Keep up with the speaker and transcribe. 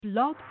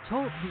Blog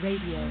Talk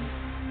Radio.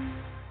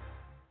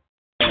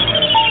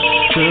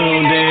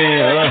 Tuned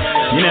in,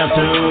 you're now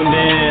tuned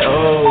in,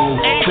 oh,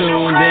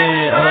 tuned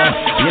in,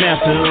 you're now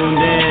tuned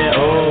in,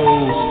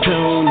 oh,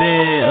 tuned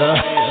in,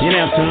 you're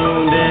now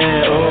tuned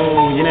in,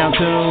 oh, you're now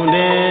tuned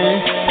in,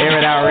 Air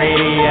It Out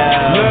Radio.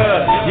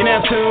 Look, you're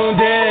now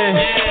tuned in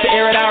to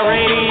Air It Out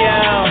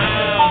Radio.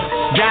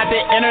 Got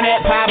the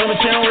internet poppin', but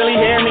you don't really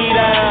hear me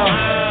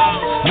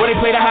though. Where they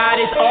play the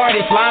hottest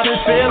artists live in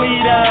Philly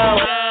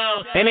though.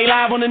 And they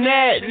live on the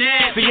net,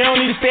 so you don't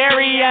need a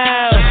stereo.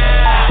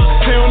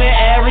 Tune in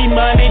every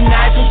Monday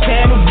night from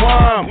 10 to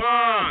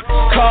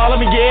 1. Call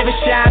them and give a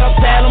shout out,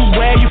 tell them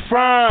where you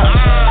from.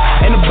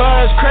 And the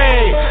buzz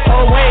Craig,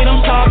 oh wait, I'm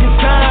talking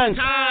tons.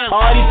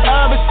 All these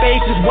other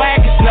states is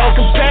whack, it's no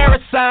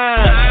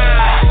comparison.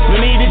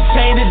 We need to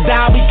change it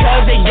down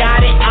because they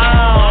got it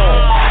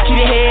on.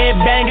 Keep the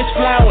headbangers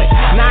flowing,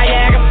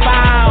 Niagara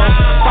Falls.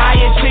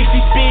 Fire chicks,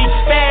 she speaks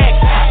facts,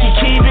 she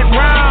keep it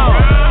wrong.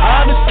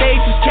 Other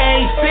states just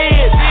can't see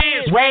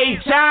it, Ray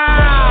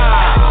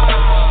Charles.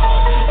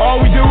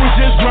 All we do is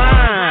just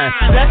grind,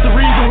 that's the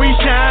reason we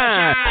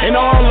shine. And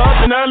all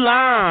up in the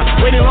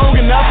line, waiting long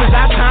enough is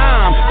our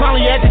time.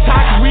 Finally at the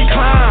top as we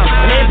climb.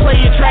 And they play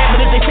your trap,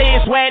 but if they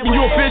say it's swag, then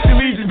you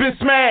officially just been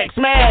smacked.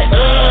 You're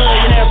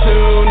not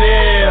tuned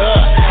in,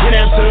 you're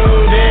not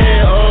tuned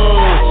in,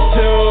 oh,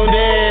 tuned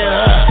in,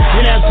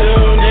 you're not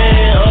tuned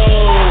in,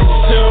 oh,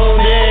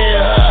 tuned in,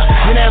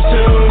 you're not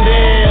tuned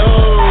in,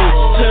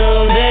 oh,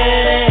 tuned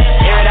in,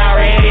 Air It Out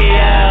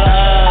Radio,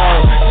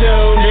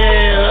 tuned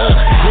in,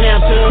 you're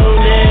not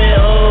tuned in,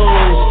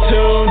 oh,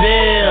 tuned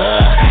in,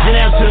 you're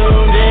not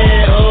tuned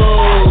in,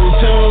 oh,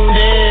 tuned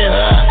in,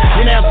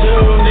 you're not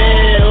tuned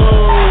in,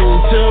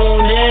 oh,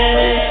 tuned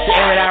in,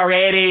 Air It Out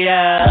Radio.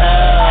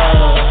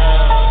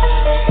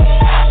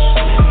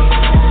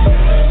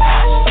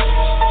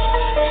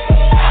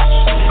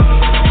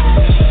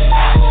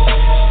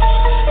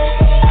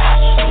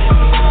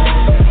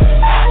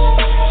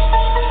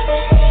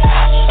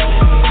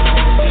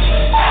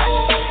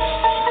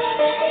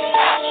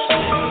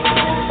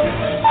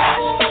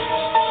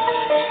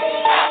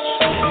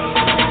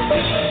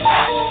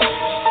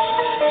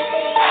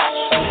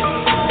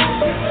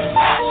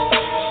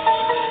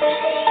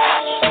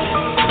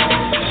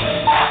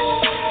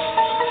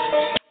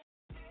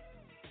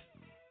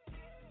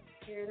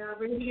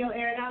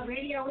 Air It Out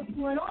Radio, what's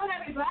going on,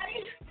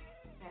 everybody?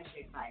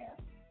 Hashtag fire.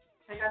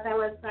 Check out that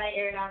website,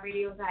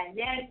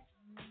 airitoutradio.net.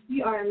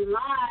 We are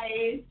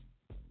live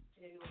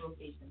in a new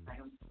location.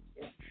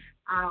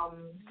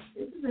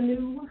 This is a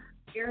new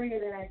area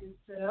that I just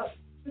set up,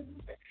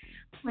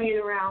 playing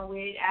around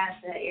with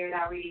at the Air It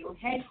Out Radio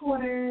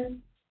headquarters.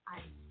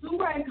 I'm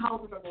super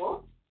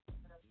uncomfortable, but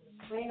I'm going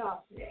to play it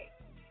off today.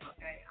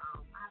 Okay, I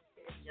have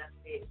to adjust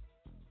it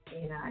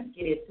and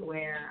get it to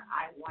where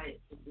I want it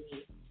to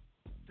be.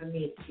 For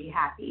me to be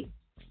happy.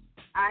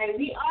 All right,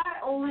 we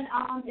are on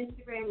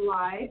Instagram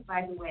Live,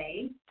 by the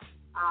way,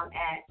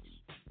 at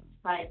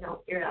Side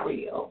Note Air Out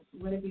Radio.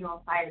 We're going to be on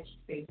Fire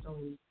Space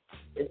on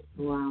just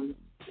to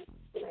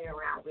play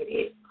around with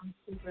it.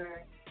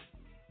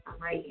 I'm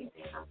writing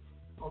things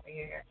over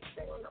here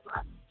on the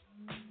bus.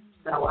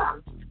 So,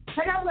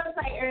 check out the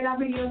website, Air It Out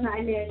Radio, and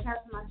shout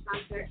out to my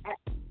sponsor,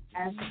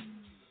 FS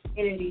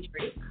Energy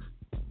Drink.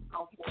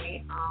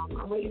 Okay,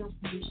 I'm waiting on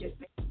some new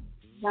shipment.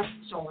 That's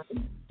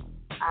showing.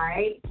 All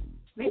right.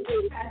 Make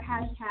sure you got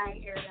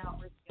hashtag Air It Out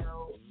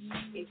Radio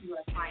if you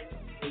are trying to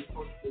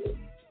post it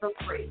for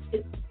free.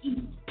 It's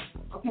easy.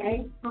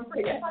 Okay? For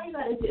free. That's all you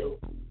got to do.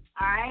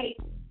 All right?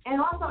 And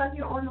also, if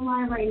you're on the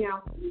line right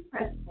now, please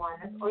press 1.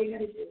 That's all you got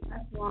to do.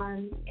 Press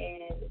 1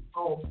 and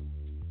boom.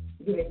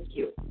 You're in the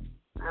queue.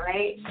 All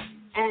right?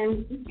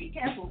 And just be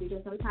careful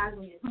because sometimes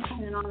when you're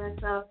talking and all that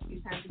stuff,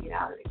 you tend to get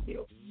out of the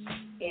queue.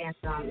 And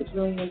it's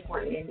really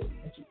important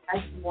that you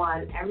press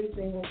 1 every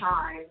single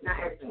time. Not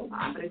every single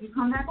time, but if you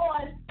come back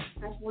on,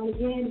 press 1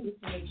 again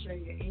just to make sure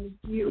you're in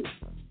queue.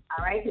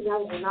 All right? Because I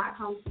will not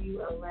come to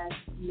you unless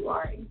you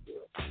are in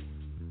queue.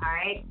 All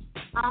right?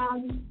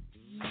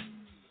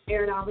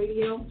 Air It Out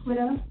Radio,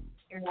 Twitter,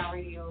 Air It Out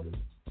Radio,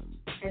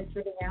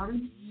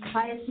 Instagram,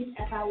 Fire Chick,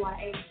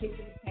 FIYA, Chick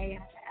with a K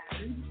after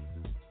Adam.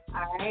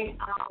 All right?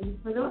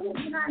 For those of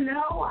you who not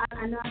know,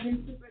 I know I've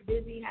been super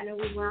busy. I know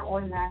we weren't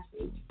on last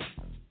week.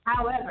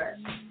 However,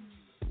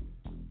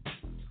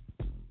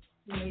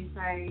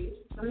 sorry,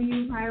 some of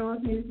you probably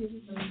won't pay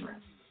attention, some of you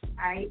weren't.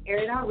 All right?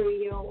 Air It Out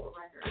Radio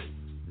Records.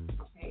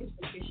 Okay? It's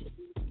officially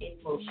in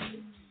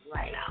motion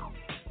right now.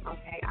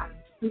 Okay? I'm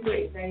super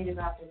excited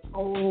about this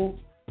whole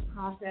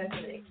process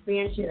and the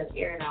expansion of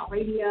Air It Out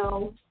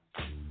Radio.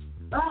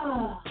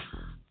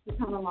 We've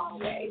come a long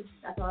way.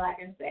 That's all I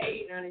can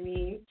say. You know what I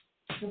mean?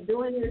 I'm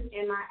doing this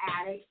in my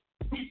attic.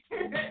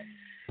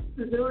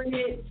 I'm doing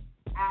it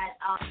at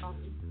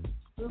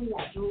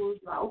Jules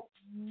Row,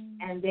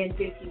 and then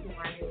 15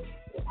 more new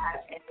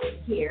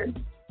and here,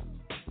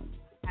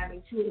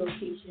 having 2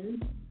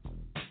 locations.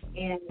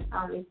 And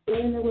it's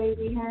been the way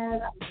we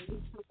have. I mean,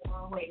 we've come a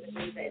long way, but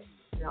that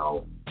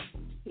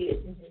pay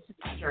attention to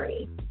my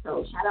journey.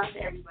 So shout out to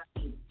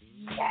everybody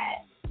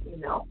that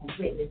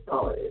Completely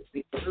all of this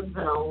because it's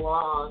been a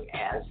long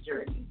ass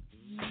journey.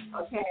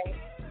 Okay?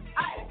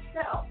 Alright,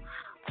 so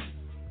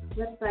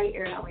website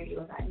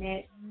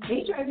airitoutradio.net.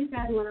 Make sure if you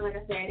guys want to, like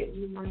I said, if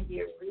you want to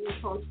get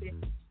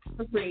reposted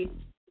for free,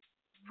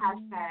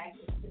 hashtag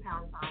is the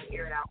 #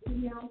 Air It Out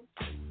Radio.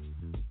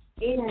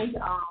 And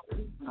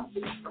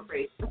for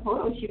free, the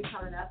photo shoot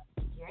coming up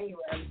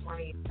January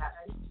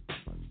 27th.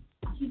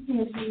 I keep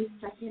saying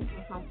 22nd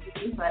or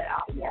something, but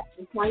yes,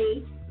 the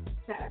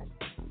 27th.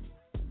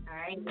 All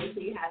right, make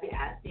sure you have your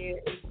ass there.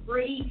 It's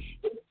free.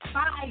 It's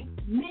 5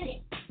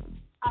 minutes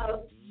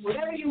of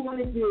whatever you want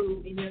to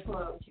do in your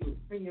photo shoot.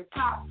 Bring your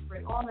props,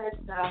 bring all that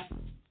stuff.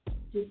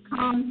 Just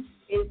come.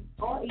 It's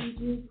all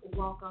ages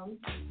welcome.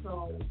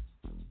 So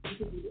you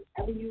can do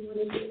whatever you want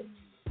to do.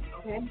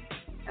 Okay?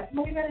 That's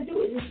all you got to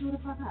do is just shoot the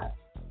fuck up.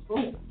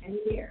 Boom. And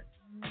you're there.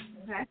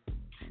 Okay?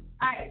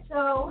 All right.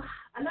 So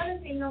another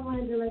thing I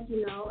wanted to let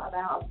you know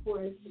about, of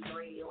course, the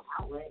radio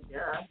outlet.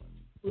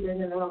 Who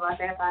doesn't know about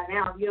that by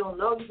now? If you don't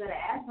know, you better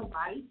ask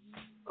somebody.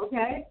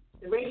 Okay?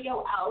 The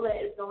radio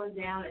outlet is going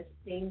down at the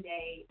same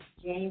day,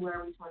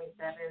 January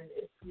 27th.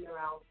 It's coming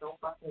around so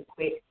fucking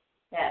quick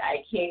that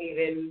I can't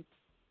even,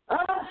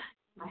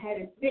 my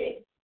head is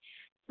spinning.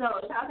 So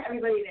shout out to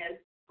everybody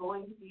that's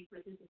going to be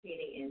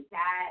participating in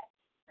that.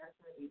 That's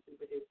going to be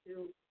super good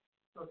too.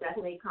 So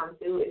definitely come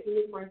through. If you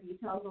need more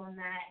details on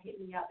that, hit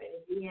me up in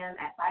a DM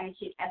at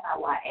FiyaChick,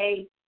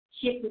 FIYA,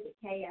 Chick with a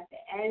K at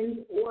the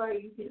end, or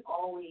you can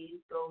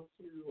always go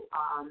to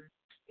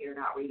Air It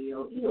Out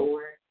Radio, either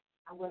or.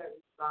 I'm going to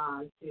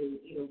respond to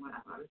either one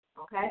of them,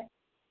 okay?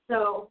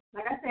 So,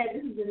 like I said,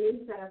 this is the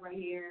new setup right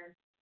here.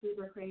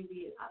 Super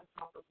crazy and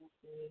uncomfortable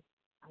to me.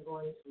 I'm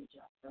going to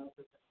adjust, though,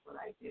 because that's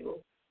what I do.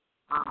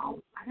 I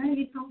got to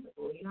get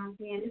comfortable, you know what I'm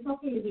saying? It's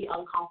okay to be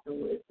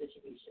uncomfortable with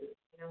situations,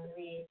 you know what I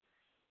mean?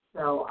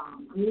 So,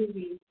 I'm going to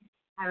be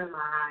having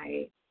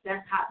my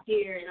desktop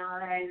here and all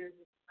that, and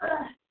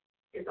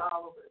it's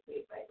all over the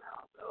place right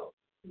now. So,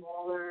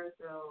 smaller,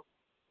 so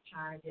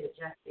trying to get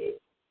adjusted.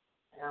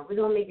 We're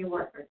going to make it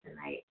work for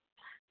tonight.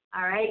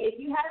 All right. If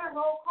you haven't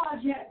roll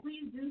called yet,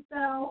 please do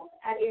so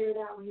at Air It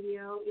Out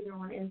Radio, either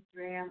on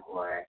Instagram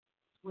or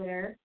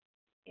Twitter.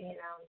 And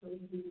so we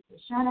can give you some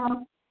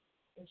shout-outs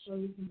and show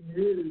you some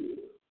news.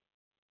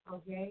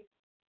 Okay?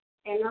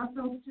 And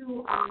also,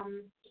 too,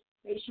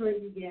 make sure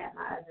you get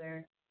my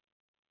other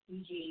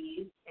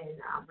DJs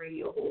and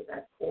radio hosts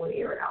that's on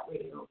Air It Out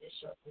Radio. This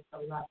show is so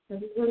love.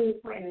 Because it's really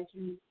important that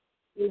you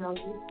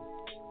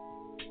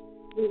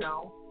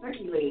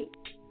circulate.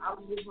 I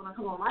was just want to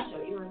come on my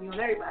show. You want to be on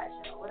everybody's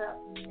show. What up?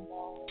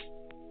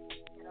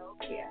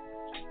 Yeah.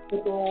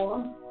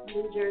 Football,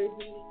 New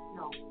Jersey.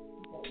 No.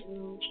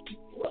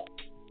 What?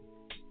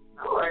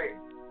 Lord.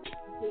 You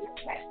see the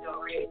catch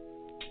though, right?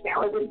 That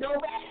was a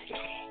dope ass.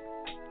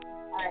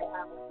 All right.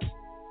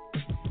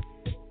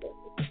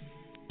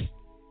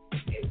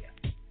 There you go.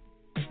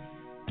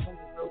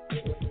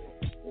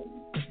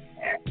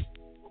 There.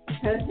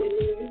 Because it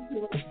is to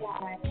the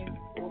side and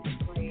fourth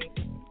grade.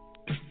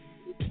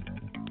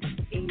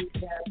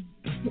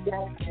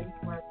 Production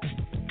for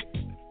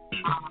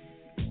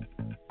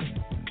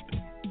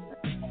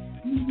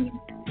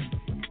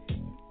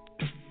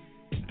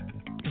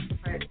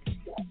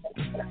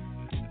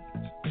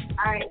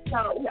all right, so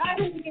we are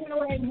going to be giving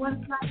away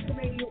one slot to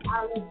radio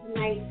outlet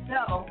tonight,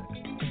 so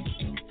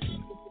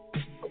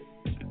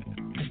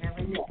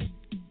never know.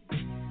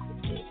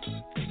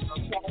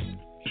 Okay,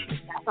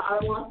 that's all I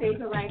want to say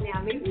for right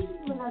now. Maybe we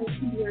can do another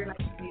keyword like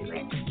this,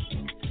 right?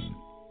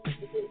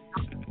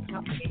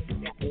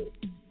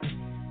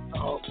 So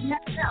you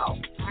never know.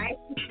 All right,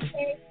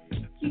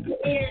 keep your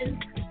ears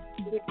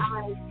and your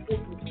eyes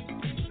open.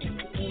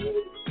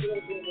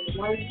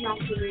 One slot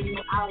to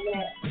radio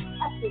outlet.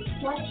 That's the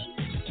 20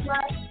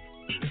 plus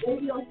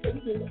radio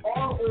stations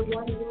all in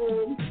one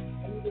room,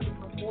 and you get to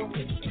perform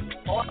it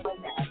all of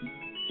that.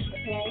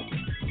 Okay?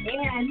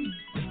 And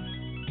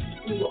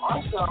you will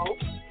also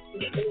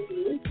get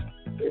interviews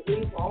with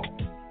people.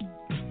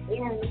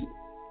 And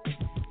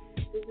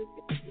this is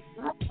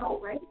not so,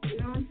 right? You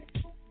know what I'm saying?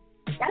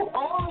 That's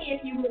only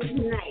if you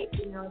win tonight.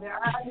 You know, there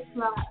are other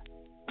slots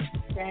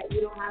that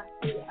you don't have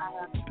to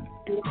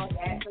do all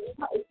that.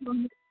 But it's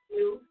something to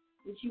do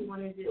what you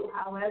want to do.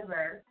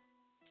 However,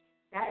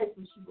 that is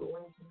what you will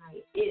win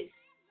tonight if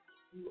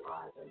you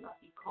are the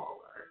lucky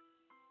caller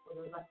or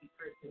the lucky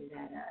person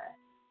that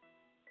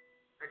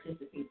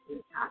participates in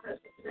this contest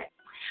for tonight.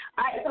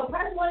 All right, so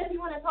press 1 if you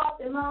want to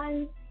talk in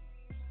line.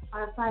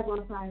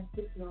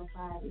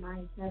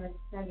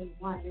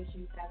 515-605-9771. This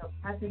is setup.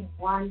 Pressing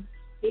 1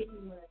 if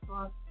you want to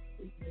talk.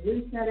 This is the new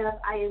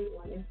setup. I am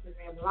on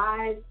Instagram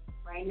Live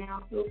right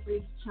now. Feel free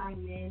to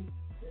chime in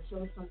and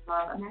show some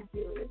love. I'm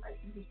actually really like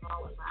something's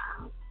wrong with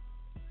my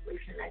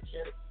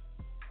reconnection.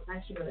 I'm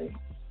actually going to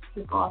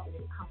click off and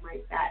then come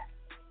right back.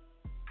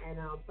 And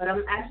but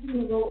I'm actually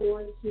going to go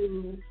on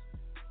to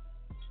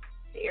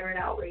the Air It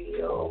Out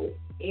Radio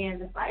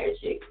and the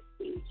FiyaChick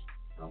page.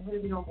 So I'm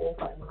going to be on both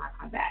of them when I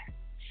come back.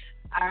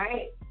 All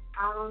right.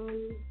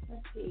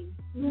 Let's see.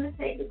 I'm gonna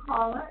take the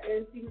caller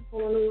and see what's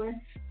going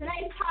on.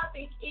 Today's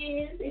topic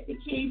is, if in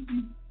case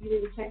you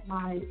didn't check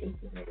my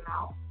Instagram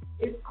out,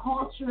 it's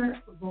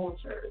culture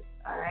vultures.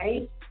 All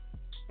right.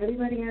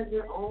 Everybody has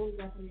their own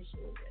definition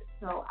of this,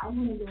 so I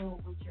want to know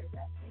what your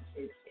definition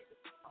is.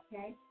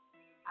 Okay.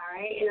 All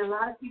right. And a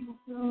lot of people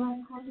feel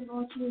like culture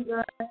vultures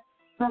are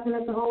fucking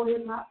up the whole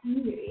hip hop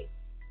community.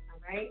 All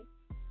right.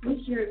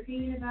 What's your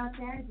opinion about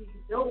that? Do you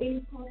know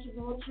any culture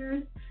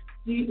vultures?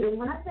 And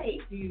when I say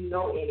do you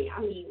know any, I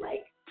mean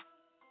like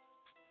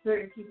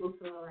certain people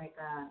feel like,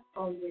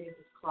 oh yeah, they're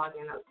just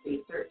clogging up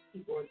space. Certain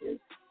people are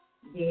just,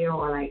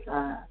 or like,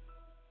 how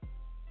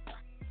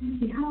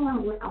do I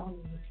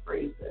want to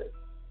phrase this?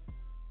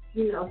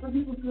 Some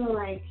people feel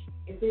like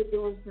if they're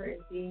doing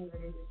certain things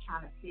and they're just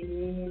trying to fit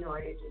in, or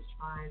they're just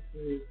trying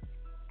to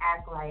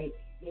act like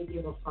they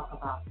give a fuck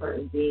about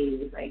certain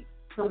things, like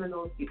some of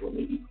those people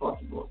may be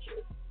culture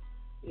vultures,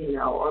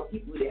 or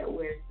people that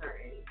wear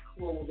certain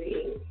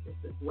clothing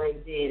just to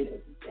blend in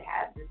and just to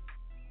have this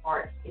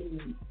art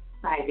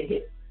inside the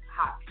hip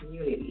hop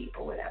community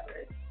or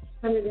whatever.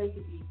 Some of them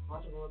could be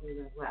culture vultures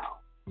as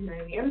well. You know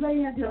what I mean?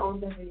 Everybody has their own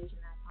definition.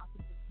 I talk to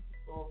different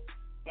people,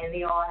 and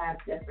they all have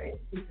different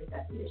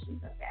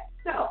definitions of that.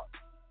 So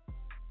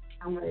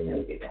I'm going to know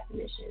your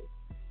definition.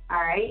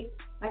 All right?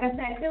 Like I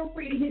said, feel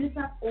free to hit us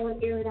up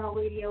on Air It Out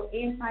Radio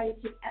and Fire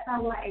Chick,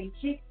 FIYA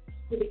Chick,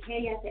 with a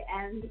K at the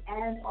end.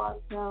 And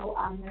also,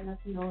 I'm going to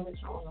let you know that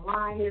you're on the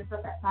line. Hit us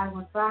up at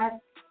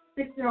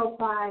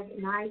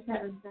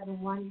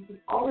 515-605-9771. You can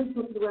always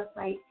go to the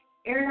website,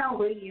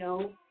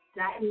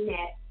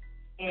 airitoutradio.net,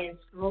 and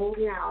scroll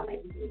down,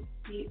 and you can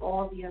see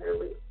all the other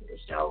links to the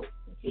show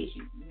in case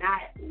you do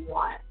not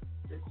want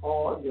to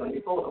call or be on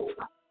your phone all the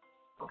time.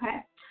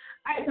 Okay?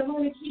 All right, so we're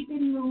going to keep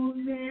it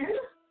moving.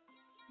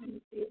 Let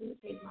me see if I'm going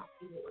to take my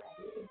keyboard right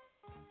here.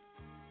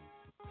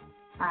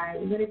 All right,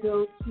 we're going to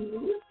go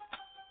to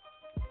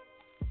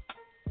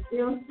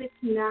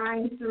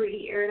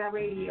 0693 Air It Out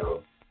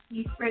Radio.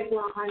 He's Frank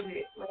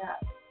 100. What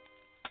up?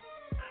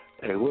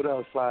 Hey, what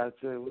up, Fire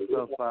Chick? What's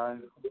up, Fire?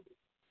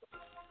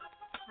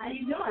 How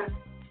you doing?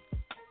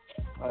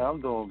 Hey, I'm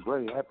doing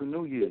great. Happy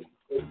New Year.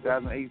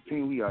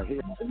 2018, we are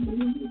here. What did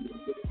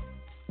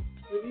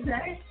you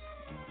say?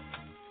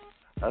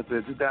 I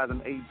said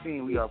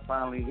 2018, we are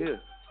finally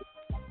here.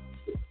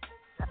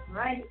 That's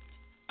right.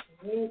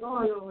 We ain't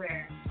going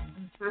nowhere.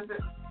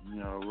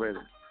 Ready.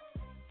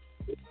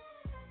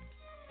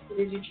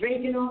 Did you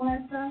drink and all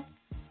that stuff?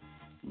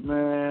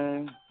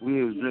 Man,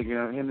 we was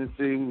drinking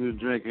Hennessy. We was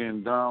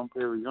drinking Dom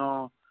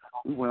Perignon.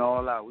 We went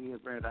all out. We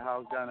had rented a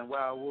house down in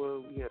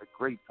Wildwood. We had a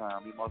great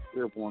time. Me and my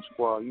Airborne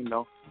squad, We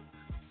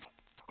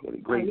had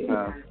a great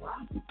time.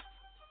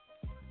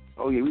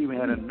 Oh, yeah, we even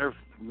had a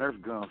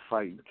Nerf gun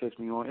fight. Catch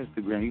me on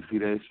Instagram. You see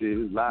that shit.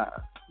 It's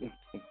live. It's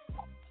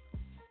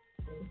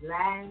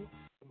live?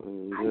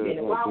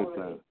 Yeah,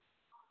 Wildwood.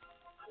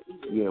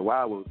 Yeah,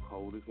 Wildwood was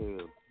cold as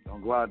hell.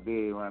 Don't go out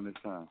there around this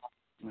time.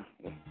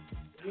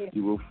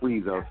 You will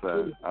freeze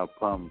outside. I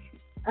promise you.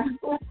 I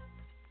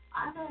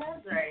know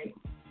that's right.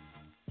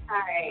 All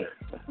right.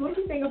 So what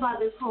do you think about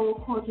this whole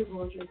culture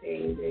vulture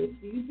thing?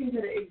 Do you think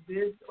that it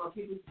exists, or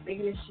people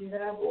making this shit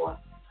up, or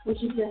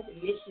what's your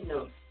definition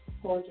of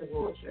culture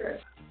vulture?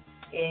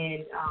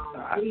 And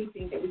what do you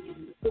think that we can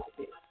do to fix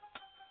it?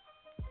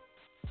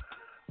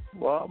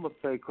 Well, I'm going to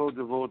say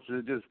culture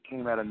vulture just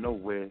came out of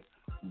nowhere,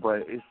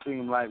 but it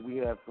seemed like we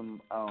have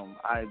some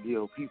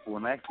ideal people,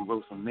 and I actually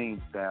wrote some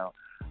names down,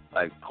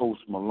 like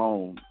Post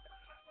Malone,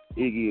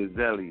 Iggy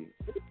Azalea,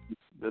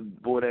 the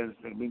boy that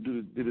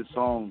did the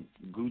song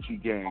Gucci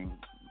Gang.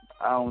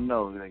 I don't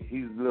know. Like,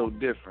 he's a little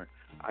different.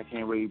 I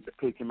can't really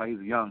pick him out.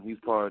 He's young. He's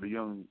part of the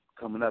young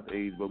coming up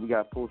age. But we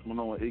got Post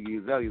Malone and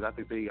Iggy Azalea. I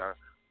think they are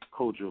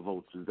culture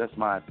vultures. That's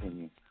my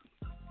opinion.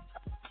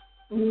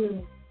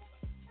 Mm.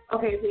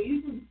 Okay, so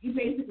you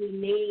basically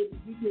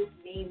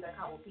named a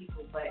couple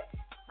people, but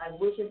like,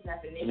 what's your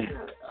definition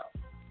of it though?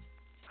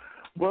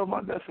 Well,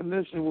 my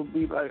definition would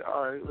be like,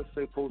 all right, let's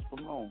say Post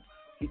Malone.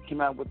 He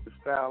came out with the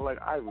style like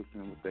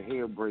Iverson, with the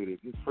hair braided.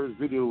 His first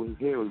video, his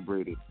hair was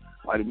braided.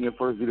 Why didn't your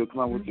first video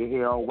come out with your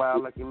hair all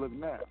wild like it look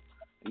now?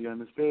 You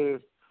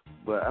understand?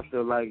 But I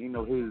feel like,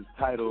 his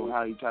title,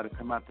 how he tried to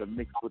come out to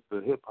mix with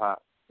the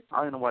hip-hop,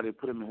 I don't know why they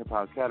put him in the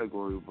hip-hop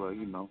category, but,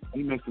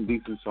 he makes some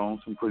decent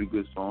songs, some pretty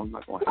good songs. I'm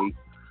not going to hate.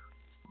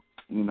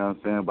 You know what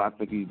I'm saying? But I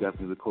think he's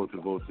definitely a culture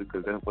vulture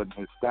because that wasn't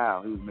his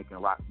style. He was making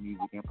rock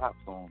music and pop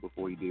songs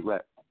before he did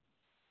rap.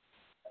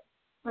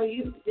 So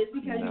just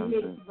because you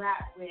mix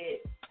rap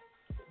with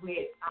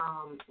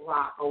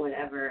rock or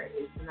whatever,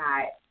 it's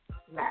not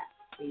rap,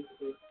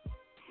 basically.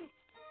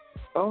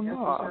 Oh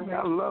no,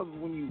 I love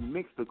when you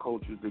mix the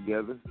cultures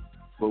together,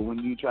 but when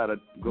you try to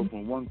go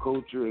from one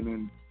culture and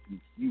then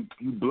you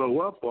blow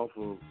up off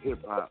of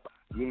hip hop,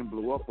 you didn't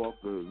blow up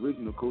off the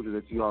original culture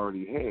that you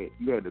already had.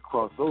 You had to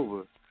cross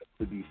over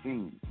to be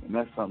seen, and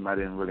that's something I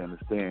didn't really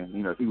understand.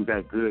 If he was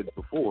that good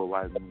before,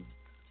 why didn't he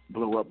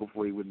blow up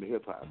before he went into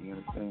hip hop? You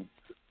understand?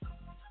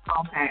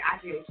 Okay, I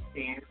see what you're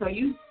saying. So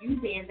you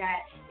saying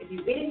that if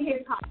you've been in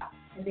hip hop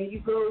and then you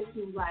go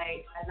to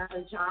like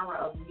another genre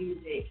of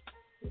music,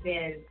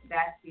 then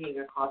that's being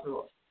a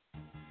cultural.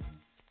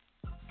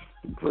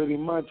 Pretty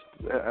much.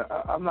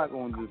 I'm not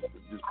going to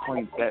just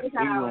point that finger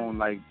on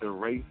like the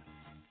race.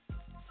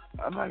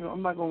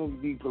 I'm not going to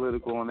be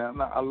political on that.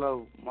 I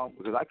love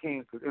because I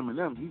can't, because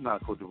Eminem, he's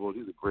not a cultural,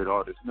 he's a great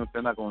artist. You know,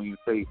 they're not going to even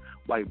say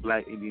white,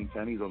 black, Indian,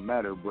 Chinese don't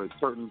matter, but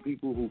certain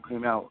people who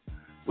came out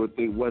what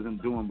they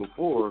wasn't doing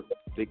before,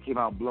 they came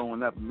out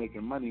blowing up and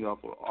making money off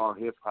of our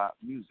hip hop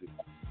music.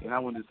 And I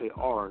wanted to say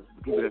our,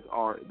 people that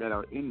are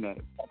in that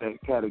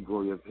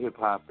category of hip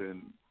hop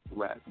and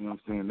rap. You know what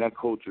I'm saying? That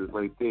culture is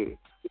right there.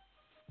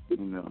 You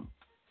know.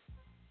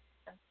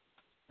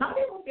 Some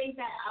people think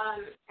that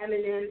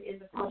Eminem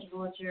is a culture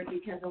vulture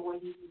because of what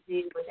he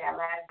did with that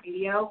last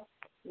video,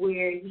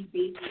 where he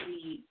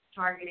basically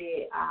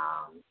targeted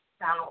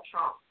Donald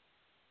Trump,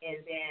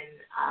 and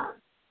then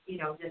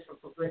just for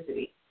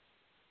publicity.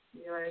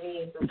 You know what I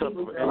mean? So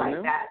people feel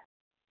like that.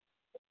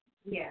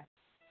 Yeah.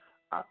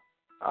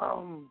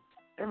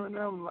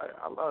 Eminem, like,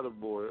 I love the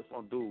boy. That's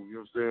my dude. You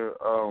know what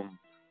I'm saying?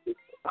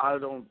 I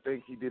don't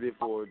think he did it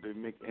for the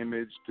make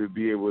image to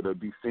be able to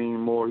be seen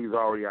more. He's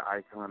already an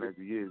icon as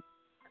he is.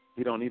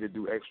 He don't need to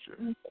do extra.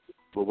 Mm-hmm.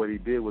 But what he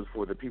did was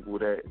for the people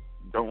that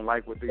don't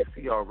like what they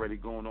see already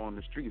going on in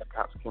the streets,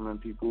 cops killing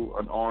people,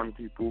 unarmed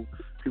people,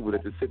 people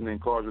that just sitting in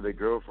cars with their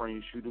girlfriend,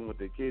 you shoot them with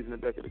their kids in the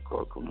back of the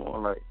car. Come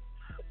on, like,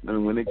 I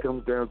mean, when it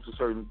comes down to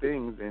certain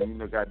things,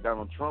 and got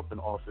Donald Trump in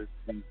office,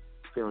 he's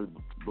saying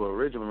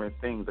belligerent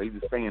things that he's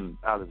just saying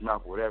out of his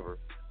mouth or whatever.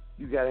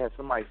 You gotta have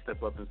somebody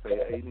step up and say,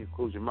 "Hey, you need to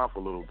close your mouth a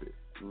little bit,"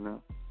 you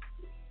know.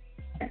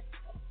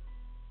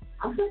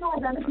 I'm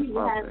surprised other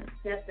people have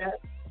stepped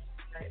up.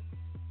 That's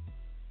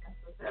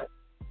what's up.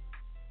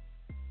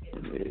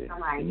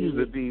 Yeah, he used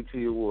the BET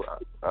Award.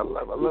 I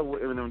love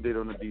what Eminem did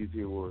on the BET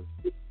Award.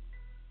 Right.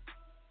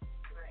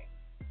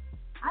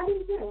 I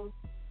do too.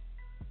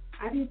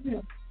 All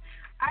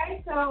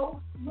right,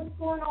 so what's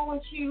going on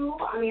with you?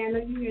 I mean, I know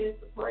you're here to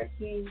support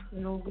King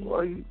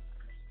Shinobi.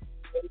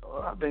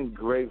 Well, I've been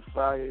great,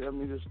 fire. I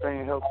mean, just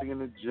staying healthy in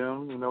the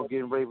gym,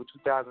 getting ready for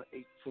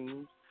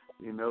 2018.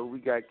 We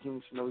got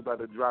King Shinobi about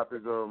to drop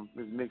his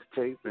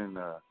mixtape and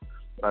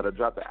about to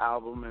drop the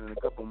album in a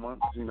couple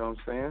months, you know what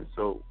I'm saying?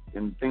 So,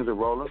 and things are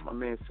rolling. My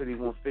man, City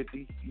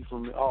 150, he's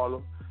from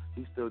Harlem.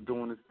 He's still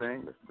doing his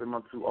thing. That's been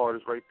my two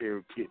artists right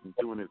there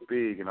doing it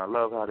big, and I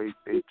love how they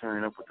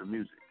turn up with the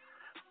music.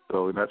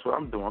 So that's what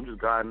I'm doing. I'm just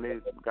guiding their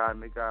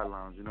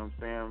guidelines, you know what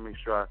I'm saying? Make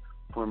sure I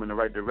put them in the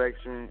right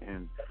direction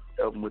and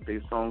help them with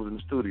their songs in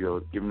the studio,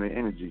 give them their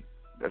energy.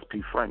 That's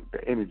P. Frank,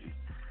 the energy.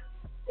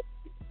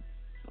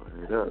 All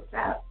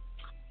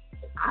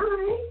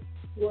right.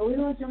 Well, we're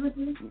going to jump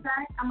into this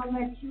track. I'm going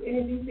to let you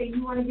introduce it.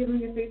 You want to give them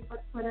your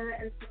Facebook, Twitter,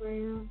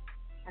 Instagram,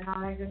 and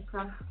all that good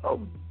stuff? Oh,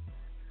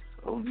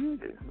 yeah.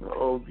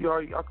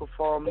 Y'all can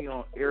follow me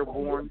on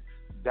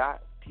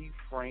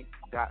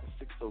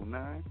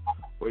airborne.pfrank.609,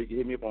 or you can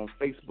hit me up on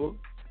Facebook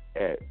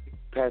at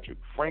Patrick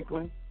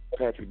Franklin,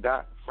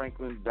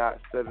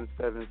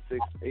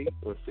 Patrick.Franklin.7768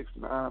 or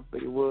 69, I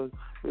think it was.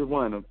 It was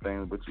one of them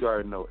things, but you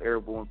already know,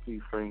 Airborne P.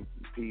 Frank,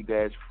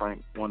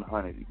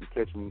 P-Frank100. You can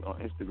catch me on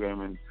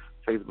Instagram and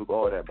Facebook,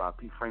 all that, by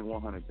P.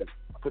 Frank100. Just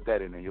put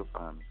that in there, you'll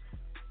find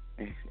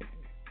me.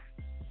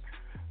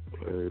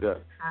 Word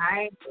up. All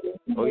right.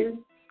 Oh, yeah.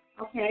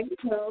 Okay,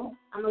 so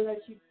I'm going to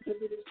let you do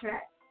this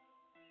track.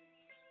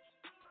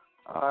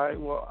 All right,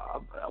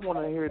 well, I want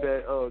to hear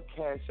that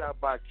Cash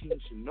Out by King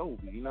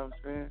Shinobi, you know what I'm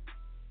saying?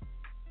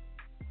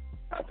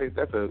 I think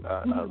that's a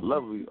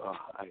lovely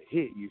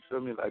hit, you feel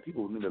me? Like,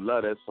 people need to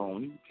love that song.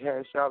 When you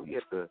cash out, you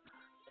at the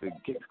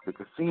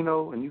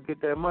casino, and you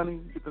get that money,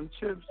 you get them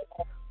chips,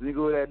 then you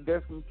go to that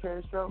desk and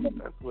cash out.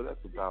 That's what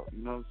that's about,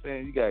 you know what I'm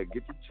saying? You got to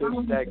get your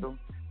chips, stack them,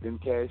 then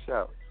cash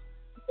out.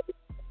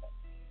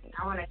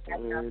 I want to cash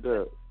out.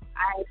 All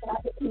right,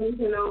 that's King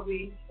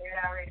Shinobi, Air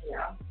Out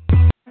Radio.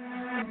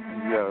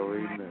 Yeah, wait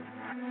a minute.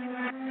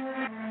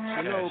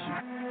 Shinobi.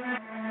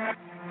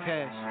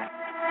 Cash.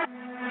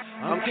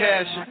 I'm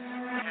cashing.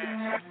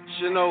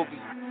 Shinobi.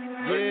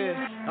 Yeah,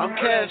 I'm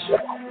cashing.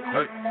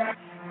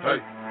 Hey.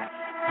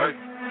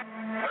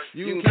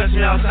 You can catch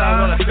me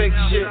outside with a fake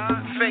shit.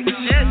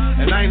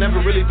 And I ain't never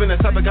really been the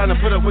type of guy to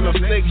put up with no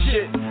snake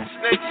shit.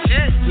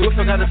 So if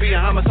I gotta be a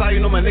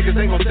homicide, my niggas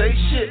ain't gon' say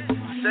shit.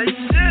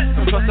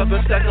 Plus I've been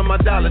stacking my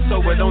dollars,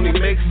 so it only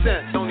makes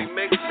sense. Oh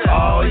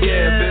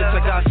yeah, bitch, I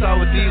got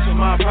sour D's with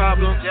my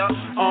problems.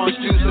 Orange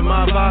juice in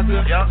my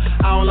vodka.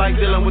 I don't like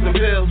dealing with them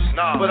pills,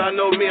 but I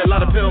know me a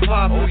lot of pill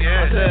poppers.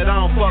 I said I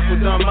don't fuck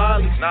with dumb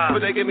Molly,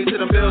 but they give me to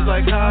them bills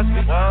like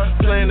Cosby.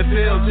 Playing the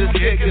pill, just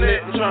kicking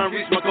it, trying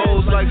to reach my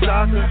goals like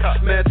soccer.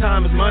 Man,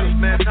 time is money.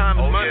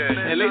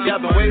 And lately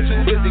I've been way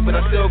too busy, but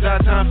I still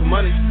got time for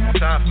money.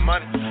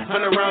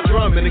 100 round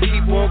drum and to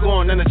keep on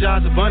going, then the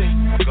job's a bunny.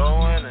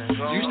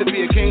 Used to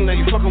be a king, now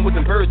you fucking with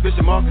them birds,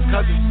 Bishop Marcus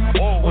Cousins.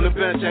 On the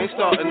bench, ain't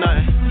starting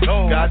nothing.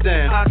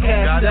 Goddamn. I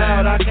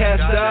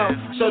cashed out.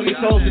 Show these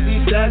hoes that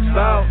these stacks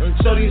bout.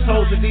 Show these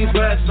hoes that these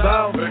rats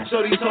bout.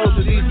 Show these hoes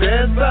that these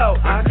bands bout.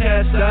 I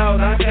cashed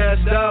out.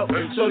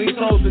 Show these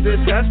hoes with this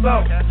cash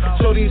out.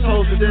 Show these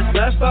hoes with this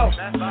cash out.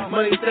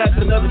 Money stacks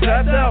and never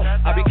tapped out.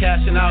 I be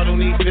cashing out on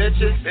these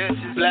bitches,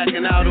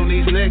 blacking out on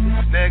these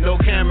niggas. No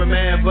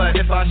cameraman, but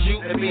if I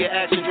shoot, it be an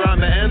action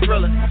drama and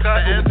thriller.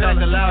 And pack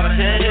a loud, I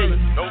can't hear you.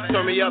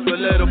 Turn me up a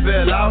little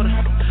bit louder.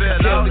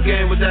 Killed the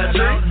game with that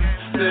tree.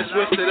 Then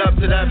switched it up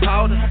to that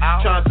powder.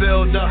 Tryna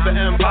build up an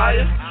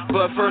empire,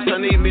 but first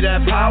I need me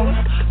that power.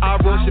 I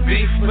roast your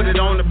beef, put it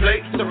on the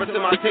plate. Serve it to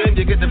my team,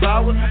 you get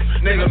devoured.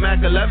 Nigga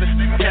Mac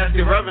 11,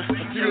 casket rubbing.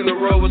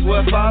 Funeral was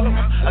what followed.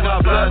 I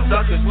got blood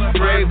suckers,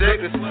 grave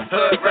diggers,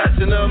 hood rats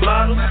and the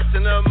models.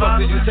 Fuck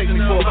did you take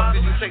me for?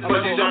 But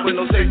you jump with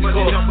no safety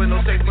core.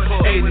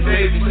 80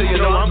 baby, so you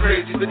know I'm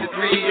crazy.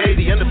 53,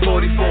 80 and the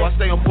 44. I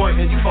stay on point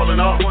and you falling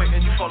off.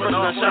 First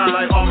I shine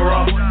like armor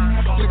off.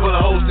 You put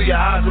a hose through your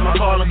eyes in my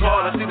calling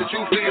card. I see the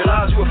truth through your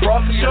lies. You a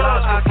fraud for your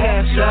lies. I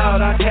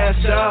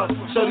cash out.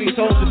 Show these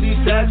hoes with these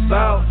stacks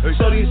bout.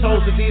 Show these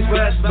hoes with these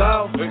rats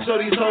bout. Show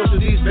these hoes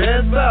with these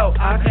bands bout.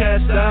 I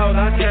cashed out.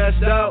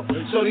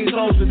 Show these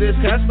hoes with this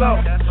cash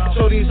bout.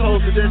 Show these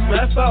hoes with this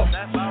mess bout.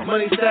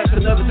 Money stacks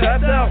and never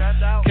tapped out.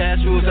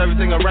 Cash rules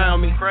everything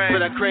around me.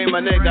 But I cream my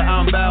nigga,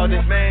 I'm bout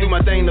it. Do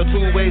my thing, no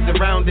two ways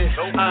around it.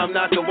 I'm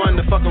not the one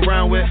to fuck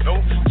around with.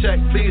 Check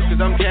please, cause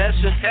I'm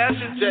cashing.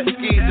 Jet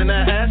skis and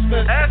that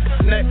Aspen.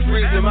 Next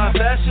reason my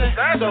fashion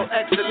so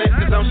excellent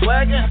cause I'm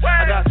swagging.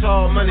 I got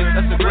tall money,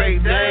 that's a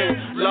great thing.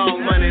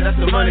 Long money, that's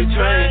the money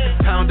train.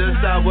 Pounder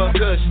sour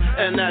kush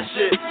and that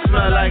shit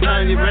smell like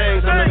onion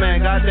rings. I'm the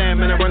man, goddamn,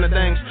 man, I run the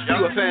things.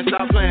 You a fan,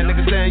 stop playing,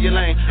 nigga, stay in your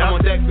lane. I'm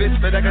on deck, bitch,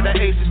 but I got that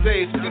ace of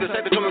spades. You the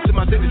type to come into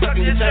my city,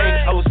 sucking your chain.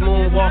 I was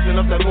moonwalking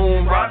up that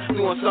moon rock,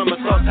 doing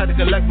somersaults, had to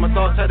collect my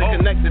thoughts, had to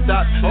connect the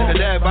dots. Nigga,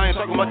 dad, I ain't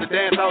talking about the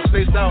dance, I was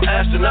spaced out,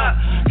 astronaut,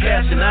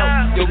 cashing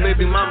out. Yo,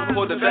 baby mama,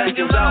 pour the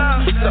vacuums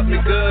out. Suck me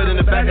good in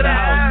the back of the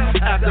house.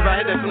 After I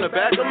hit that from the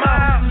back of my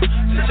mouth.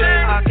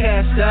 I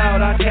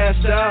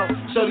cashed out.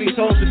 Show these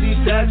hoes with these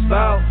stacks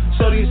bout.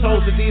 Show these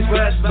hoes with these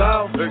rats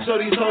bout. Show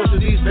these hoes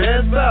with these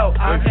bands bout.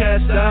 I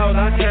cashed out.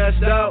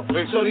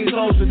 Show these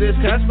hoes with this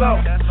cash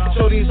bout.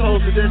 Show these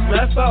hoes with this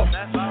mess bout.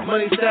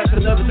 Money stacks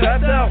and never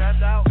tapped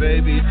out.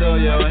 Baby, throw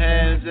your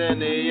hands in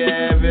the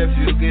air if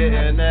you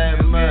getting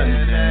that money.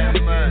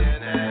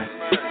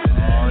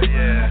 Oh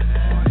yeah.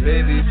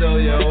 Baby, throw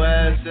your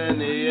ass in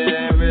the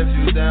air if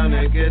you down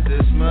to get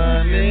this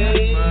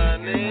money.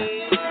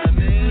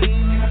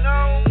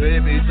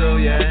 Baby, throw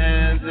your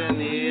hands in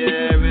the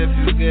air if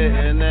you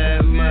getting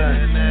that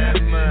money.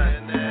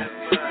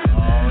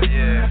 Oh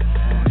yeah.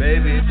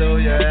 Baby, throw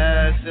your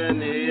ass in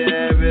the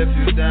air if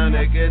you down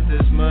to get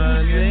this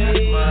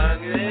money.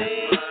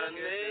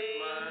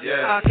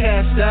 Yeah.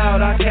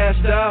 I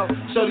cashed out.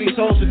 Show these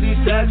hoes with these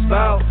stacks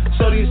bout.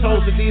 Show these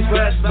hoes with these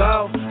rats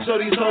bout. Show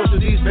these hoes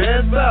with these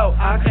bands bout.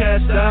 I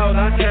cashed out.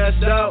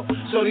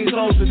 Show these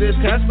hoes with this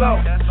cash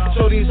bout.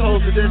 Show these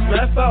hoes with this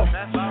mess bout.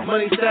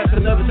 Money stacks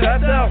and never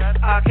tapped out.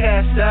 I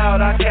cashed out.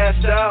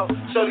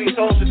 Show these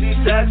hoes with these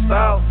stacks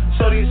bout.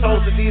 Show these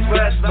hoes with these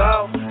rats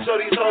bout. Show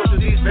these hoes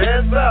with these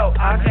bands bout.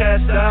 I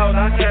cashed out.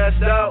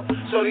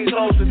 Show these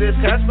hoes with this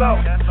cash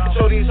bout.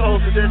 Show these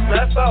hoes with this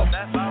mess bout.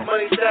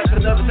 Money stacks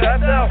and never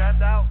tapped out.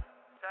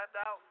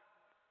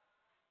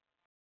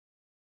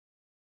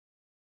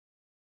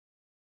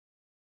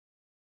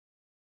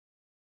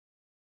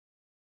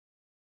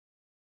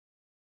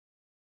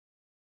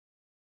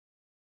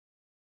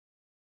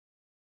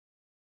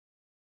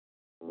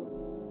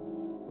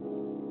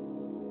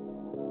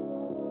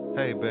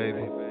 Hey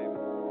baby,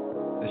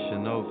 it's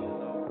Shinova.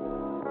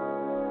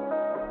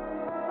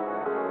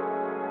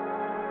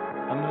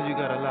 I know you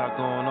got a lot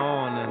going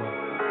on and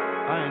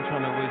I ain't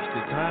trying to waste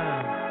your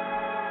time.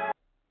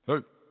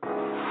 Hey.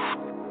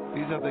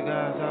 These other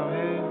guys out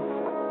here,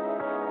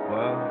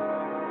 well,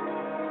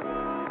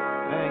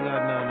 they ain't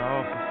got nothing to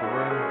offer for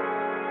real.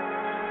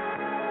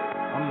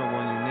 I'm the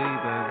one you need,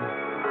 baby.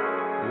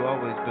 You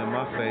always been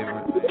my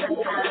favorite.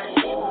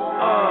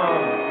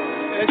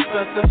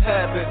 Expensive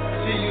habit,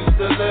 she used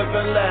to live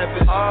in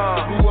lavish.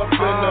 Grew up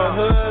in the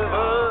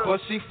hood, but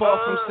she far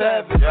from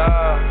savage.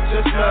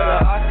 Just met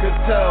her, I could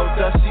tell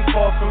that she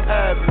far from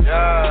average.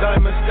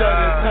 Diamond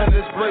studded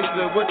tennis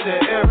bracelet with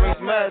the earrings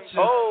matching.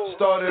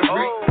 Started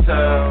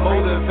retail,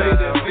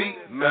 motivated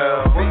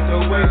female. Worked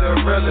her way to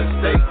real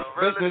estate,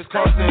 business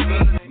cards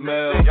and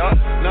email.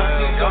 Now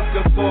she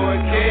looking for a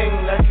king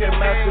that can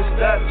match his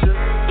stature.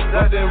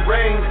 Wedding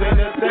rings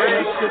ain't a thing,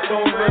 that shit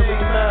don't really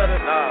matter.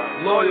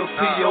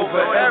 Loyalty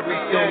over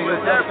everything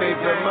is her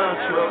favorite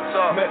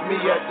mantra. Met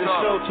me at the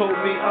show, told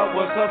me I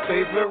was her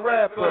favorite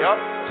rapper.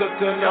 Took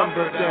the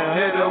number down,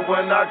 hit her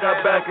when I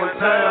got back in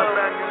town.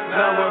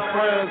 Now we're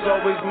friends,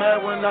 always mad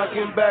when I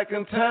get back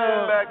in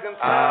town.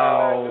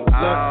 Ow,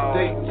 lunch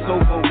dates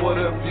over what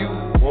a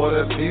view.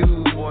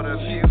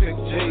 She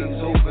picked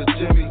J's over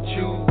Jimmy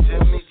Choo.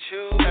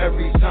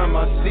 Every time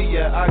I see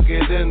her, I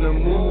get in the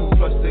mood.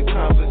 Plus the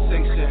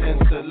conversation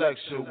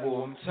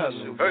intellectual, I'm telling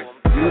you. You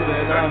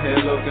been out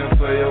here looking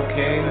for your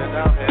king, and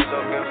I've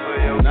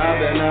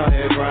been out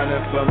here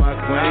grinding for my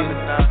queen.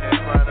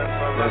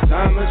 The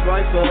time is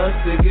right for us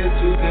to get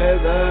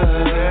together,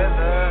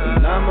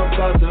 and I'm I'm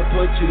about to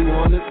put you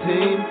on the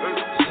team.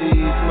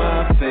 She's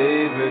my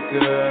favorite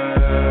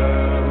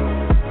girl.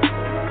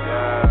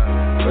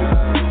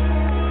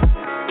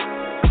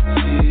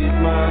 She's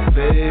my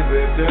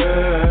favorite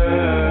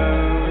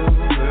girl.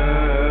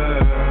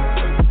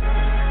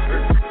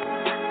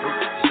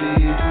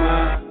 She's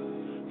my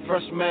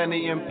fresh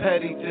Manny and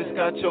Petty, just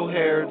got your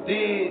hair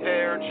did.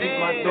 Treat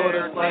my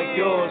daughters like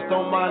yours,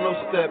 don't mind no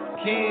step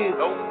kids.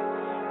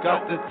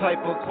 Got the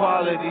type of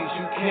qualities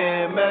you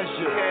can't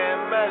measure.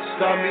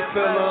 Got me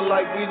feeling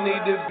like we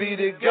need to be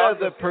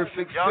together.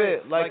 Perfect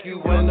fit, like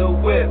you in a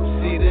whip.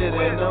 Seated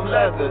in them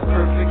leathers.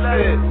 Perfect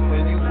fit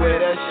when you wear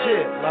that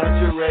shit.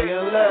 Lingerie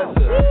and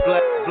leather.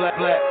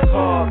 Black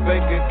car,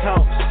 bank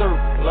account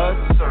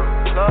surplus.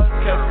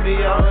 Catch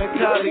me out in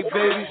Cali,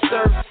 baby,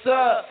 surf's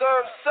up.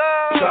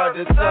 Tried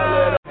to tell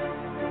her that.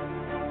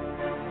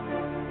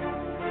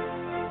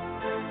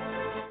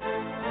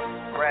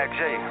 Rag J.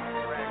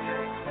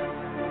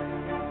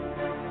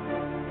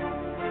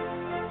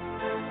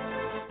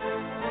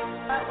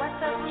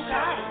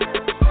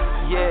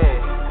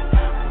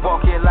 Yeah,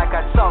 walk it like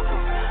I talk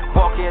it.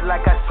 Walk it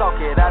like I talk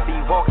it. I be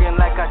walking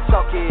like I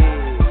talk it.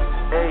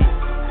 Hey,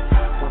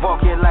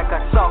 walk it like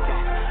I talk it.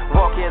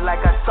 Walk it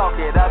like I talk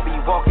it. I be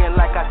walking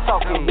like I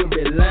talk it. I would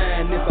be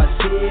lying if I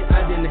said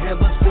I didn't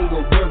have a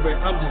single word.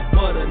 I'm just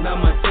butter,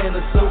 not Montana,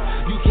 so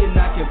you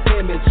cannot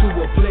compare me to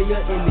a player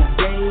in the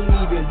game.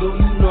 Even though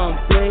you know I'm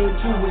playing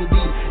too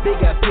indeed. They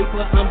got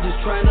paper, I'm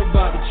just trying to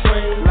rob a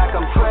train. Like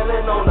I'm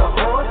trailing on a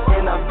horse,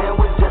 and I'm there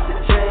with just a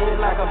chain.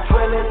 Like I'm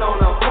trailing on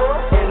a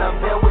horse, and I'm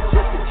there with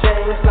just a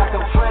chain. Like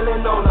I'm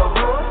trailing on a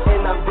horse,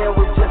 and I'm there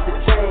with just a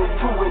chain.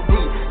 Too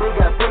indeed. They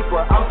got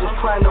paper, I'm just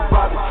trying to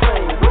rob a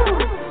train.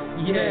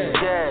 Yeah,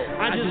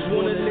 I just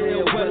wanna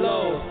live well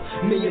off.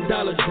 $1 million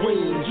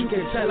dreams, you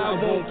can tell I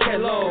won't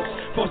Kellogg's.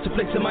 Frosted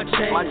flakes in my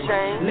chain,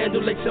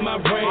 Lando Lakes in my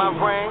ring,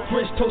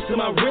 French toast in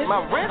my wrist.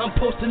 I'm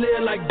supposed to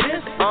live like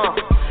this.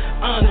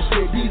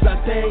 Honestly, these are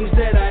things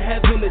that I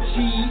haven't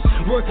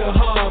achieved. Working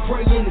hard,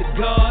 praying to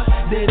God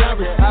that I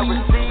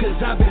receive. Cause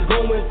I've been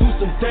going through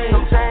some things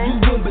you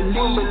wouldn't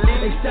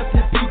believe. Except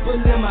the people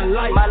in my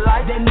life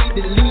that need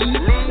to leave.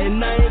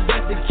 And I ain't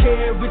got to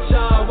care which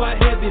y'all I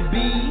haven't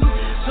been.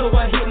 So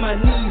I hit my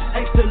knees,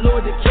 ask the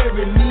Lord to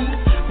carry me.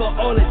 For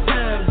all the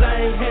times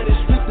I ain't had the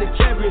strength to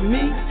carry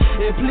me.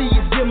 And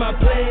please give my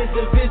plans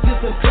and vision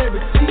some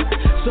clarity,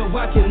 so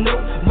I can know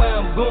where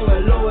I'm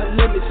going, Lord,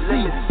 let me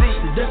see.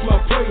 That's my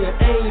prayer,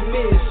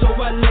 amen, so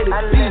I let it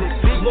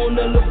be. Want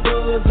a little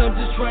buzz, I'm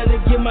just trying to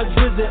get my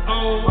drizzle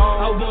on.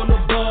 I want a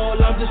ball,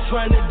 I'm just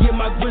trying to get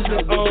my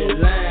grizzly on. I would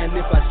be lying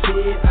if I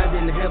said I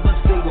didn't have a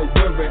single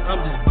word. I'm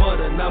just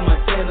butter, not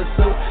Montana,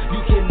 so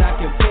you cannot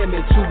compare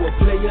me to a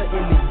player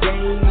in the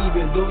game.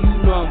 Even though you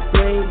know I'm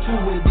playing too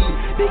indeed.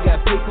 They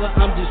got paper,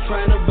 I'm just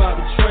trying to rob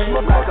a train.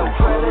 Like I'm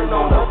trailing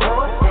on a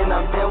horse, and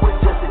I'm there with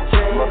just a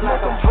chain.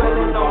 Like I'm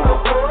trailing on a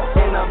horse,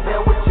 and I'm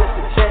there with just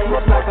a chain.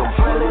 Like I'm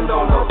trailing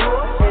on a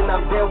horse, and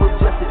I'm there with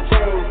just a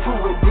chain.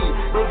 True indeed,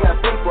 they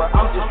got paper,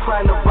 I'm just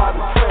trying to rob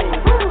a train.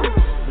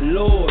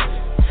 Lord,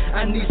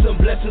 I need some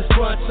blessings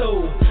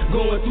pronto.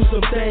 Going through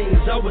some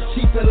things, I was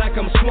cheaping like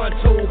I'm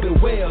Swanto.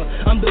 But well,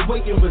 I'm the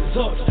waiting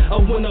results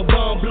of when a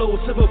bomb blows.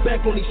 Silver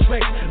back on these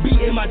tracks,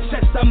 beating my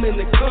chest, I'm in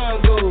the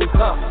Congo.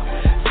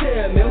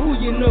 Tell me who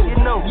you know.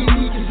 You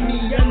need is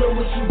me, I know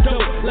what you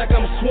don't. Like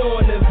I'm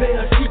sworn to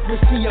veil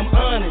secrecy, I'm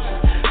honest.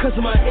 Cause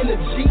my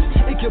energy,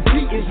 it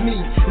complete is me.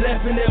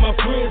 Laughing at my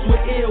friends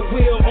with ill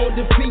will on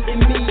defeating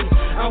me.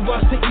 I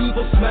watch the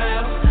evil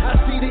smile, I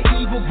see the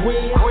evil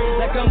grin.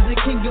 Like I'm the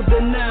king of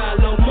the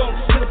Nile,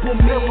 amongst simple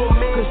men.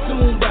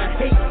 Consumed by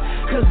hate,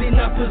 cause they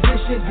not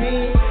positioned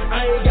in.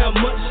 I ain't got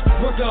much,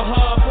 working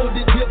hard for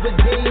the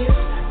dividends.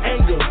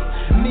 Anger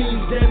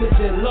means damage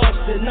and loss,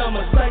 and I'm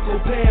a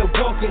psychopath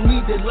walking,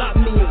 need to lock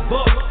me in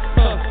box.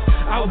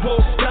 I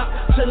won't stop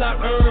till I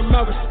earn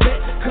my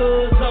respect,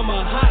 cause I'm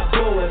a hot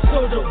boy,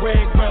 soldier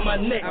rag around my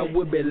neck. I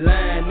would be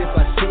lying if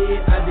I said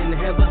I didn't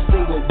have a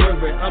single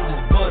word. I'm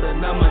just butter,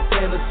 not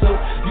Montana, so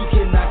you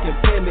cannot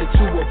compare me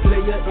to a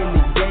player in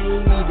the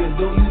game. Even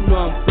though you know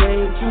I'm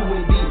playing too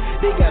indeed.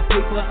 They got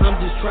paper, I'm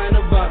just trying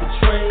to rob a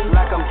train.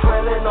 Like I'm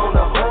trailing on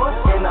a horse,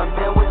 and I'm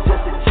there with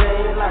just a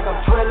chain. Like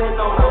I'm trailing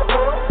on a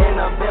horse, and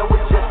I'm there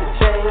with just a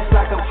chain.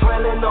 Like I'm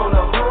trailing on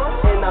a horse,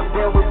 and I'm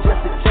there with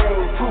just a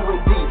chain. True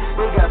indeed,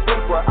 they got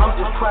paper, I'm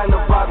just trying to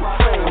rob a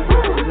train. I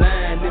would be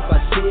lying if I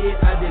said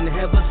I didn't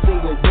have a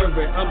single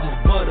word. I'm just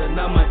butter,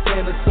 not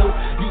Montana, so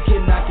you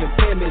cannot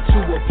compare me to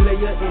a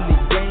player in the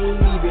game.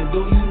 Even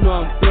though you know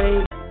I'm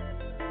playing.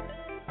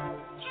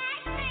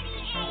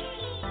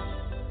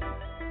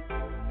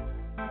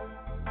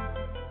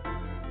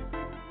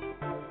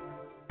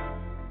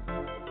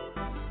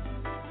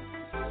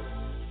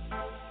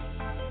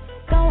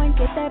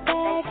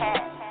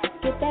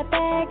 Get that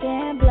bag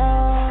and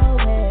blow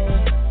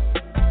it.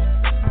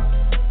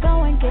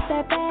 Go and get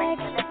that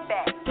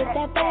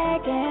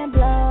bag and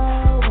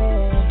blow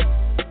it.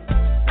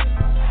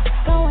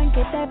 Go and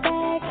get that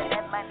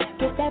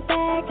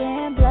bag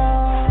and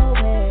blow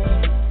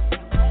it.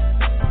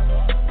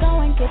 Go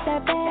and get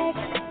that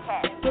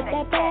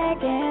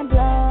bag and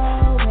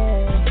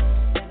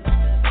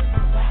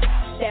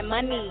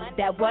money,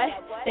 that what?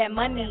 That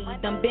money,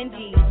 them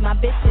Benjis, my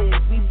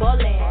bitches, we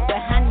ballin'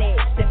 with hundreds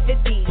and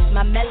 50s,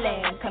 my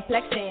melon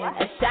complexion,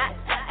 a shot,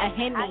 a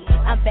Henny,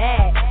 I'm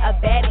bad, a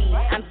baddie,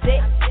 I'm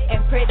sick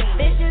and pretty.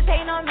 Bitches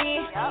hating on me,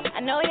 I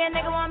know your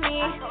nigga want me,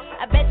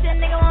 I bet your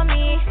nigga want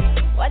me,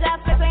 watch out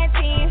for playing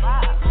team.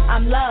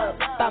 I'm loved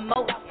by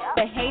most,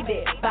 but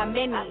hated by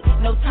many,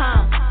 no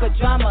time for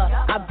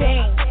drama, I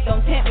bang,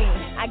 don't tempt me.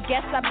 I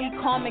guess I be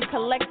calm and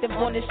collective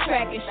on this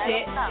track and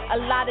shit. A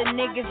lot of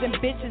niggas and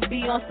bitches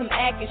be on some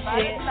acting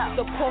shit.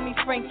 So call me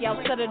Frankie,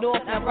 I'll set it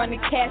off and run the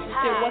cash and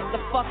shit. What's the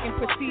fucking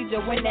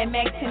procedure when that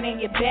Mac 10 in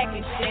your back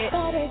and shit?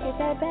 Better get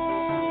that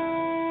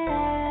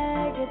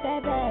bag, get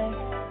that bag.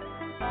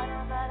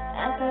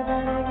 I said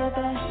better get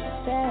that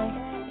bag,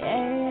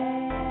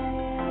 yeah.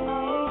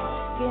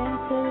 Get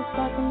into this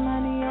fucking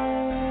money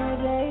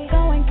every day.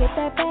 Go and get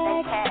that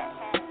bag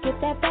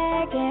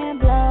and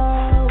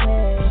blow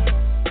it.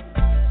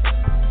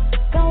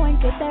 Go and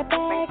get that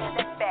bag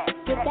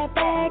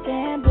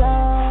and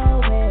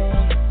blow it.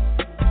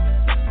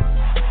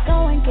 Go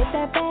and get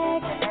that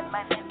bag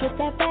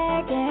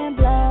and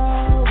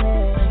blow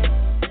it.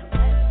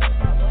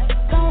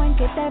 Go and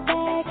get that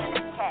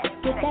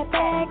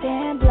bag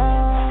and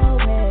blow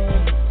it.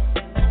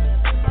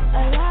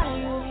 A lot of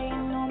you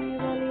hating on me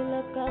really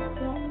look up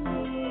to me.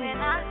 When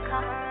I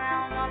come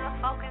around, all the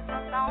focus is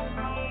on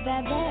me.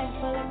 That bag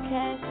full of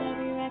cash,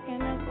 every reckon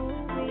that's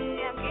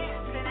oozy. I'm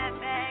getting to that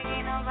bag,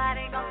 ain't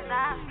nobody gon'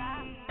 stop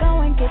me.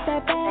 Go and get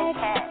that bag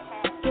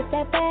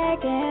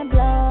and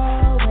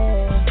blow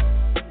it.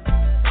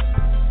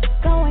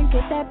 Go and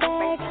get that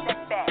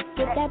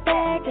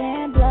bag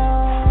and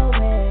blow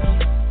it.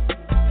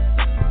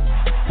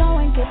 Go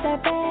and get that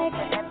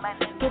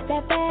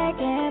bag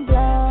and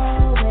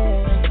blow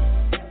it.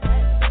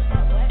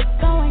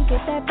 Go and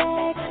get that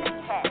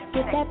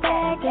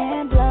bag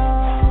and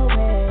blow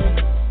it.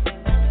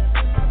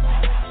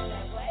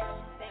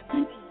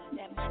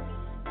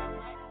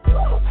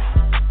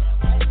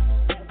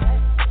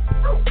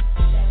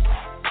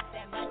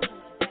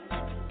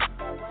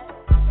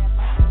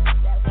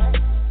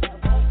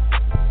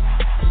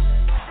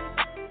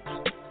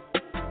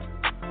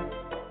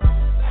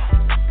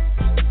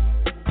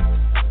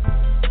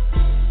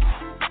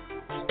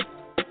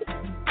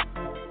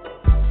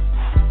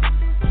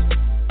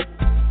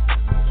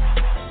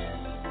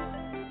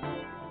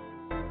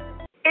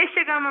 It's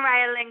your girl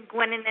Mariah Lynn,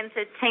 Gwinnett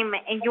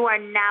Entertainment, and you are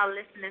now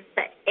listening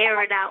to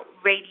Air It Out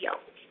Radio.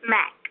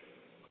 Smack.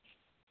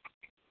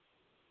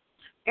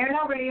 Air It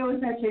Out Radio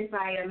is such an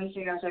exciting. Make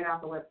sure y'all check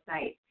out the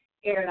website,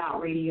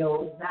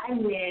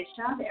 airitoutradio.net.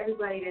 Shout out to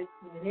everybody that's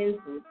tuning in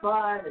so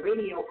far. The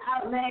radio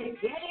outlet,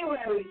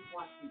 January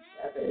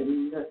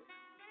 27th.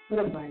 What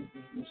up, Brian?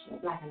 Michelle,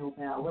 Black and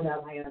Opal. What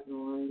up? How y'all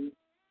doing?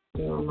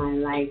 You're on my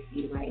live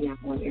feed right now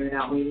on Air It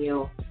Out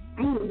Radio.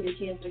 I didn't get a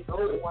chance to go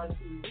to one to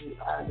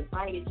the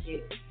Fire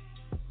shit.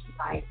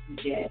 Fire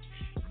jet.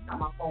 I got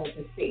my phone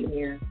just sitting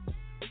here.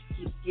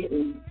 Keep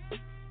getting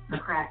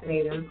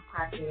procrastinating. I'm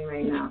procrastinating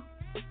right now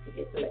to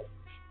get to it.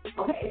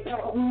 Okay,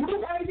 so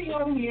move everything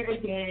over here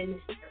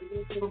again.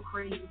 Everything's a little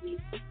crazy,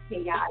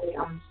 chaotic.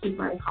 I'm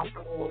super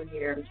uncomfortable over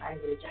here. I'm trying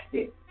to get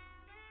adjusted.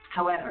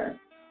 However,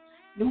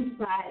 new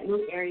spot,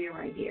 new area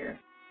right here.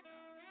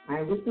 All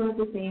right, we're still at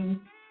the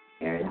same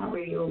Air It Out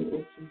Radio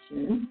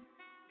location.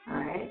 All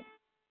right.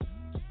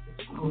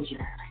 Exposure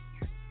right here.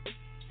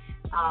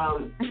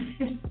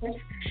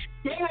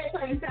 January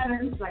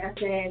 27th, like I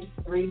said,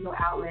 the radio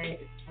outlet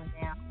is coming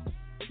down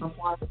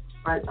before the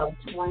front of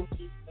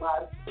 20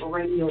 plus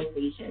radio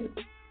stations.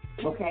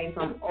 Okay,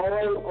 from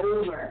all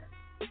over.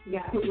 We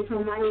got people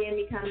from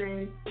Miami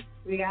coming.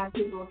 We got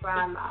people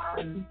from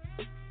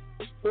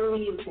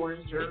Philly, of course,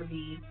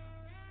 Jersey,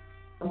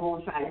 the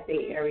whole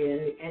tri-state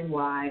area,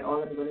 NY,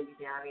 all of them going to be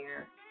down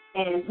here.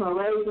 And so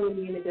Torrey's going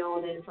to be in the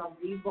building from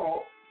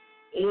Revolt.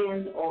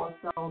 And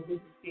also, this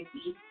is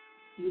 50,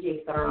 DJ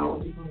Thorough,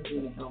 he's going to be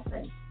in the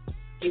building,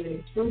 giving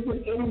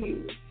exclusive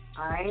interviews,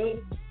 all right?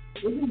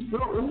 This is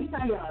good. Let me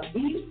tell y'all,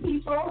 these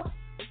people,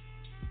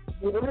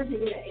 in order to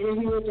get an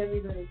interview with them,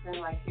 you're going to spend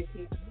like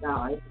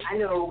 $15. I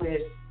know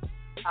with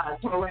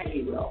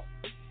Torrey will,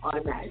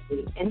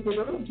 automatically. And for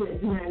those that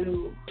don't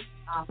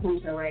know who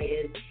Torrey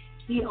is,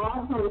 he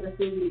also is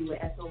affiliated with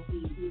SOP.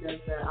 He does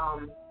the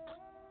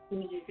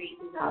comedian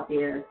faces out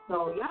there. So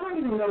y'all don't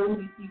even know who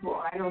these people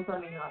are. I know some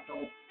of y'all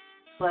don't.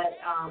 But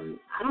I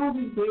don't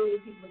just bring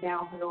people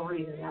down for no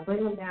reason. I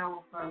bring them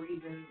down for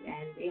reasons,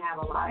 and they have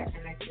a lot of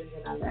connections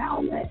in other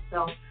outlets.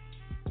 So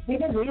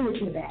take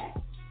advantage of that.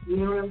 You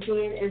know what I'm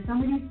saying? And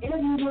some of these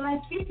interviews are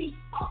like $50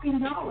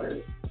 fucking.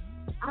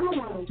 I don't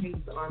want to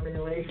take the arm and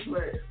a leg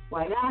for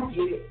why not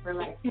get it for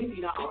like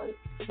 $50.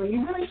 So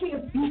you really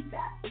can't beat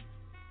that.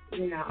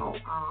 You know,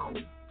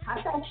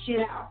 cut that shit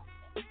out.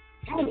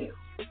 Damn.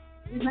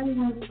 There's not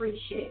even free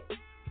shit.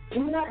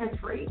 It's not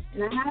free.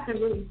 And I have to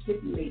really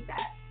stipulate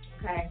that,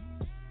 okay?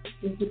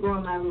 Just to go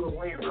on my little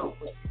rant real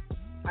quick.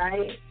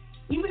 Alright?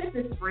 Even if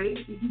it's free,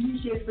 if you do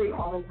shit free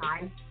all the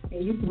time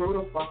and you blow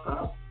the fuck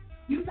up,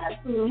 you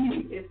best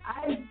believe if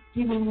I've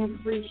given you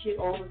free shit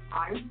all the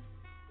time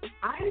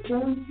I'm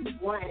going to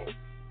want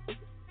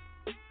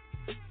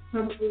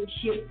something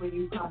shit when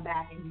you come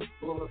back and you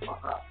blow the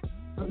fuck up.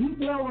 If you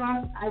blow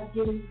up, I've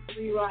given you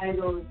free rides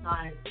all the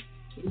time.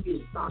 You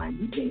get signed.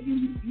 You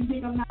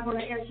think I'm not going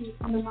to ask you to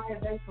come to my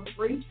event for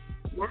free?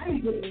 Now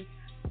you're getting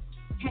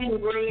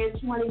 10 grand,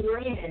 20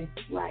 grand.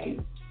 Like,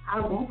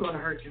 how's that going to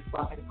hurt your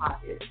fucking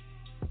pocket?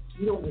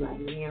 You don't be like,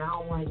 man, I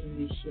don't want to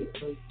do this shit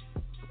for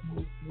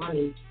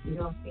money. You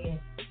know what I'm saying?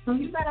 So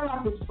you better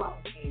off just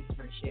fucking paying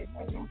for shit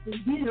right now.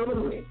 Just get it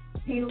over with.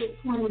 Pay like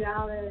 $20,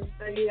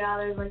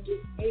 $30, like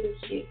just pay the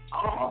shit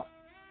off.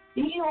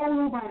 You don't owe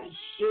nobody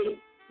shit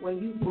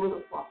when you blow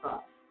the fuck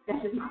up.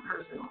 That's just my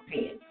personal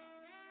opinion.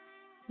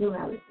 You don't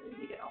have to listen to the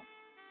video.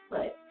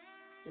 But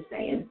just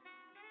saying,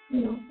 you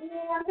know,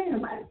 I'm paying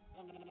nobody.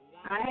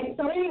 Alright,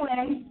 so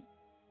anyway,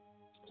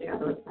 check out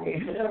those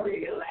players. I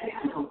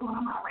don't go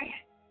on my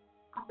rant.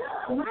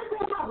 When I go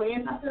on my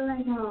rant, I feel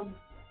like,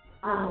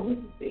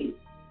 what's his face?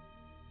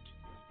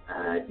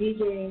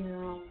 DJ,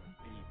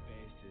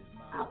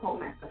 Paul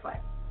Master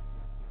Fight.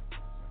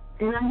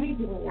 And I hate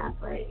doing that,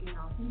 but, you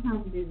know,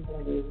 sometimes it is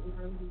what it is. You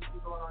know, you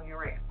keep going on your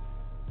rant.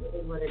 It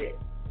is what it is.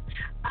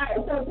 Alright,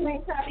 so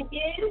tonight's topic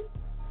is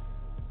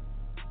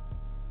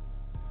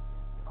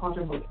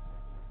controversial.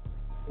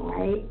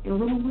 Right? And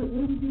what do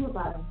we do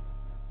about them?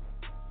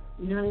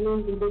 You know what I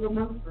mean? The little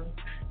monsters.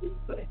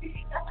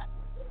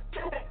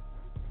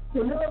 The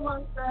little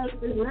monsters,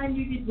 there's nothing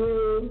you can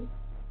do.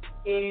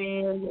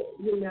 And,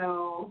 you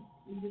know,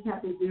 you just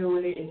have to deal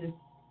with it and just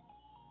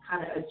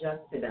kind of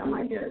adjust to them,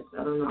 I guess.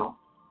 I don't know.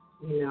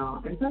 You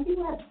know, and some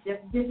people have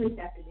different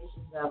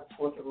definitions of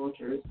culture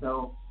vultures.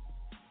 So,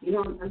 you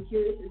know, I'm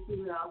curious to see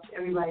what else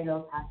everybody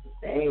else has to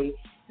say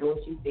and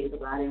what you think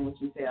about it and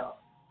what you feel.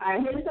 All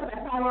right, hit us up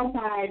at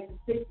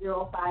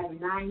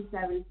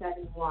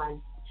 515-605-9771.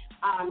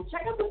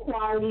 Check out the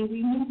quality. We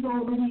moved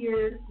over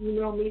here. You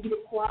know, maybe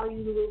the quality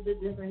is a little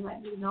bit different.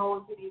 Let me know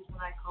if it is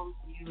when I come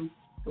to you.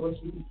 So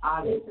what you be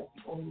honest. That's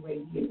the only way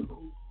you can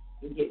improve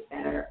and get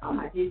better.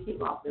 I did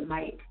take off the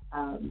mic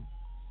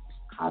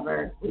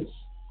cover, which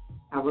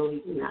I really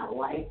do not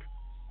like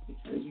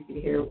because you can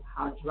hear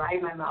how dry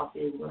my mouth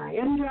is when I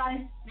am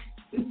dry.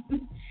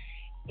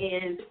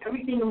 And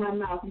everything in my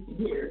mouth you can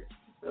hear.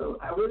 So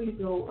I really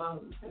don't,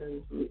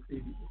 it's really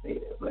creepy to say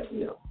that, but,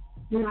 you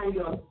know how you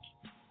go.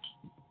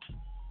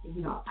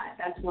 You know,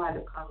 that's why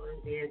the cover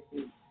is there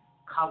to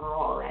cover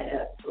all that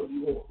up so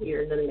you won't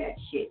hear none of that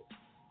shit.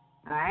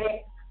 All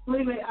right? So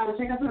anyway,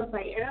 check out the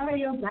website,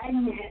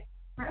 airradio.net.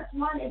 Press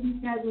 1 if you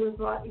schedule a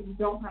slot. If you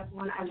don't press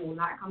 1, I will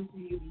not come to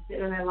you. You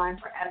sit on that line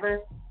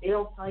forever. They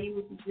don't tell you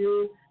what to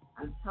do.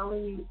 I'm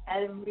telling you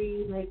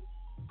every,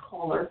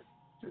 caller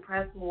to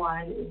press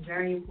 1 is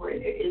very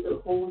important. There is a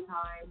whole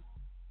time.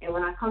 And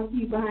when I come to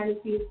you behind the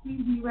scenes,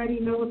 please be ready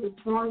to know what the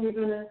song you're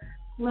going to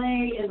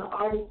play and the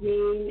artist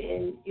name.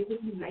 And it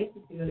would be nice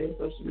to see on their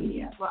social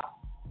media as well.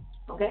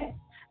 Okay?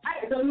 All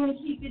right, so I'm going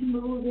to keep it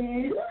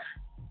moving.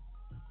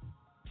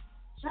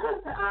 Shout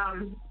out to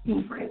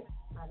Steve Frank,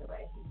 by the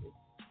way.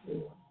 He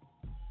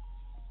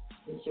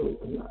just showed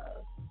some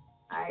love.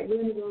 All right, we're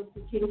going to go to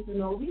Kitty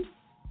Sonobi,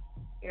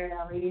 Air It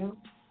Out Radio.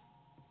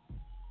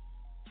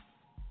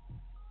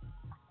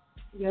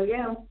 Yo,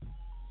 yo.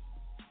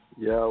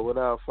 Yo, what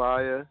up,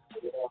 Fire?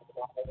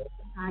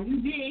 How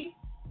you be?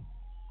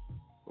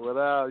 What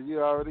up?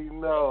 You already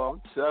know.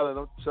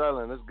 I'm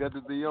chilling. It's good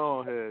to be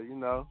on here, you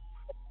know.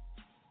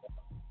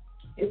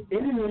 It's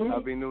been a minute.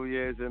 Happy New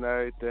Year's and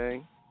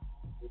everything.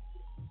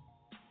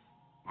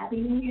 Happy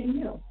New Year to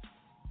you.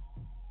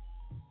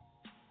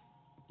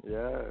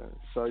 Yeah,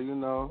 so you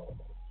know.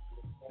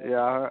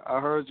 Yeah, I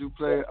heard you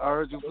play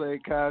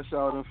Cash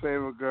Out and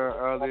Favorite Girl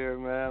earlier,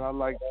 man. I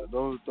like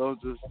those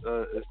just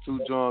it's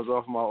two joints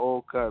off my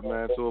old cut,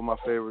 man. Two of my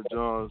favorite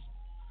joints.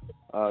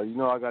 You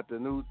know, I got the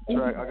new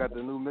track, I got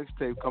the new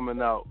mixtape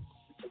coming out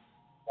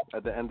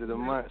at the end of the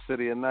month,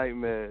 City of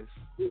Nightmares.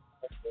 City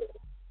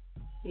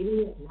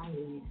of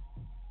Nightmares.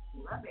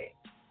 Love it.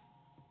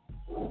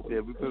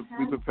 Yeah, we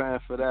preparing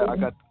for that.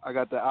 I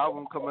got the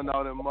album coming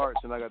out in March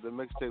and I got the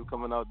mixtape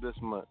coming out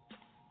this month.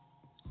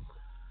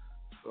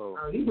 So,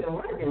 you been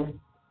working?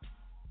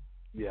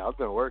 Yeah, I've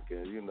been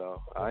working, you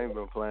know. I ain't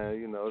been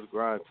playing, you know, it's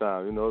grind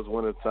time. You know, it's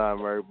winter time,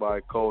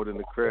 everybody cold in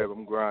the crib,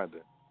 I'm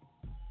grinding.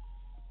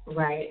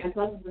 Right, and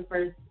plus it's the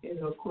first,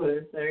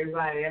 quarter, so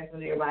that's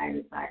when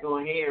everybody start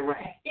going here,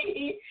 right?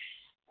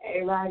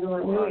 Everybody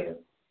going here.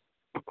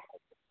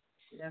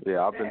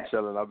 Yeah, I've been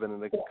chilling. I've been in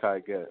the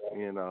cut,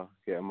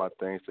 getting my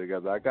things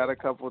together. I got a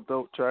couple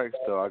dope tracks,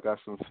 though. I got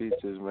some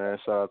features, man.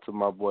 Shout out to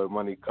my boy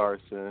Money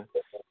Carson,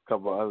 a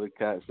couple other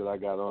cats that I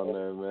got on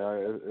there,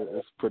 man.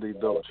 It's pretty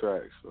dope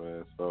tracks,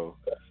 man. So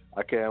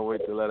I can't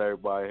wait to let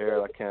everybody hear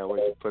it. I can't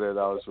wait to put it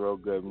out. It's real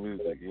good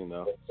music, you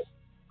know.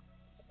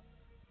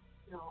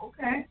 Oh,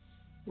 okay.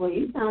 Well,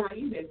 you sound like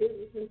you've been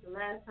busy since the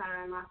last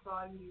time I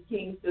saw you. You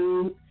came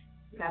through,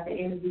 got the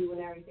interview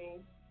and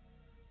everything.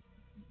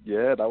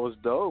 Yeah, that was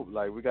dope.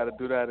 Like, we got to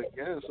do that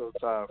again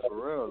sometime, for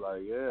real.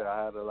 Like, yeah,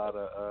 I had a lot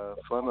of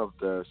fun up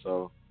there,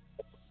 so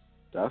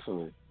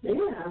definitely.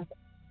 Yeah.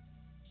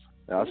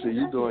 I see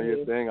you doing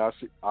your thing. I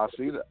see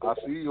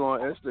you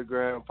on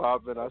Instagram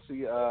popping. I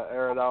see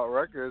Air It Out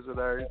Records and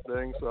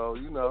everything. So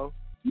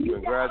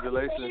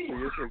congratulations to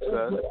your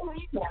success.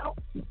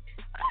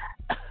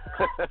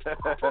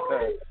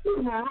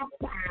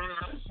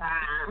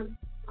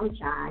 I'm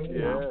trying.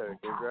 Yeah,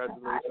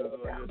 congratulations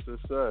on your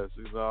success.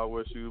 I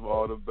wish you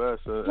all the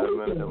best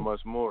and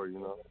much more. I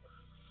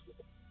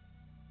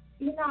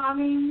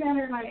mean, you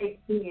gotta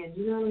expand.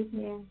 You know what I'm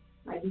saying?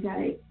 You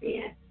gotta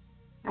expand.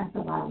 That's the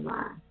bottom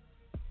line.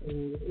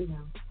 And,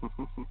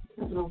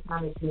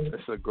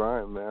 it's a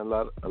grind, man. A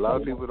lot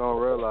of people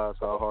don't realize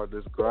how hard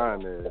this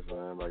grind is,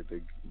 man.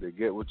 They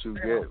get what you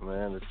get,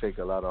 man. It takes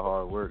a lot of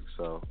hard work.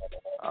 So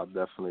I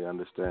definitely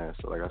understand.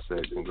 So like I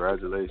said,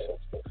 congratulations.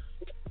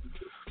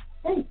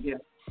 Thank you.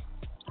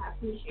 I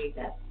appreciate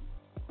that.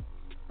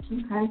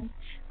 Okay.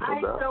 All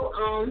right. So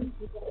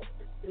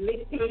the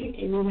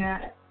mixtape, and you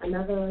got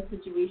another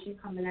situation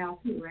coming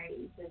out too, right?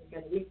 You said you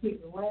got a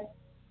mixtape and what?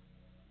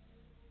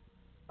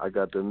 I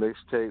got the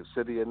mixtape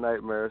City of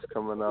Nightmares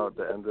coming out at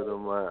the end of the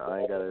month. I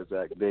ain't got an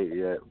exact date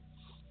yet,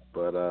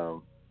 but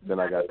then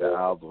I got the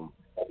album.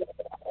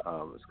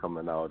 It's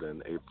coming out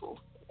in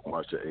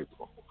March or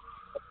April.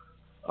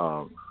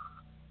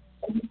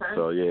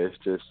 So yeah, it's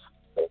just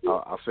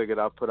I figured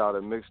I'd put out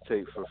a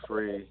mixtape for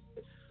free,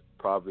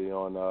 probably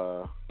on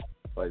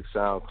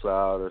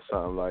SoundCloud or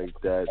something like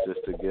that,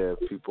 just to give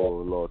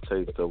people a little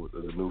taste of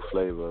the new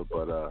flavor.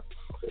 But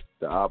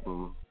the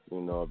album,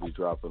 I'll be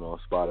dropping on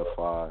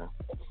Spotify.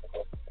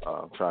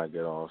 Trying to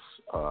get on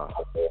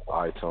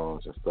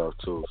iTunes and stuff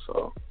too.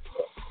 So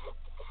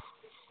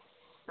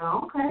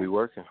we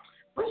working.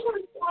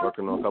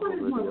 Working on a couple of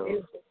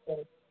videos.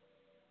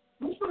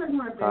 Which one is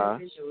more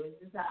beneficial? Is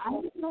this the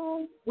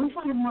iTunes? Which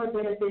one is more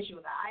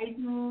beneficial, the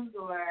iTunes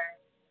or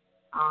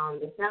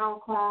the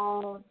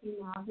SoundCloud?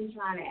 I've been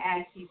trying to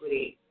ask people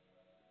that.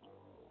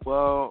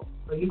 Well,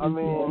 I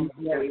mean,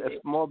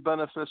 it's more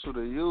beneficial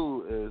to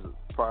you is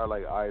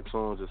probably like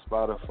iTunes or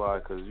Spotify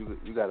because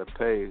you got to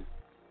pay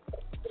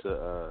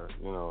to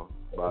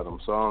buy them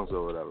songs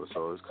or whatever,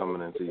 so it's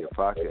coming into your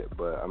pocket.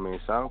 But I mean,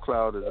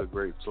 SoundCloud is a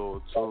great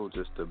tool too,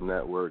 just to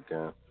network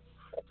and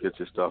get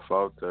your stuff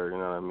out there. You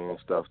know what I mean?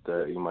 Stuff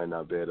that you might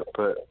not be able to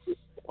put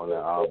on the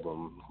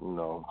album.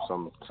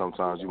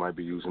 Sometimes you might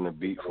be using a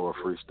beat for a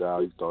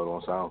freestyle. You throw it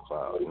on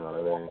SoundCloud. You know what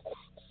I mean?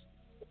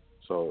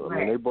 So I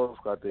mean, they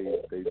both got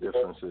their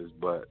differences.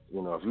 But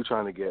if you're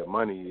trying to get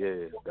money,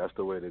 yeah, that's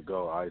the way to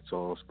go.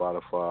 iTunes,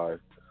 Spotify.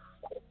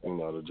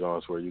 The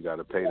joints where you got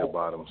to pay to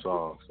buy them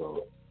songs.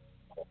 So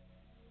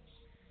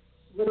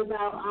what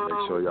about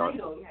make sure y'all.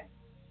 Tidal?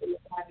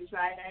 Have you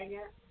tried that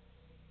yet?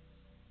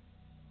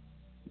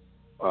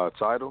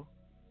 Tidal?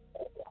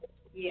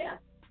 Yeah.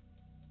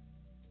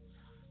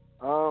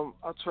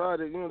 I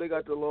tried it. They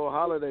got the little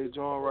holiday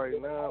joint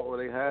right now, or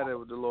they had it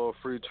with the little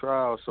free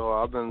trial. So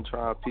I've been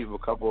trying to peep a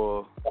couple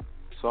of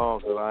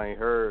songs that I ain't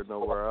heard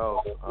nowhere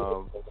else.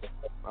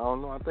 I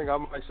don't know. I think I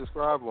might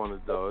subscribe on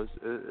it though.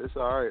 It's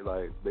all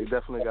right. They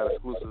definitely got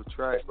exclusive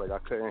tracks. I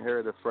couldn't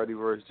hear the Freddie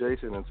vs.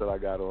 Jason until I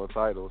got on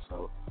Tidal.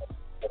 So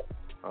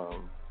I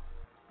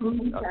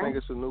think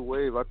it's a new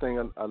wave. I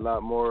think a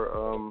lot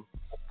more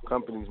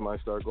companies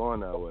might start going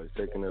that way,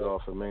 taking it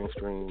off of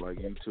mainstream like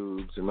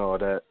YouTube's and all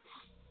that,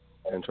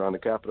 and trying to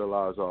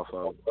capitalize off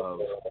of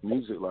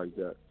music like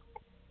that.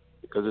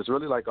 Because it's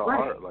really like a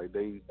art.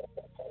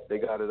 They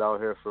got it out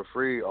here for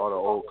free, all the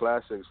old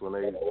classics, when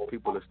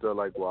people are still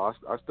like, well,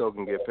 I still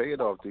can get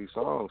paid off these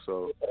songs.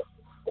 So,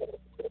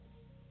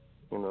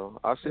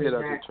 I see it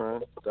as a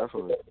trend,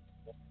 definitely.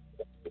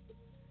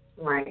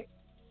 Right.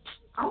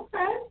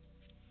 Okay.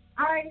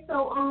 All right,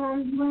 so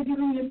you want to give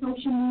them your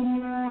social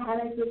media, all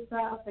that good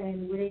stuff,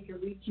 and where they can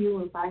reach you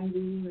and find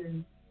you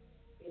and,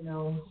 and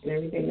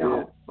everything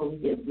else before we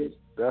get this.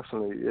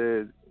 Definitely,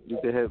 yeah. You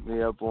can hit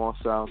me up on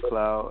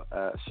SoundCloud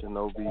at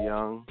Shinobi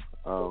Young.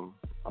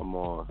 I'm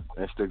on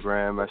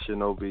Instagram at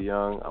Shinobi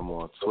Young. I'm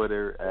on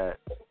Twitter at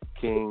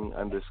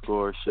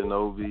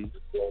King_Shinobi.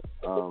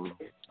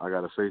 I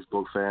got a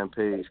Facebook fan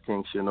page,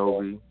 King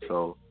Shinobi.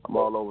 So I'm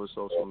all over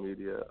social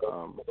media.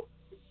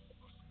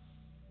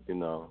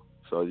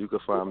 So you can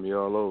find me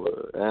all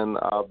over. And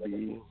I'll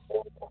be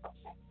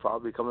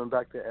probably coming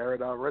back to Air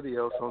It Out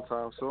Radio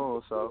sometime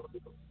soon. So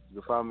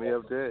you can find me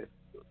up there.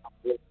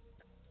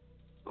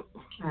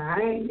 All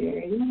right,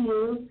 there you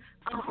go.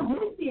 I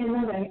did see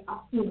another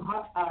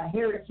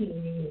hurricane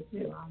in here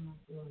too. I'm not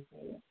sure what to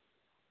say it.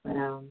 But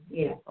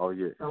yeah. Oh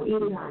yeah. So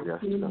either yes,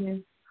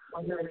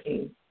 or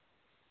hurricane.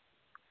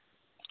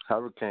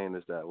 Hurricane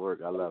is that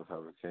work. I love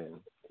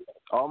Hurricane.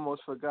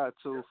 Almost forgot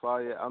too,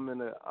 Fire. I'm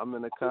in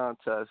a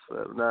contest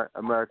for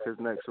America's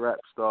Next Rap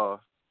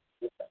Star.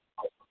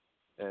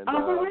 And I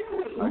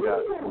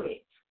got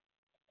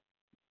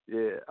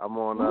I'm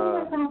on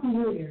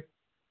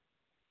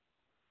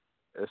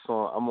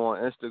I'm on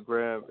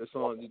Instagram. It's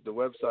on the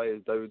website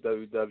is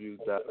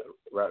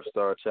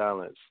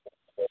www.rapstarchallenge.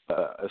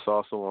 It's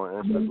also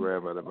on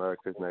Instagram at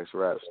America's Next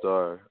Rap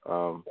Star.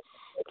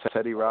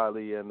 Teddy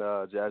Riley and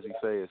Jazzy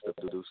Faye is the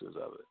producers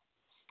of it.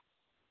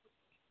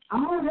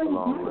 Oh, that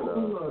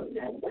was good.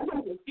 That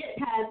must have skip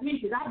past me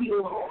because I be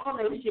doing all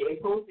that shit and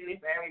posting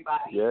it for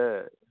everybody.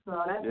 Yeah.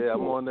 So that's yeah,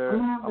 cool.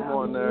 I'm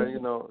on there. You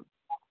know,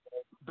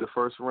 the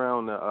first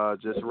round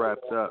just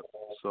wrapped up,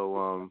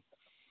 so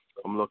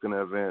I'm looking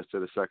to advance to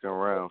the second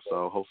round.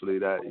 So hopefully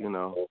that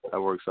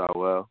that works out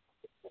well.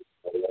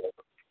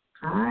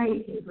 All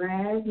right,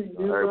 congrats.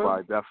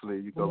 Everybody, definitely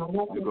you go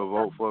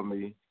vote for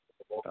me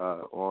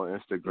on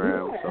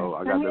Instagram. Yeah. So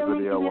I got the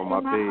video on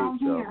my page.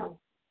 So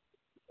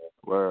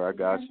where I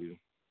got you.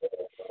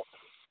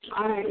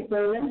 All right,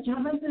 so let's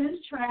jump into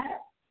this track,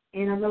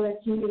 and I'm gonna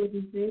let you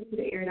introduce this to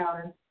the air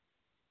dollars.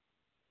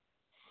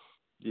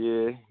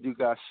 Yeah, you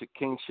got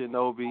King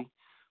Shinobi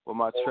with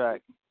my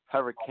track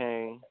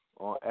Hurricane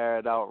on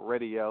Aired Out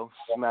Radio,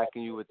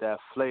 smacking you with that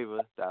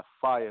flavor, that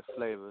fire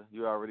flavor.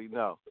 You already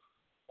know.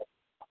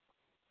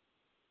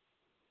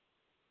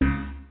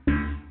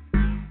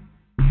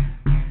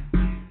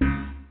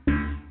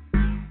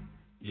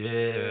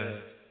 Yeah,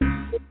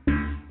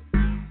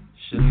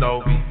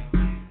 Shinobi.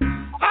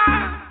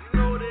 You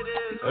know what it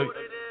is. Hey.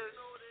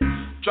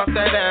 Drop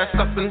that ass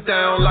up and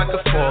down like a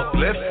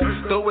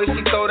forklift. The way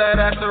she throw that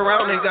ass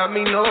around, it got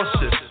me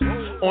nauseous.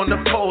 On the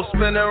pole,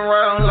 spinning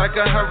around like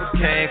a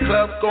hurricane.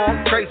 Club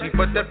going crazy,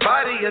 but that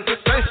body is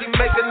insane. She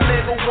make a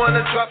nigga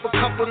wanna drop a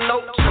couple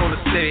notes on the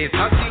stage.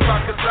 How she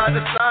rockin' side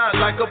to side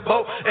like a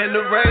boat in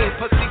the rain.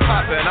 Pussy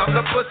poppin', I'm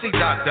the pussy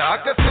doctor. I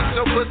can fix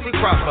your pussy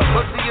proper.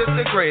 Pussy is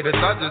the greatest.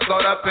 I just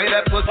thought I'd pay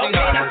that pussy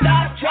homage.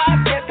 Stop, drop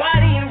that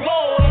body and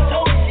roll.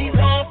 Told her she's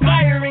on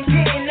fire and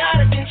getting out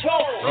of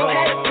control. You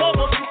had a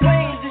couple some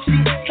flames and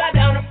she slide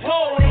down the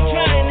pole. They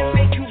trying to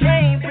make you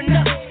rain, but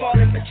nothing's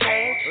falling but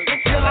change.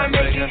 Until I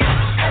make it.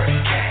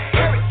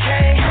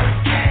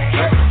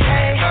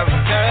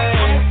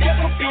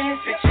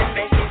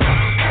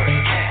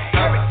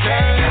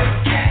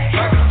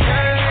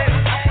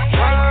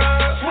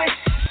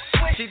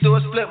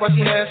 While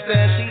she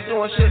handstand, she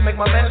doing shit, make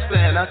my man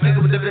stand. I think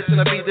with the bitch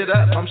and I beat it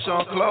up. I'm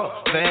Sean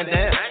Claude, Van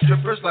Damme,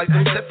 strippers like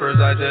them tippers.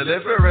 I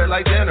deliver it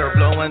like dinner,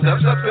 blowing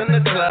dubs up in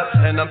the club,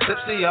 and I'm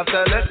tipsy off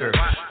that liquor.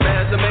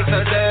 Fans to make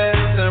her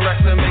dance and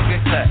racks to make it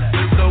clap.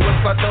 So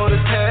if I throw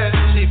this cash,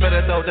 she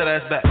better throw that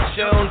ass back.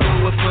 She don't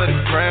do it for the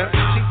gram,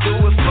 she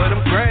do it for them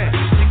grand.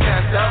 She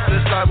cast out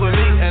this side with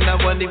me, and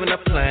that wasn't even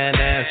a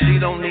plan. And she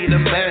don't need a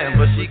man,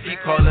 but she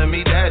keep calling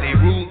me daddy.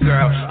 Rude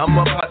girl, I'm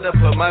about to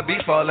put my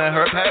beef all in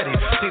her patty.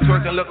 She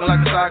twerking looking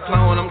like a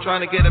cyclone. I'm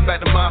trying to get it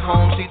back to my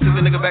home. She took a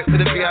nigga back to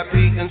the VIP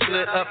and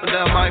slid up and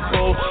down my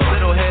pole.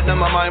 Little head, now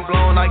my mind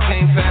blown. I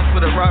came fast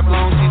with a ride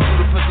blown. She threw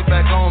the pussy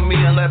back on me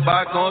and let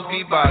bygones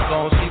be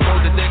bygones. She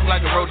rode the dick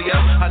like a rodeo.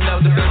 I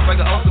nailed the bitch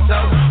like an Uncle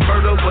Toe.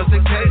 Murder was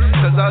the case,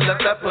 cause I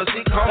left that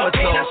pussy comatose.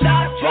 Okay, now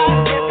stop,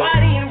 drop that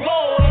body and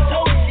roll.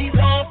 Told her she's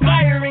on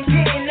fire and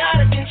getting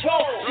out of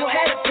control. You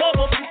had a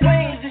couple some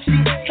flames and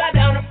she slide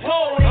down the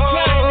pole. They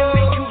trying to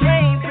make you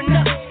rain, but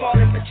nothing's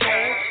falling but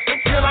change.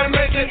 Until I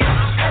make it.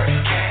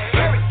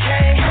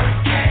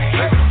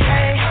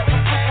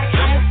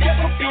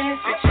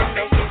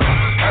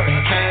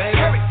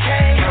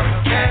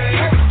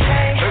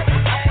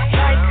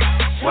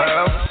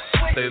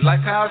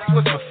 Like how I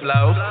switch my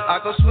flow, I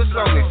go switch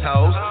on these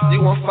hoes.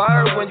 You on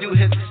fire when you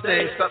hit the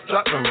stage, stop,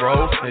 drop, and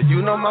roll. And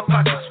you know my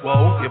pocket's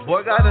swole, your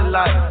boy got a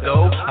lot of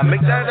dough. I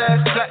make that ass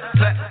clap,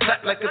 clap,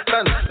 clap like a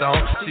thunderstorm.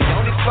 She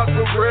only fuck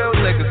with real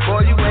niggas,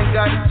 boy, you ain't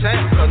got a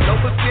chance. I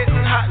know it's getting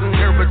hot in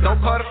here, but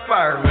don't call the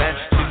fireman.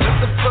 She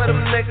looking for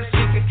them niggas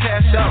she can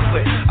cash out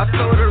with. I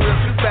told her if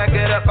you back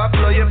it up, I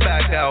blow your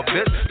back out,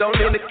 bitch. Don't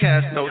need to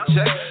cash no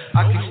check,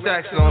 I keep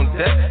stacks on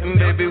deck. And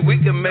baby,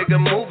 we can make a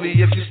movie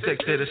if you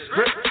stick to the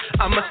script.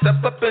 I'ma step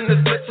up in this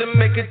bitch and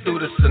make it through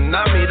the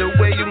tsunami. The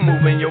way you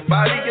moving your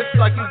body, it's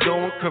like you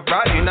doing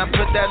karate. Now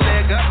put that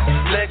leg up,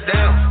 leg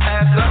down,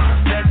 ass up,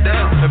 head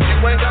down. If you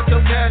ain't got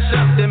your cash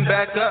up, then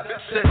back up,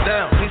 sit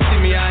down. You see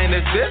me, I ain't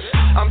this bitch,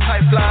 I'm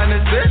tight flying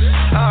this bitch.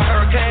 I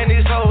hurricane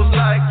these hoes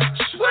like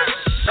swish.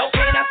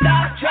 Okay, now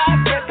stop, drop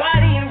that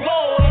body and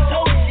roll.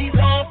 Told her she's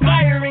on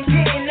fire and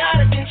getting out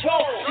of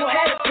control. You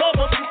had a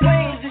couple some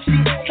flames and she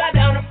slide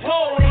down the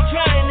pole. They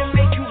trying to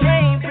make you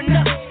rain, but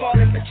nothing's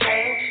falling but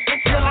change.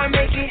 Until I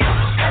make it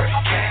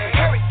hurricane,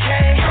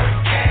 hurricane,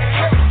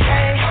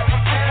 hurricane.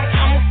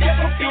 I'ma step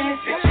up in this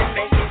bitch and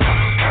make it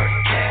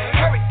hurricane,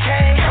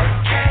 hurricane,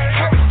 hurricane,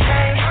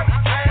 hurricane.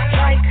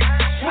 Like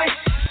swish.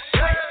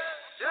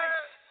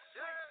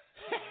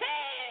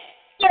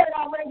 Get it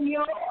out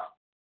radio.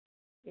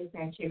 It's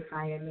that chick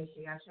fire. Make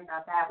sure y'all check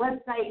out that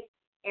website,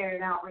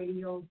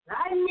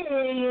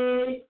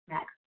 airedoutradio.net.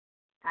 Next.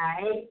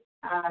 Alright.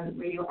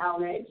 Radio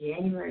outlet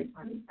January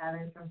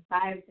 27th from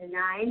 5 to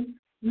 9.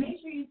 Make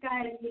sure you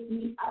guys hit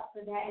me up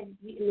for that in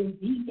the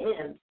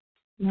DM.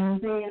 You know what I'm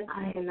saying? I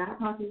am not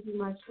talking too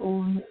much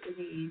on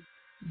the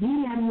DM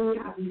me.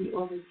 I'll give you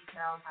all the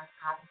details, like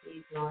copy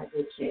paste and all that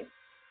good shit.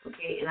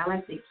 Okay, and I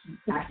like to keep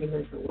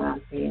documents of what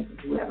I'm saying to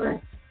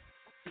whoever.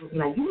 You'll be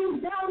like, you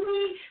didn't tell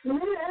me.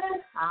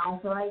 I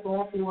don't feel like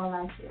going through all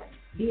that shit.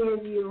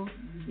 DM you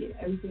get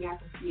everything I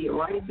can see it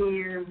right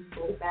there. We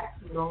go back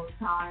to those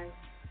times.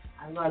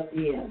 I love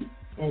DM.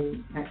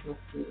 and text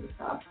messages and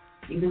stuff,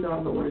 even though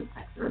I'm the worst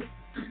texter.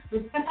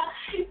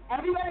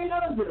 Everybody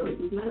knows it.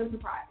 It's not a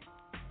surprise.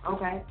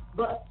 Okay?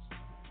 But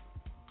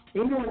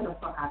they know what the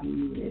fuck I be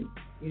using.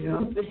 You know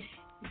what I'm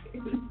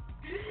saying?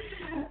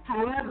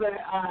 However,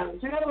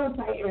 check out the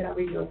website,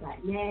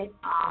 airitoutradio.net.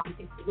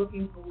 If you're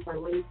looking for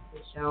links to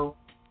the show,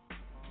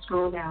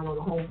 scroll down on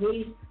the home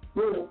page.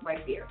 We'll look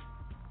right there.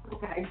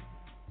 Okay?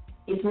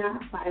 If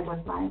not,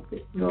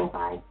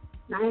 515-605-9771.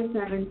 I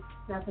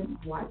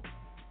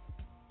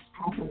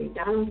had some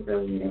McDonald's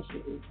earlier that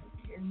shit is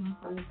in my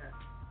front of her.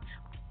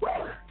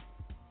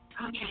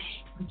 Okay,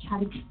 I'm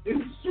trying to get through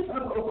the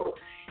show.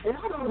 And I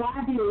don't know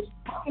why they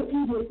fucking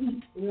Uber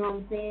Eats, you know what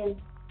I'm saying?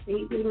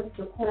 They look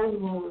the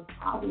cornrow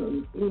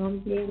problems, you know what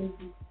I'm saying?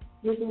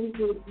 It's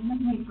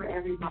easy for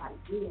everybody.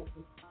 Yeah,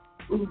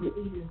 Uber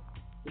Eats,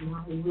 you know,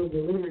 they will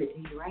deliver it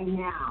to you right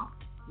now.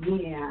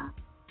 Yeah,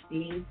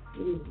 see,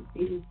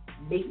 they just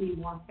make me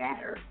more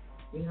fatter,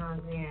 you know what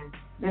I'm saying?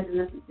 That's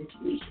the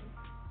situation.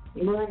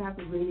 You know, I have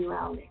the radio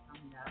outlet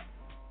coming up,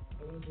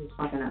 and it's just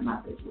fucking up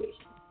my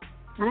situation.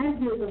 I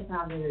feel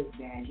sometimes it is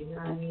bad, you know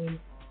what I mean?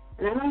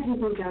 And I like to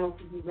think that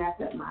because we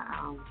wrapped up my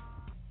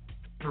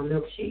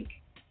milkshake.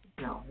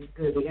 No, it's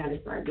good. We got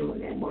to start doing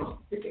that more.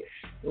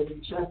 When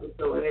we trust with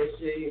some of that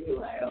shit, you be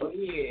like, oh,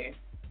 yeah.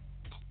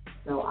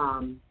 So,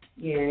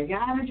 yeah, if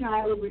y'all haven't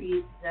tried Uber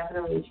Eats,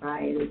 definitely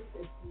try it. It's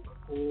super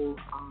cool.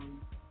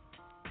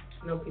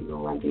 You know, people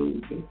don't like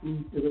getting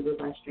food delivered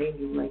by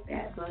strangers like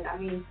that. But, I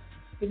mean,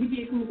 if you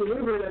get food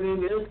delivered, I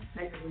mean, it's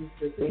technically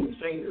the same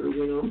stranger,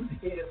 you know?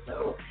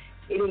 So,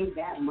 it ain't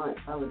that much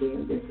of a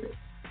damn difference.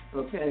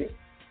 Okay?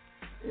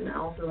 And I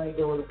don't feel like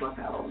going the fuck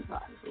out all the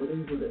time. So, it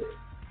is what it is.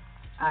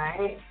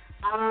 Alright.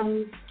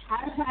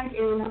 Hashtag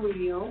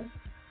 #radio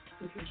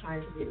if you're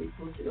trying to get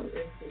reposted on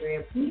Instagram.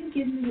 Please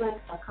give me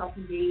like a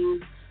couple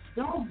days.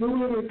 Don't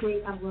do it and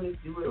think I'm going to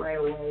do it right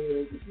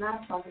away. It's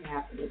not fucking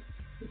happening.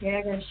 Okay,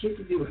 I got shit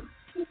to do.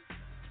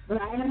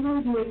 But I am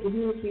going to do it to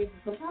do it.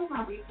 Sometimes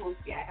my repost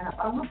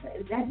I'm not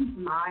saying, is that just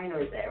mine or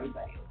is that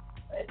everybody else?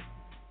 But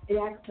it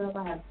acts up.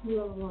 I have 2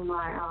 of them on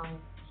my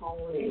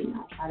phone and I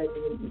try to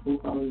do it with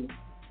both of them.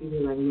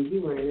 People like,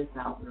 you wearing this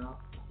out, girl.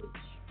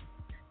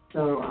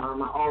 So I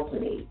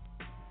alternate.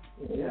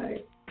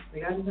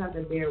 Like, I just have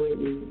to bear with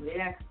me. When they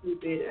act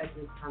stupid, I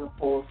just kind of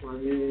pause for a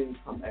minute and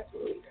come back to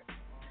it later.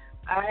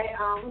 Alright,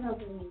 what else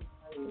do I need to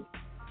tell you?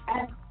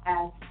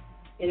 SS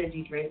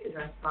Energy Drink is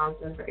our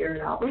sponsor for Air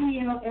It Out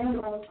Radio and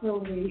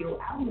also Radio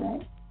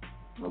Outlet.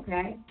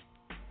 Okay?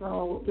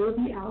 So they'll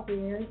be out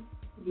there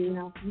giving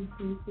out some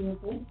free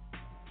samples.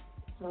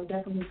 So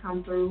definitely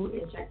come through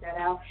and check that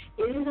out.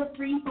 It is a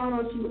free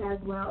photo shoot as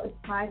well. It's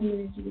 5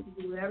 minutes. You can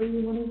do whatever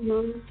you want to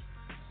do.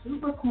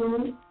 Super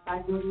cool by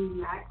Billy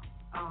Max,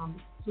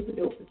 super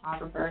dope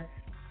photographer.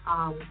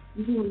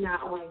 You do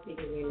not want to take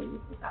advantage of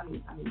this.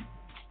 I mean,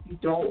 you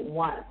don't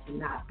want to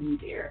not be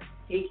there.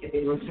 Take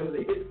advantage of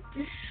this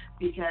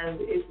because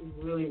it's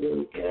really,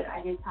 really good.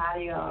 I get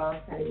tired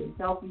of sending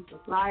selfies for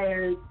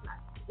flyers,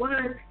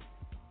 work.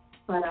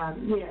 But,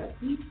 yeah,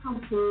 please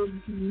come through.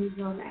 You can use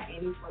them at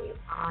any point in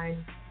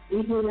time.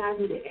 We do not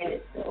do the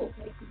edits, though.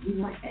 Like, if you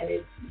want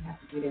edits, you have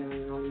to do that on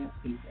your own. You have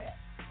to do that.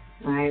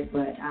 All right?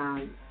 But,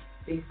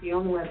 they see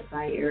on the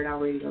website,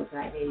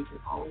 airitoutradio.net. You can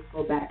always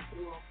go back to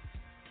them.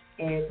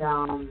 And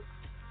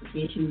in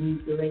case you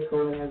lose the link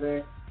or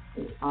whatever,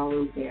 it's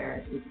always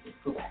there. You can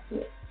just go back to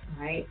it.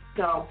 All right?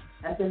 So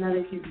that's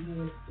another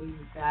convenience for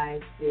you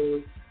guys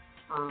to,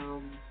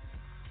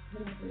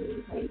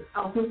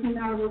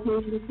 $15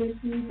 rotation is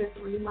 15 for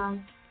 3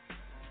 months.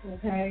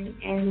 Okay?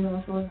 And we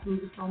also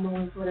include the promo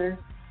on Twitter.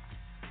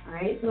 All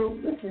right? So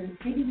listen,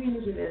 take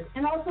advantage of this.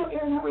 And also,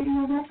 Air It Out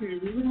Radio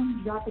Records. We're going to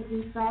be dropping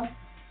new stuff.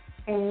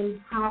 And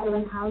how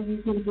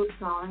you can get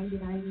signed,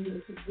 and I need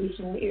a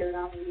situation with Air It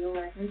Out Radio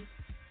Records.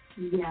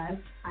 Yes,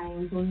 I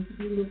am going to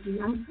be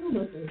looking. I'm still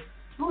looking.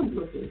 I'm always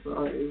looking for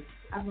artists.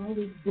 I've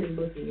always been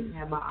looking and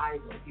have my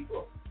eyes on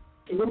people.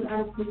 And then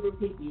I'm super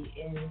picky,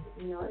 and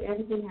you know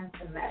everything has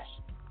to mesh.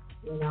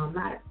 You know, I'm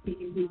not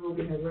picking people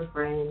because we're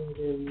friends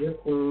and you're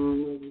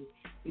cool and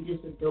you're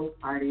just a dope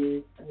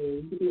artist. I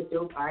mean, you could be a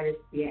dope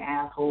artist, be an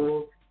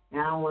asshole. And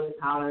I don't want to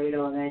tolerate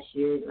all that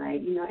shit.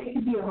 Like, you know, it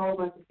could be a whole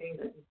bunch of things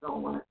I just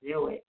don't want to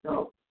deal with.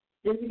 So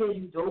just because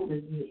you dope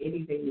doesn't mean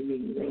anything to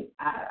me. Like,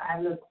 I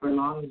look for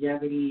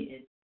longevity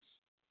and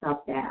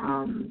stuff that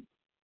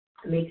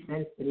makes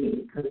sense to me.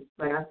 Because,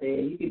 like I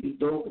said, you could be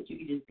dope, but you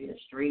could just be a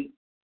straight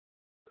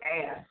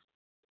ass.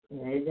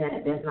 Yeah,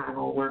 that's not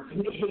going to work for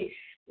me.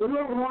 There's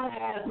only one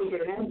ass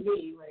here. That's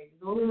me. Like,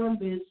 there's only one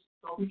bitch.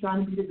 Don't be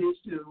trying to be the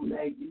bitch, too.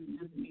 Like, it's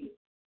just me.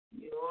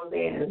 You know what I'm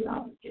saying? No,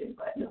 I'm just kidding,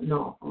 but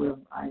no, for real,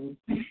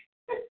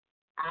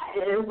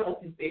 it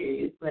wasn't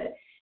serious, but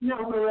no,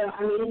 for real.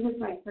 I mean, it's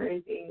just like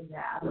certain things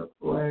that I look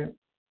for,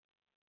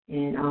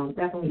 and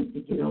definitely to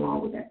get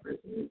along with that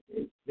person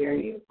is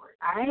very important.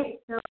 All right,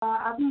 so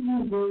I'll be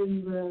really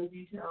real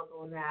detailed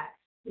on that.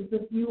 There's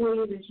a few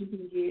ways that you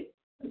can get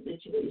a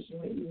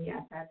situation with me.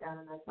 I sat down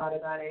and I thought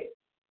about it,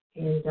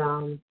 and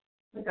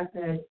like I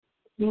said,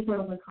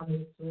 details are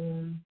coming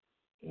soon,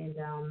 and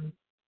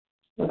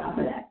Look out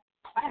for that.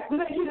 All right, we're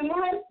going to keep it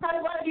moving. Tell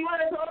us what you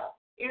want to talk.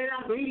 Air It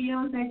Out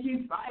Radio, thank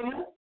you,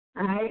 fire.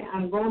 All right,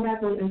 I'm going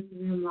back on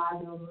Instagram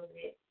Live in a little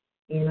bit.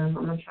 And I'm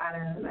going to try to,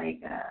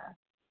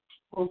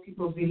 post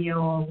people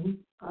video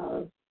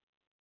of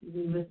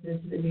you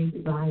listening to the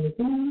music behind the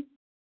scenes.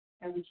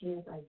 Every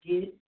chance I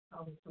get,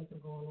 there's something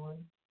going on.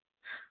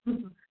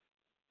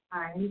 All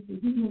right, let me see.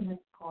 Who's the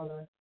next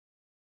caller?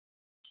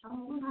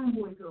 Oh, where my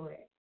boy go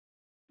at?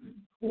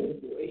 Oh,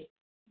 boy.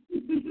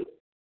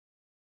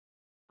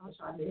 I'm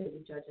trying to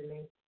be judging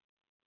me.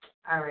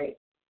 All right.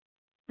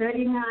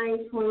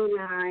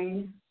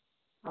 3929.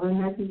 I'm going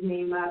to mess his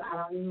name up. I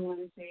don't even want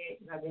to say it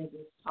because I've been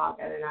just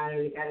talking and I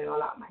already got it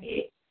all out of my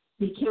head.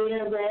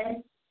 Decatur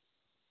Red.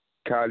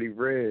 Kylie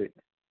Red.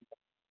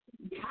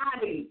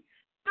 Kylie.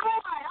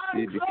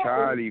 Yeah,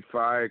 Kylie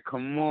fire.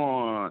 Come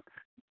on.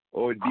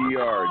 Or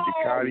DR.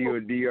 Kylie or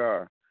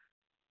DR.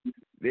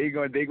 They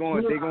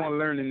gonna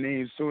learn the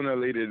name sooner or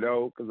later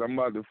though, because I'm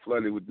about to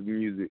flood it with the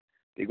music.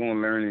 They gonna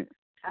learn it.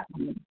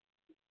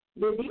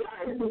 The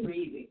DR is super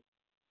easy.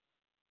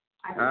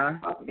 I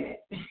can't fuck with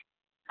that.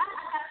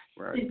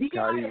 Right.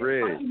 Kylie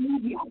Red.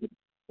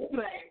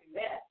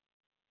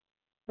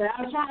 But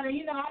I'm trying to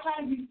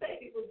be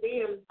safe with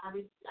them. I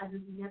just have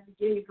to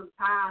give me some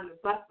time to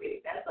fuck with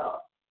it. That's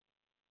all.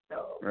 So.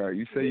 Right.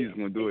 You said you was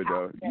gonna do it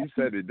though. You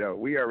said it though.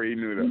 We already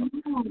knew though.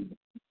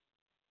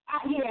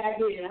 Yeah, I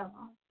did.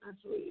 I'm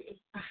sure you did.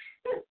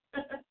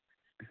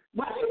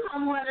 Once you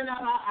come on and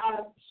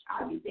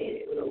I'll be saying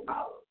it with no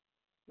problem.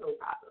 No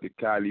problem. The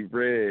Kylie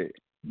Red.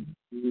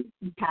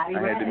 I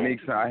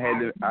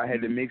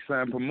had to make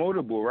something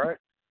promotable, right?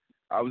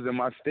 I was in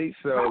my state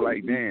cell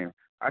like, damn,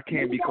 I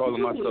can't be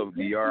calling myself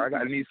DR.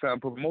 I need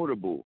something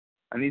promotable.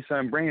 I need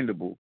something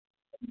brandable.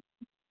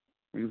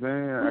 You know what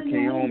I'm saying? I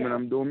came home and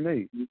I'm doing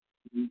me.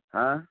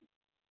 Huh?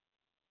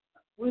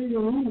 What does it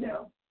mean,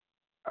 though?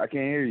 I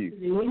can't hear you. Does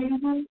it mean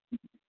anything?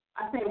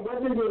 I said,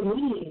 what does it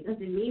mean? Does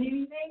it mean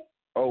anything?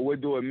 Oh,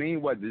 what do it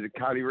mean? What, is it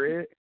Kylie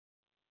Red?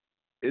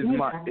 The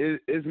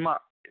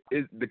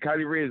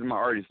Kylie Red is my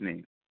artist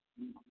name.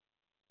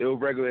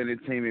 Irregular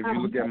Entertainment. If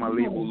you look at my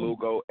label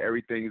logo,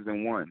 everything is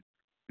in one.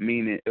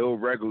 Meaning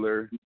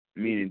irregular,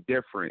 meaning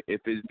different.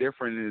 If it's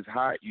different and it's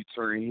hot, you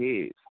turn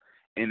heads.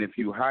 And if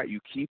you hot, you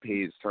keep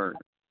heads turned.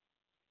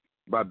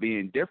 By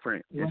being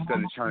different instead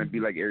of trying to be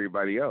like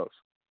everybody else.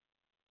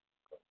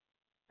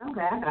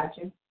 Okay, I got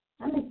you.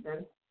 That makes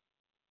sense.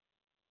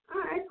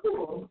 All right,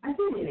 cool. I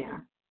see you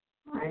now.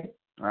 All right.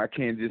 I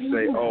can't just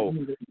say, oh,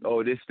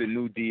 this the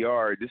new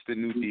DR, this the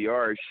new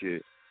DR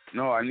shit.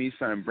 No, I need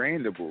something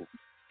brandable.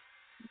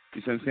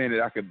 You know what I'm saying?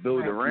 That I could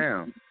build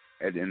around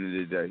at the end of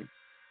the day.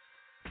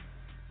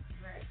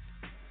 Right.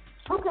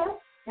 Okay.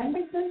 That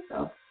makes sense,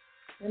 though.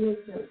 That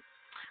makes sense.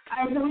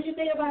 All right, so what you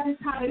think about this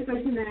topic for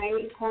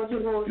tonight?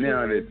 Cultural.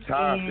 Now, the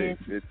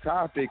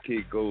topic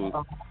it goes,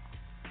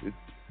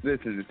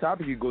 listen, the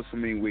topic it goes so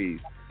many ways.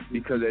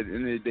 Because at the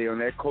end of the day, on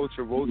that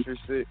culture vulture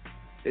shit,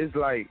 it's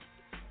like,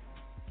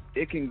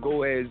 it can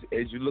go as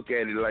you look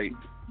at it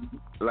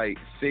like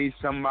say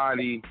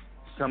somebody,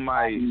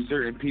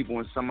 certain people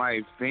in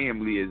somebody's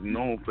family is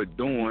known for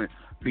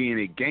being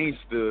a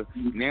gangster.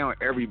 Now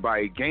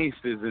everybody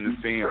gangsters in the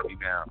family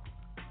now.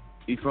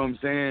 You feel what I'm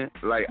saying?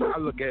 Like, I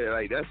look at it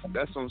like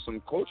that's on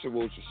some culture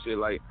vulture shit.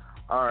 Like,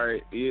 all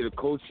right, yeah, the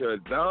culture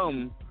of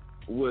them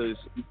was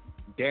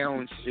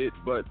down shit,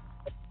 but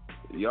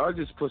y'all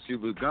just pussy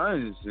with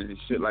guns and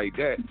shit like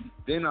that.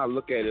 Then I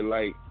look at it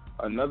like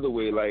another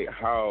way, like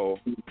how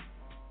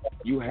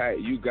you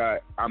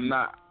got. I'm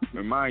not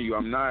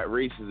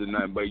racist or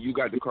nothing, but you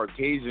got the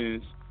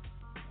Caucasians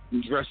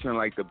dressing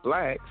like the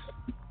blacks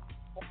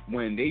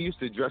when they used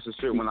to dress a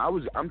certain.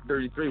 I'm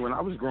 33. When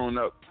I was growing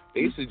up,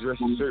 they used to dress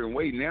a certain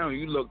way. Now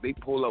you look, they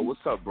pull up.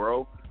 What's up,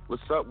 bro?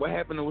 What's up? What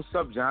happened to what's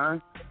up,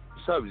 John?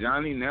 What's up,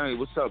 Johnny? Now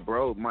what's up,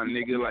 bro? My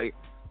nigga, like,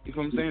 you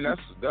know what I'm saying?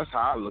 That's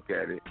how I look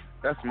at it.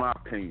 That's my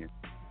opinion.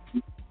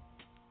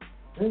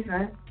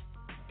 Okay.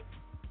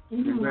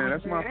 Man,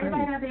 that's my opinion.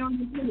 Everybody has their own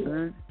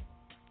opinion.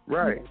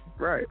 Right.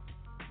 Okay.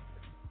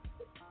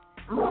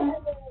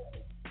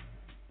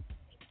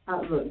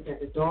 Look,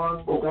 the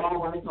dog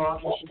want to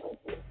talk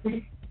and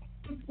shit.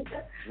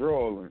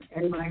 Rolling.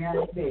 Everybody got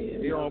his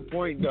opinion. You on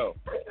point though.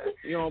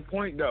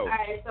 All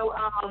right, so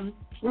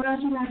what else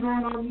you got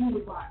going on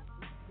music-wise?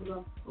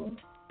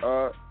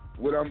 All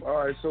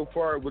right, so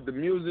far with the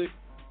music,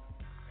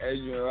 as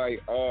you know,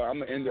 like,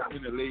 I'm an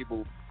independent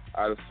label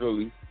out of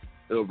Philly,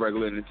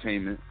 Irregular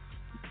Entertainment.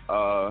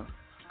 A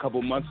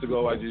couple months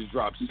ago, I just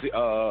dropped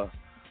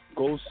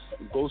Ghost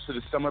to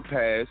the Summer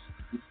Pass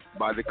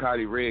by the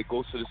Kylie Red.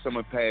 Ghost to the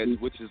Summer Pass,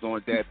 which is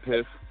on Dat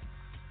Piff.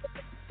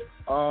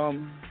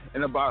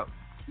 In about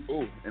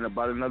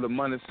another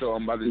month or so,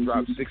 I'm about to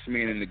drop 6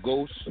 Man in the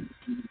Ghost,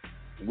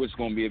 which is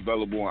gonna be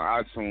available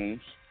on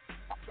iTunes.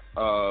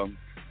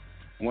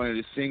 One of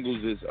the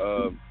singles is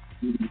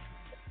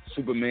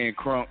Superman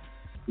Crump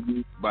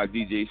by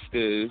DJ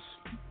Stiz,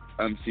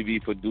 MTV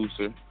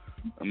producer.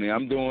 I mean,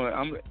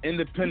 I'm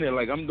independent,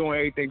 like, I'm doing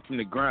everything from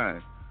the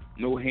grind.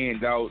 No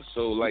handouts,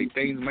 so, like,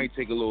 things might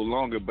take a little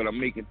longer, but I'm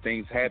making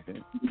things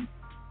happen.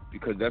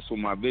 because that's what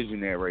my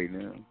vision at right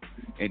now.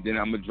 And then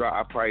I'm gonna drop.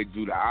 I probably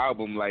do the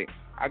album. Like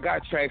I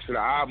got tracks for the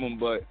album,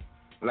 but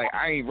like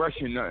I ain't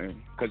rushing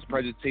nothing because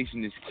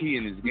presentation is key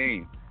in this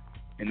game.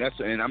 And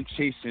I'm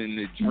chasing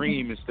the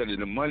dream instead of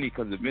the money,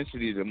 because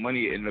eventually the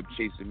money end up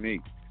chasing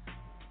me.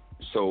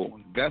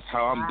 So that's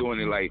how I'm doing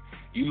it. Like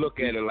you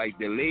look at it like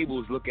the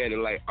labels look at it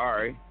like, all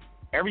right,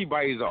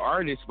 everybody's an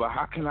artist, but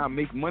how can I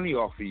make money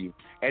off of you?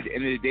 At the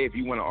end of the day, if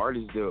you want an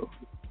artist deal,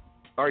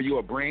 are you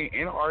a brand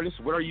and an artist?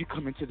 What are you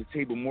coming to the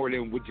table more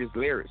than with just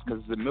lyrics?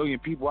 Because there's a million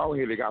people out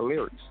here that got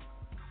lyrics.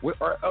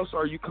 What else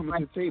are you coming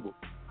to the table?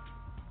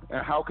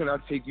 And how can I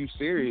take you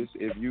serious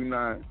if you're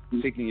not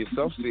taking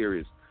yourself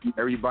serious?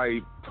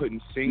 Everybody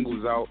putting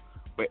singles out,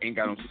 but ain't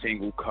got no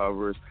single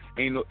covers.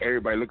 Ain't no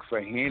everybody looking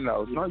for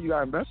handouts. No, you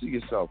gotta invest in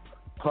yourself.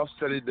 Puff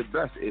said it the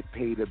best. It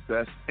paid the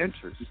best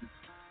interest.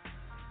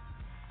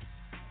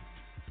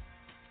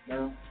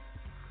 No.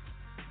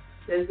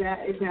 Is that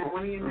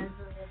one of your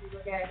mentors that you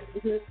look at?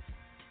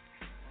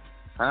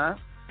 Huh?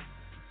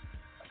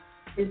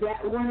 Is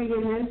that one of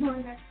your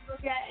mentors that you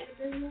look at in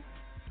the business?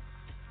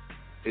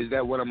 Is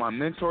that one of my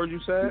mentors you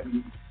said?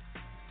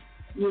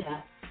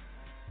 Yeah.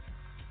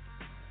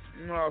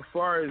 You know, as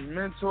far as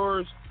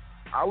mentors,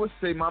 I would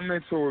say my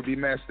mentor would be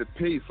Master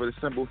P, for the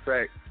simple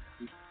fact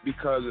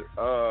because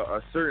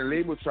a certain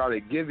label tried to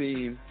give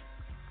him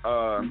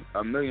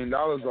 $1 million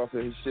off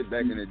of his shit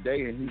back in the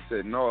day, and he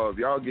said, no, if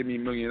y'all give me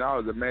 $1 million,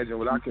 imagine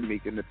what I can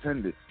make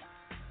independent.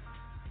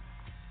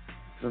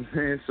 You know what I'm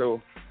saying?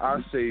 So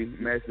I'll say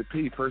Master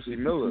P, Percy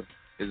Miller,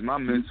 is my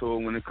mentor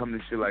when it comes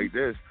to shit like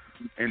this.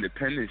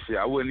 Independent shit.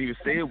 I wouldn't even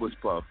say it was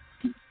Puff.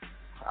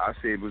 I'd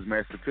say it was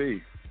Master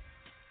P.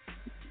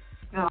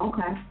 Oh,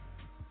 okay.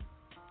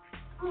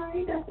 All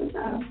right, that's what's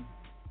up.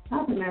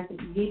 Talk to Master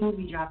P. He will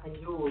be dropping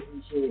jewels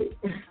and shit.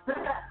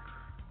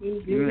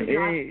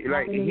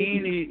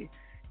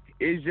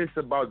 It's just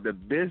about the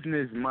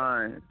business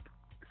mind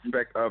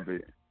aspect of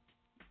it.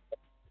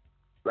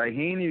 Like,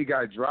 he ain't even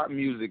got to drop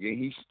music, and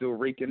he's still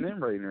raking in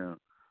right now.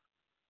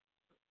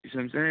 You see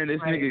what I'm saying?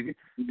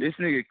 This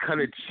nigga cut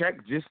a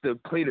check just to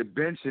play the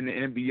bench in the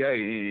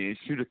NBA and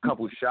shoot a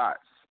couple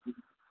shots.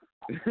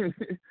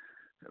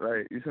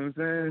 Like, you see what I'm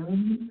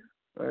saying?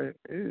 Like,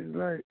 it's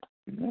like,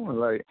 more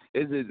like,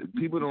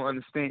 people don't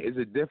understand, it's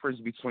a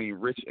difference between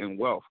rich and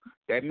wealth.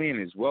 That man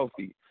is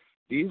wealthy.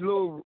 These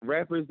little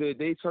rappers that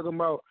they talking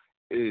about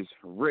is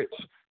rich.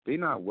 They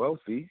not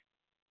wealthy.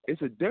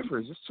 It's a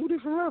difference. It's two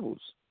different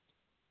levels.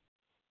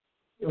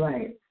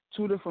 Right.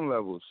 Two different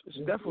levels. It's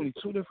definitely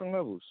two different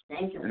levels.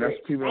 Thank you. And that's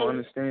people don't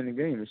understand the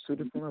game. It's two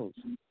different levels.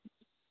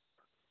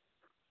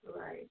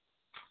 Right.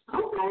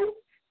 Okay.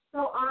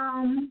 So,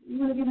 you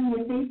want to give me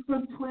your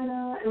Facebook,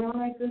 Twitter, and all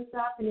that good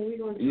stuff, and then we're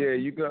going to... Yeah,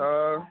 you can,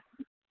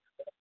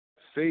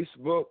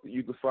 Facebook,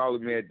 you can follow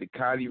me at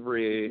Ducati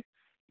Red,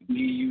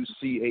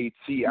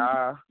 DUCATI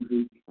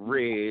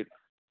Red.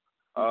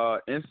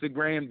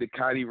 Instagram,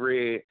 Ducati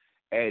Red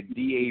at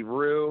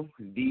DAREAL,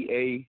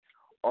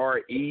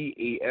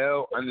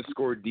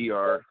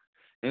 DAREAL_DR.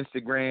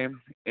 Instagram,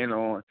 and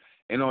on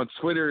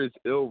Twitter is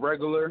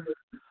Irregular,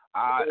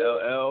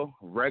 ILL,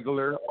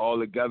 regular, all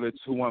together,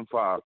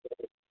 215.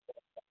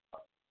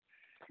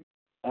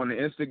 On the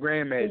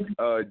Instagram at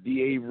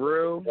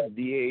DAREAL,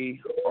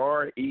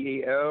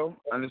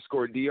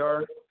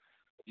 DAREAL_DR.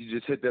 You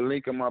just hit the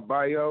link in my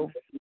bio,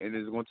 and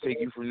it's going to take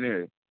you from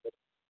there.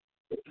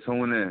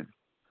 Tune in.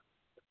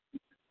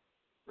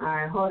 All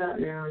right, hold up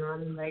now. And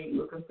I'm like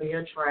looking for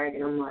your track,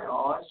 and I'm like,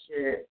 oh,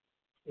 shit.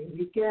 Here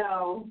we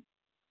go.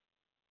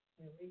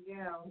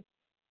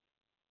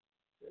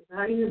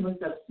 I even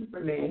looked up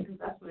Superman, because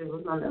that's what it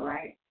was under,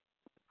 right?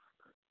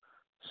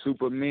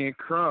 Superman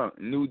Crunk.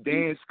 New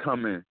dance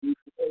coming.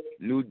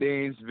 New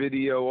dance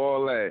video,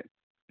 all that.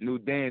 New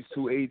dance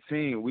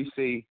 218. We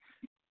say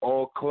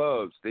all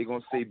clubs. They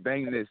going to say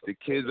bang this. The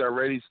kids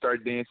already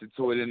start dancing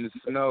to it in the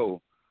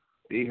snow.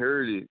 They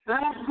heard it.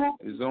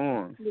 It's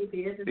on.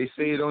 They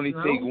say it only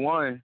take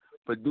one.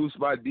 Produced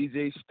by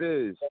DJ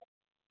Stiz.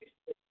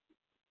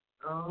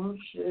 Oh,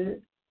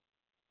 shit.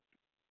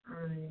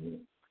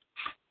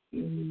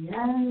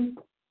 Yes.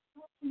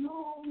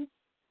 No.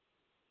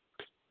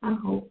 I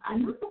know I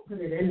put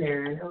it in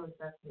there. I know it's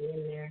definitely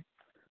in there.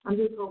 I'm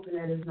just hoping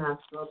that it's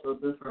not spelled a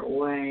different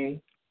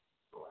way.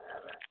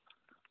 Whatever.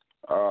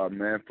 Oh,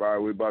 man, Fire.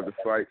 We about to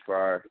fight,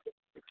 Fire.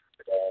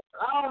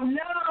 Oh,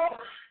 no.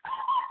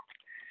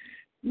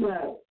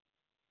 Look.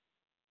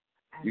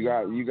 You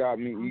got me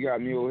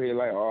over here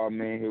like, oh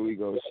man, here we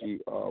go.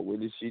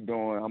 What is she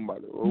doing? I'm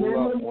about to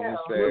roll up on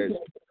this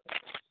ass.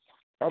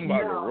 I'm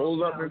about to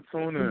roll up and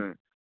tune in.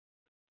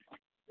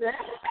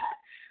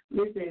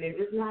 Listen, if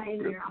it's not in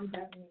there, I'm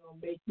definitely gonna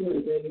make sure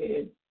that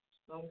it's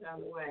some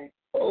kind of way.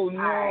 Oh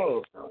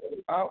no,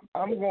 right,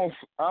 I'm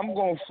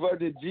gonna flood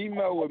the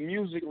Gmail with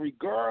music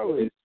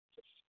regardless.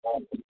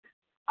 Oh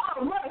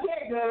look, here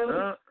it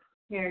goes.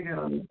 Here it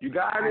goes. You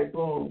got it. Right,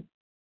 boom.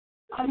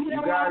 Oh, you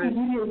know what? You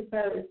didn't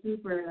spell it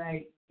super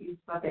like you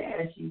spelled the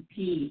SUP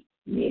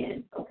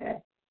man. Okay.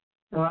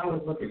 So I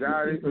was looking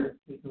for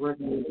super.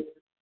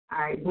 All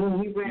right, boom.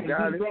 We ready.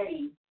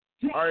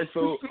 All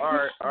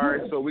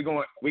right. So we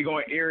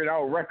gonna air it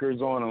out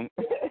records on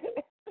them.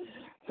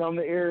 Tell them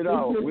to air it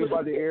out. We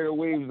about to air the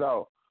waves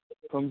out.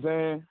 You know what I'm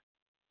saying?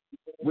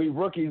 We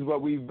rookies,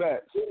 but we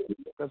vets.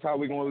 That's how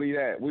we gonna lead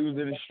that. We was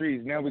in the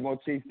streets. Now we gonna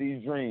chase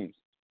these dreams,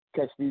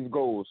 catch these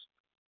goals.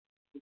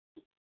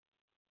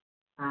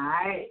 All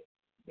right,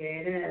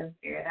 there it is.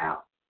 Air it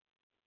out.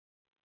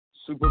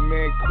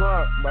 Superman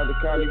Crunk by the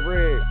Cali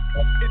Red.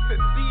 It's a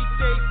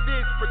DJ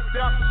Sis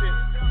production.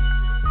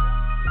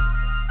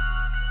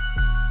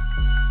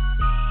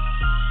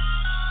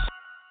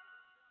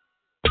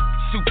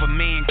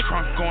 Superman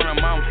Crunk on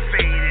him, I'm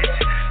faded.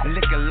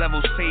 Liquor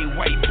level say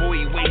white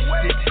boy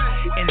wasted.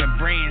 And the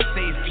brand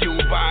say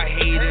fueled by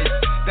haters.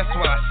 That's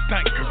why I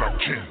stunt, cause I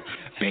kill.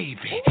 Baby,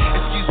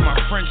 excuse my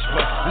French,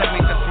 but let me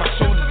dust my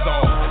shoulders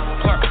off.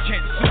 Clark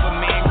Kent,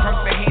 Superman Crunk,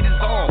 the haters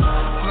off.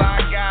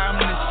 Fly guy, I'm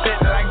the shit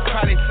like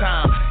party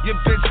time. Your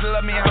bitch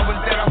love me, how was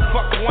that I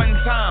fuck one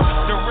time?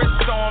 The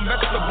wrist on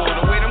vegetable,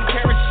 the way them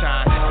carrots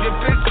shine. Your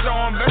bitch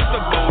on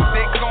vegetable,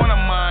 dick on a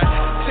mine.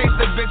 Chase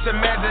the bitch,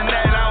 imagine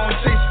that I don't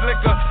chase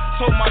liquor.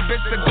 Told my bitch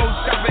to go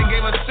shopping,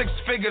 gave her 6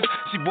 figures.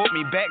 She bought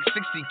me back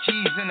 60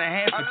 keys and a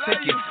half a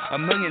ticket.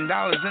 $1 million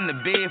in the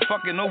bed,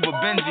 fucking over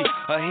Benji.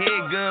 Her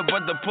head good,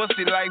 but the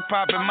pussy like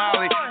poppin'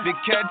 Molly. The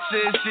catch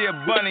is she a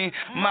bunny,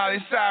 Molly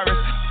Cyrus.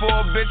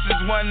 4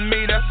 bitches, 1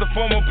 me, that's the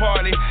formal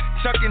party.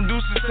 Chucking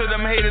deuces to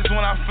them haters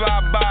when I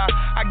fly by.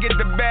 I get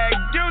the bag,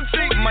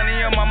 guilty, money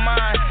on my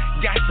mind.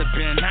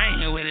 Gossiping, I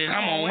ain't with it,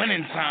 I'm on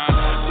winning time.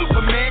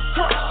 Superman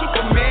Crunk,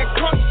 Superman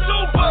Crunk,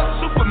 super.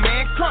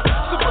 Superman Crunk,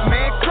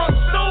 Superman Crunk,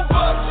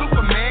 super.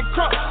 Superman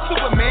Crunk,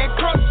 Superman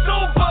Crunk,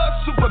 super.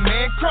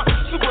 Superman Crunk,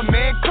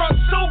 Superman Crunk,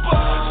 super.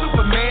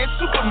 Superman,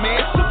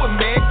 Superman,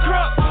 Superman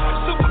Crunk.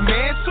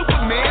 Superman,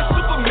 Superman,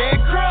 Superman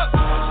Crunk.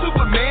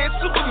 Superman,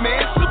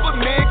 Superman,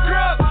 Superman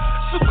Crunk.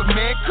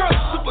 Superman Crunk,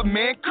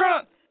 Superman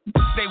Crunk.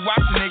 They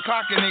watching they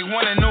clock and they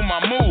wanna know my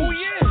moves.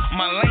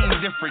 My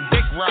lane different,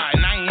 dick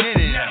riding, I ain't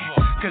in it.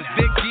 Cause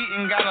Dick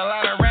Eaton got a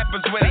lot of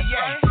rappers where they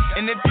at.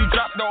 And if you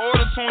drop the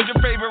order tunes, your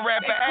favorite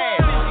rapper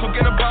ass.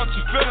 Forget about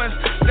your feelings,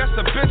 that's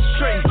a bitch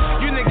trait.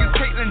 You niggas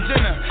Caitlyn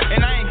Jenner,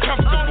 and I ain't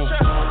comfortable.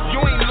 You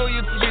ain't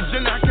loyal to your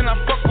gender, how can I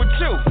fuck with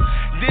you?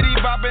 Diddy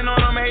bopping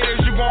on them haters,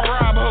 you gon'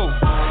 rob who?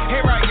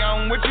 Here I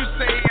am, what you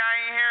say, I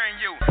ain't hearing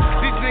you.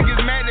 These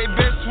niggas mad, they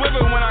bitch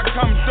swivel when I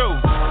come through.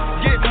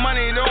 Get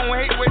money, don't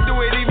hate, where do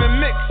it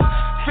even mix?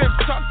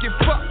 Fifth talk, you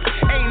fuck,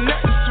 ain't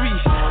nothing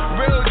sweet.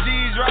 Real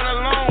G's ride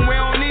alone, we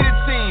don't need a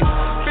team.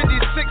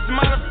 56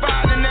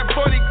 modified in that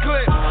 40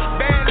 clip.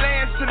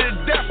 Badlands to the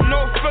death,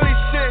 no Philly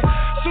shit.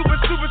 Super,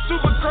 super,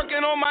 super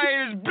crunkin' on my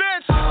haters,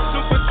 bitch.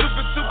 Super,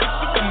 super, super,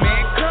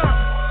 Superman Crunk.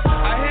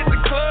 I hit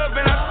the club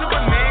and I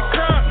Superman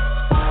Crunk.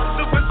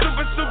 Super,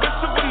 super, super,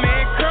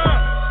 Superman Crunk.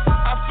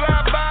 I fly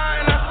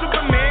by and I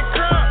Superman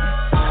Crunk.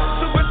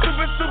 Super,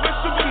 super, super,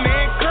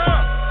 Superman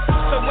Crunk.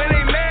 So when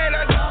they mad,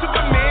 I just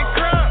Superman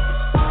Crunk.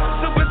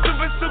 Super,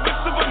 super, super,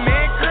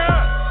 Superman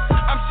Crunk.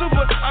 I'm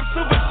super,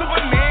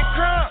 Superman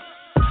Crunk.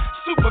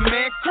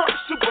 Superman Crunk,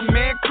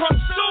 Superman Crunk,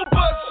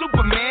 super,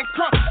 Superman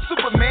Crunk,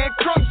 Superman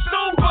Crunk,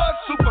 super,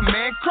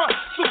 Superman Crunk,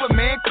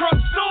 Superman Crunk,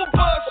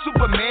 super,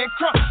 Superman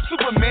Crunk,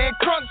 Superman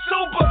Crunk,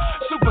 super,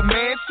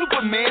 Superman,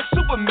 Superman,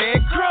 Superman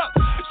Crunk,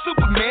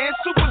 Superman,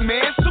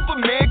 Superman,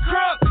 Superman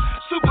Crunk,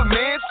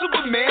 Superman,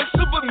 Superman,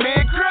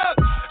 Superman Crunk,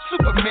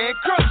 Superman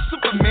Crunk,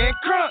 Superman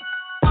Crunk.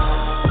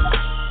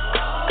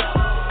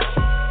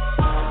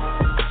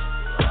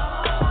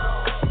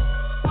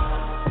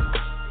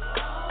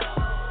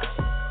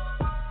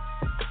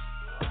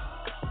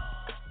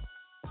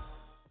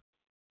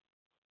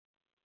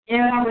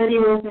 Air It Out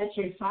Radio is at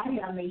your site.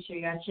 Y'all make sure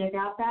y'all check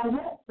out that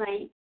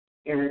website,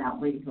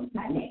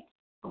 airitoutradio.net.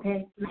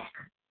 Okay?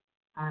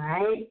 All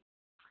right?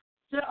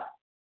 So,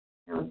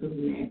 that was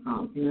Superman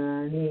Crunk, you know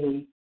what I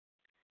mean?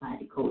 By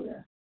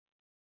Dakota.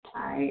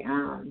 All right,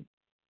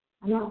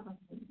 I know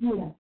if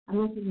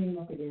you name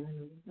up again. I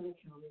know he's going to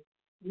kill me.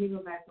 Let me go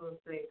back to the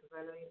thing because I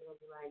know he's going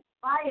to be like,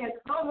 fire,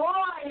 come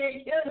on,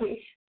 you're killing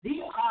me.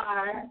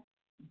 DR.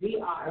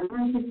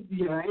 Remember this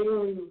DR? I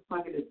ain't even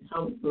fucking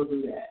attempt to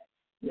do that.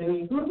 I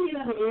mean, who's the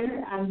other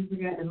air? I just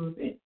forgot the whole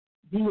thing.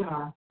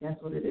 DR, that's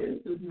what it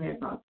is. Superman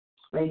Crunk.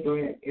 Right there,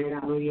 Air It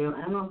Out Radio.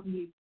 I don't know if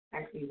he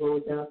actually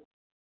rolled up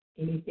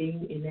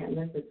anything in that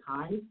length of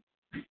time.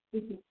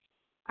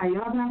 Are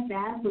y'all that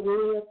fast to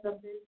roll up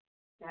something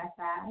that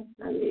fast?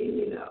 I mean,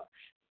 you know.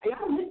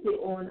 Y'all missed it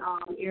on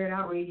Air It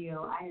Out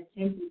Radio. I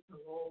attempted to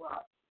roll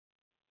up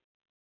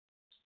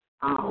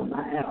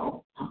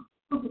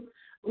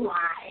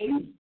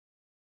live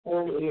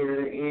on the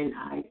air, and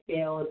I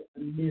failed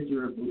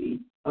miserably.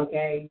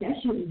 Okay? That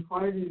shit is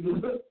hard to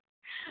do.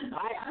 I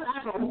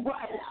don't know what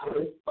I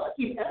was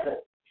fucking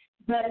up.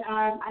 But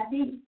I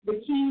think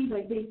the key,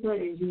 like they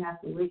said, is you have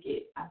to lick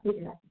it. I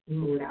figured I could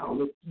do it without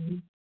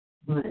licking.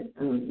 But,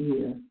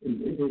 yeah,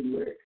 it didn't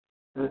work.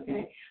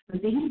 Okay?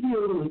 But then he did a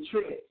little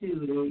trick, too,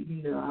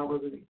 that, I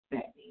wasn't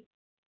expecting.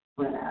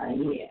 But,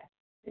 yeah,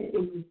 it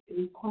was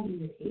quite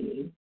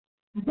entertaining.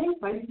 I think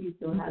Feisty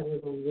still has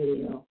his own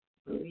video,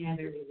 but we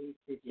haven't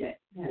released it yet.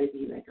 It had to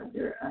be, like,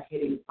 under a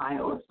hidden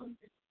file or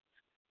something.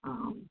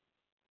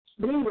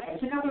 But anyway,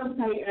 check out our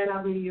website,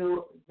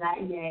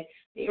 airitoutradio.net.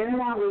 The Air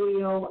It Out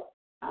Radio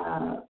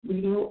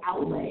radio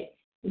outlet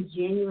is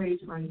January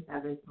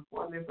 27th,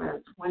 performing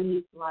for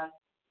 20-plus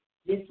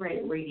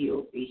different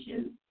radio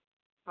stations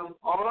from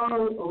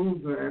all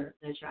over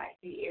the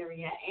Tri-State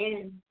area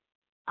and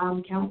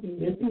counting.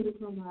 There's people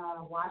from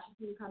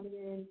Washington coming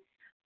in,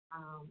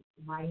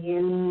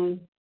 Miami,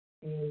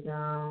 and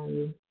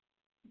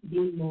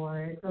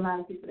more. It's a lot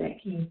of people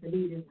that came to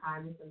me this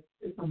time.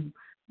 There's some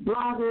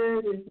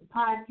bloggers, there's some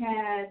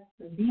podcasts,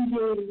 some DJs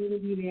are going to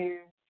be there.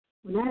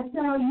 When I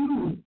tell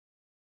you,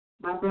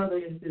 my brother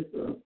and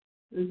sister,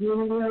 there's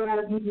going to be a lot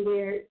of people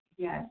there.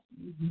 Yes,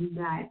 you do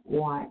not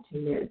want to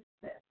miss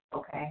this,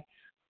 okay?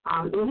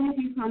 Even if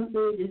you come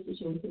through just to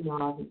show some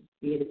love and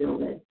be in the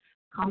building,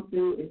 come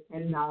through, it's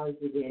 $10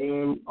 to get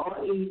in. All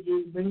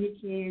ages, bring your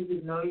kids,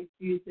 there's no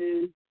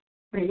excuses.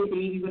 Bring your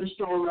baby with a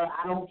stroller,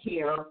 I don't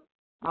care,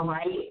 all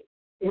right?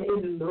 It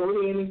is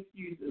no damn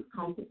excuses.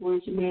 Come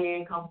support your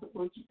man, come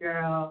support your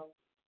girl.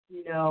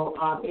 You know,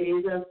 it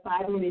is a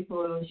 5-minute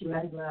photo shoot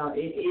as well.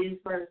 It is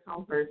first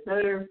come, first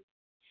serve.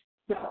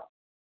 So,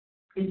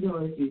 it's no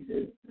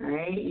excuses, all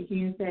right? You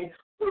can't say,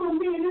 oh,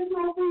 man, there's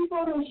no free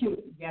photo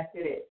shoot. Yes, it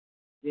is.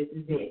 This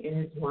is it, and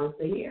it's once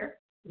a year.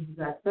 This is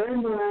our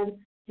third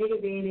one. Take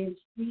advantage.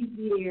 Please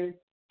be there.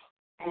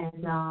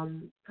 And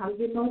come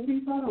get those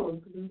free photos.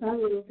 Because I'm telling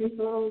you, those free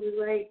photos is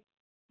like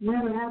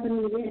never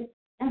happening again,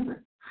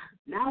 ever.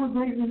 Now we're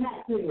breaking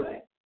that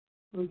anyway.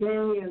 Okay,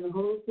 we have the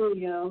whole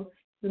studio.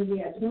 It's going to be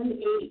at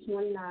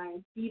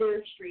 2829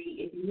 Cedar Street.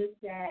 If you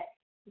missed that,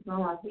 it's on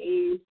my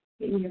page.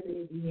 Hit me up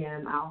in the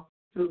DM. I'll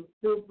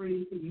feel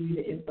free to give you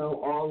the info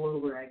all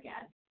over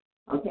again.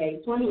 Okay,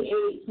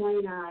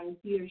 2829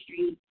 Cedar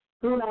Street,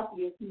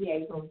 Philadelphia,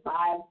 PA, from 5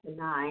 to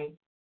 9.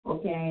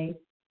 Okay,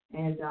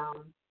 and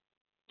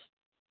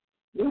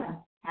yeah,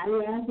 have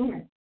your ass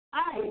there.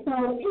 All right, so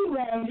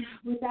anyway,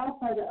 without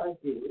further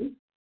ado,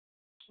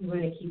 we're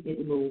going to keep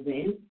it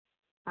moving.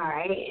 All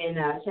right, and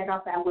check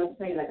out that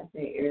website, like I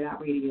said,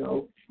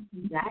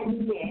 airitoutradio.net.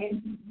 I'm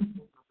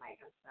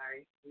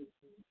sorry.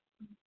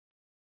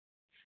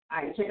 All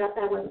right, check out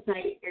that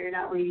website,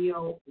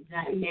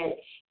 airitoutradio.net.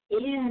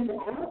 And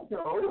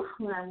also,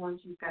 what I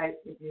want you guys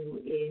to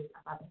do is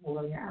about the whole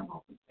other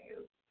album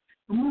sales.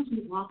 I'm going to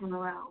keep walking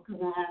around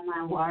because I have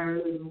my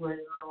wireless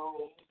work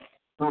on.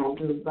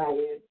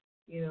 Everybody,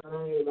 you know,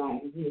 everybody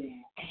can do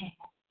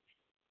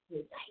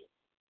that.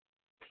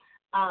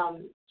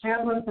 Check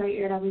out the website,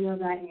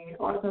 airitoutradio.net.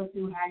 Also,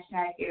 do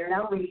hashtag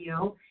airitoutradio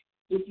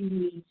if you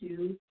need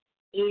to.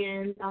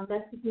 And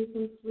that's to do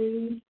some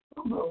free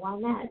promo. Why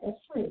not?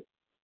 That's free.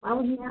 Why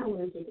would you not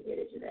want to take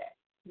advantage of that?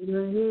 You know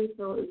what I mean?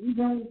 So if you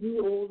don't do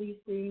all these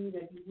things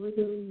that people are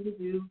telling you to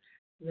do,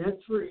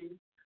 that's free.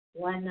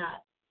 Why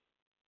not?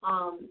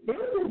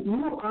 There's this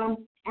new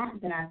app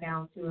that I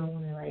found too. I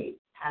want to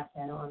pass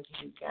that on to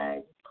you guys.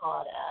 It's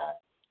called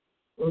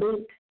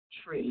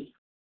Linktree.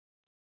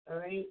 All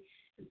right,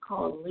 it's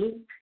called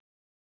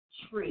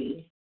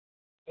Linktree,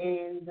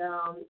 and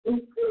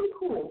it's pretty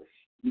cool.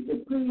 You can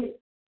put it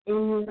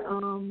in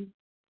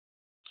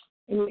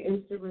your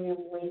Instagram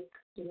link,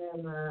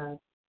 Instagram.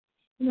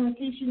 In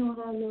case you don't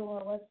know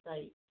our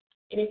website.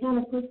 And it kind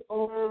of puts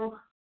all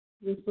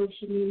your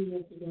social media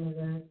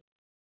together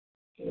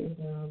in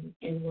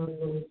one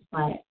little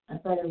spot. I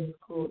thought it was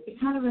cool. It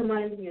kind of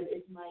reminds me of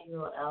It's My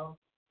URL.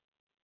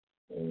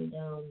 And,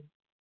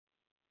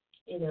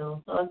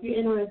 so if you're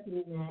interested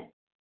in that,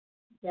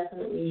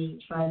 definitely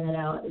try that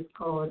out. It's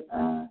called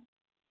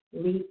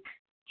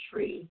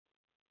Linktree.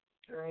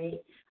 All right?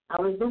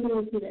 I was looking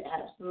into the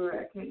App Store.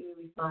 I couldn't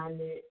really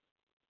find it.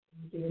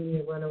 Giving me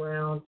a run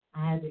around. I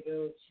had to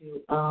go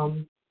to,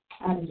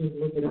 I had to just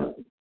look it up,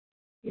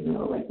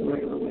 like the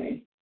regular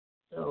way.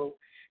 So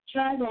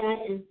try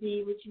that and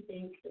see what you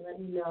think and let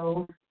me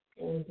know.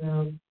 And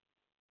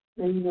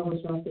let me know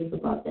what y'all think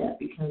about that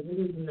because it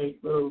is a nice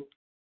little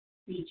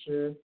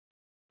feature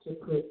to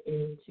put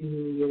into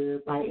your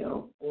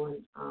bio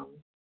on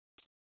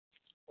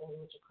what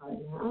you call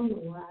it now. I don't know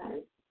why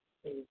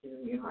it's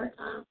giving me a hard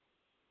time.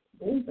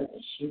 It's like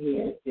a shitty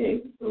ass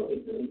thing. So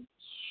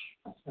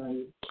I'll tell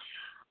you.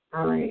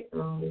 All right.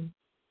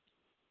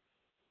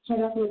 Check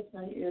out the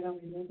website. I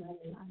don't know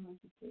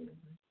to say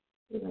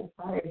it. I'm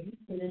sorry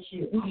for this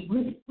shit. All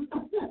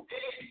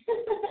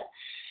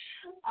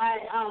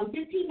right.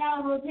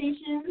 15-hour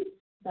rotations.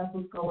 That's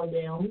what's going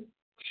down.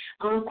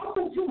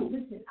 Also, too,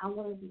 listen, I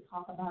wanted to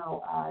talk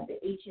about the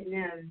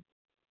H&M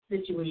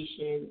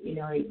situation.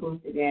 They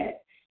posted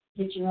that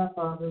picture up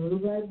of a little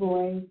black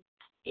boy,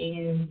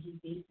 and he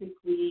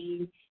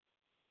basically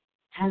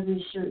has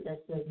this shirt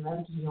that says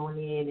monkey on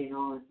it and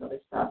all this other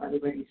stuff.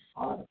 Everybody's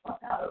falling the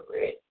fuck out over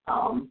it.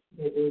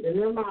 They're losing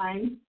their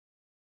mind.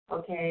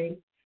 Okay.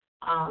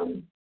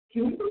 Can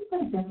we just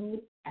play devil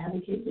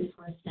advocate just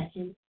for a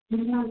second?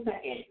 Just 1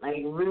 second.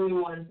 Really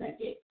 1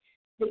 second.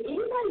 Did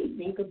anybody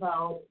think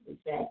about the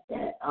fact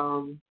that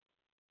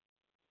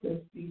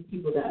these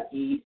people got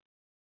AIDS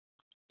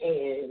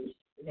and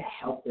that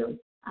helped them?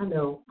 I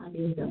know, I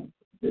need them.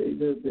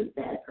 the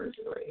bad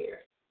person right here.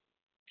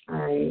 All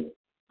right.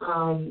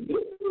 These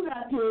people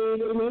got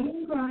paid and they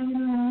been crying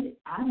about it.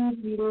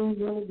 Obviously, they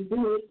wanted to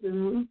do it,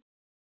 so,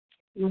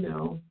 you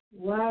know,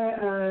 why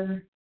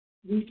are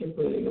we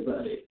complaining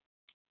about it?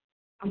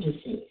 I'm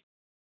just saying.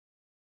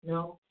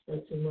 No,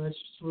 that's too much.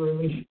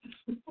 Swirly.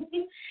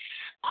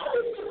 I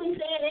was simply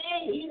saying,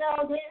 hey, you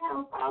know, they have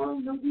a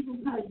problem. Some people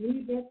probably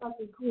need their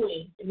fucking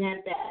coin and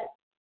that's that.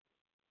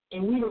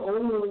 And we're the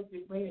only ones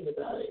complaining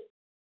about it.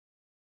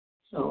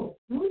 So,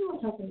 no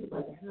one's talking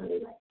about that. Huh? They're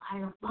like,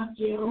 fire, fuck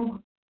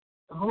you.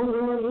 The whole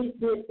world hates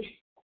it.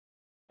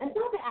 It's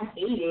not that I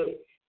hate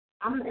it.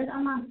 I'm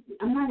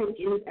not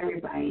against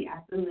everybody. I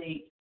feel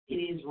like it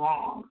is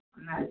wrong.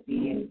 I'm not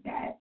saying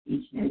that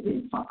each and every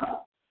didn't fuck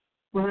up.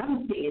 What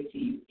I'm saying to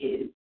you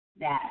is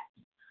that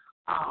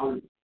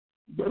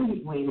they're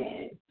way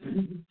mad.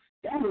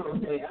 That's what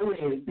I'm saying. I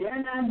mean,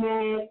 they're not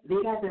mad.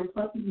 They got their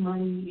fucking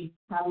money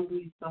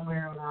probably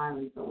somewhere on an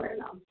island somewhere.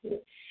 No, I'm kidding.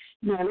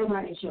 No,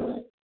 everybody's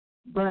chilling.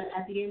 But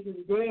at the end of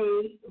the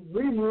day,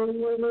 we're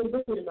really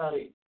bitching about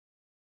it.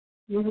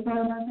 You ever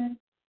thought about that?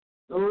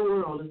 The whole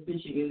world is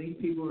bitching, and these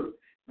people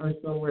are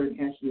somewhere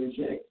cashing their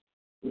checks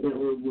with that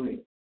little boy.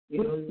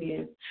 You know what I'm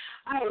saying?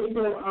 All right, so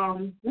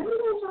let me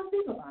know what y'all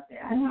think about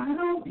that. I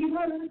know people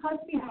are going to cuss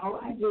me out.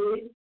 I get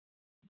it.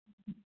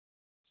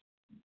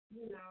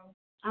 You know,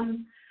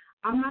 I'm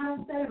not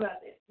upset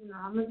about it. You know,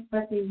 I'm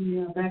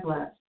expecting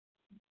backlash.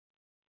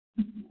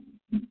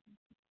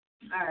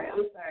 All right,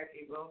 I'm sorry,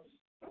 people.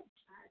 I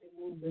had to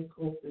move this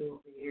cool thing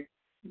over here.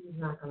 He's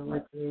not going to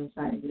let me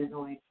inside and get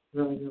annoyed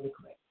really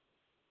quick.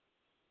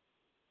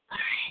 All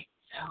right,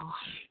 so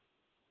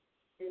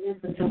and then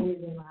for some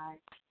reason my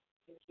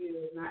computer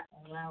is not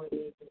allowing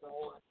me to go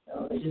on, so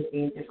it's just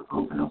being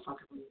difficult for no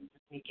fucking reason to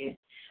make it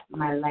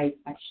my life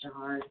extra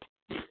hard.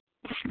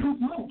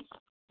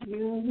 You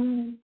know what I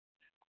mean?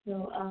 So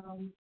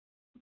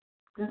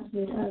that's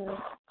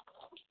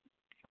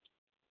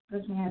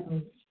what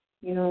happens.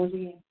 You know what I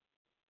mean?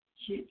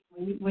 Shit,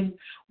 when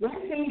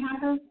one thing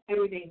happens,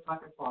 everything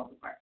fucking falls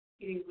apart.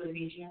 It is what it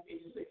is. You have to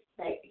just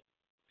expect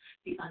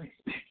the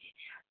unexpected.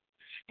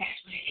 That's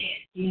what it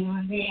is. You know what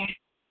I mean?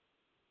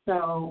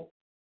 So,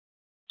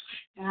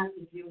 I have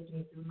to deal with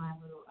me through my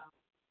little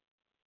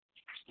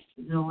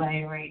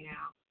delay right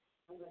now.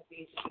 I'm going to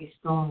basically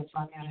stall the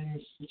fuck out of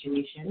this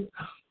situation.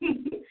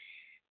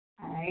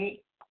 All right?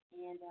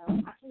 And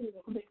I can't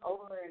even click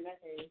over and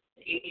nothing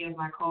to any of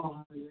my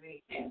calls or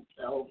anything.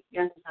 So,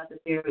 you just have to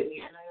bear with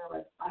me. I know you're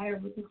like, fire,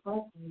 what the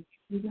fuck? And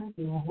you got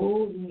the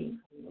whole thing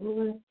coming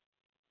over.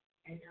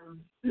 And,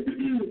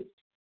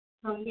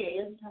 so, yeah,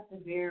 you just have to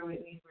bear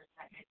with me for a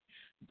second.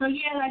 So,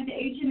 yeah, like the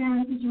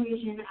H&M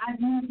situation, I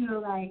do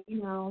feel like, you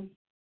know,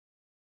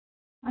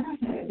 like I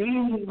said, they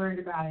ain't even worried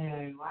about it,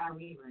 and why are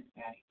we worried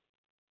about it?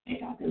 They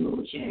got their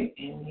little check,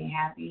 and they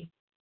happy.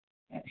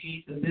 That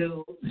pays the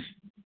bills.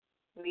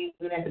 We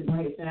look at the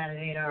bright side of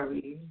it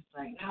already. It's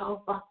like,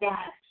 no, fuck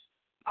that.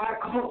 Our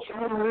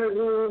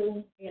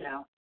culture, you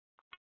know.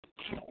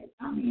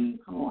 I mean,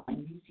 come on,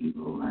 these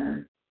people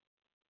are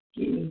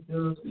getting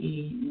bills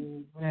paid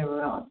and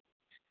whatever else.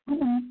 I'm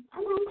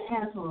the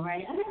asshole,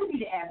 right? I never be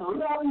the asshole.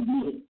 It's always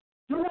me.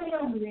 Nobody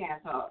else is the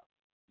asshole.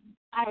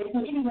 All right, so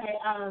anyway,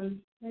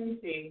 let me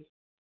see.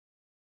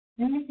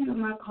 Let me see what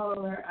my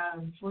caller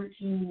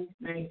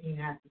 1419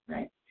 has to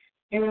say.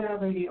 Air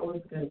Radio,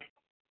 what's good?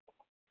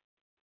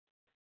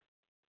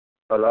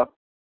 Hello?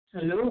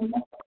 Hello?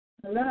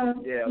 Hello?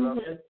 Yeah, hello?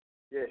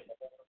 Yeah.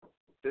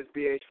 This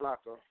BH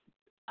Flacco.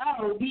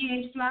 Oh,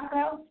 BH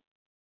Flacco?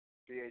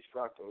 BH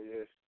Flacco,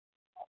 yes.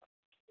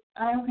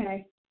 Oh,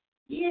 okay.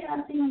 Yeah,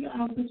 I think you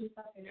put your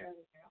stuff in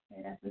earlier.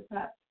 Okay, that's what's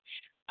up.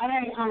 All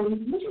right,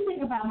 what you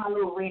think about my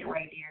little rant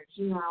right there?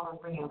 You know, I was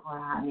bringing for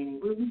a hot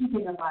minute. What you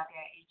think about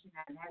that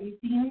H&M? Have you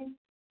seen it?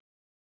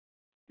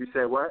 You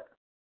said what?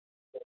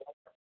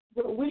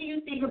 What do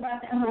you think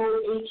about that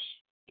whole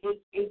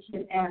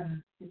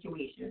H&M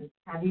situation?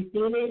 Have you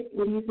seen it?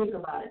 What do you think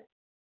about it?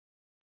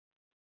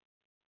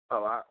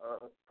 Oh,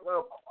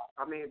 well,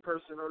 I mean,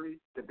 personally,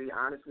 to be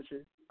honest with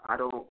you, I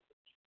don't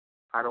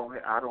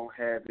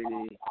have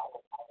any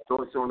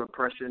thoughts on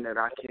oppression that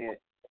I can't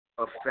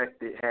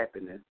affect it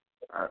happening.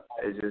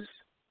 It's just,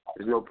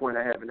 there's no point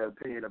of having an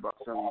opinion about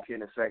something you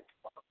can't affect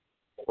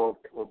or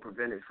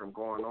prevent it from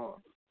going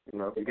on. You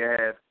know, you can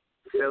have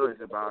feelings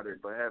about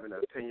it, but having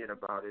an opinion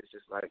about it is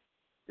just like,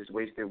 just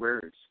wasting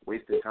words,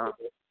 wasting time.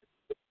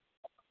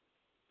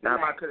 Now,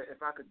 if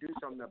I could do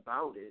something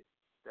about it,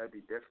 that'd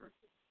be different.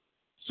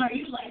 So are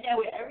you like that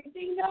with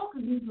everything though?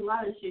 Because there's a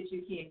lot of shit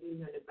you can't do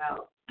nothing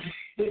about.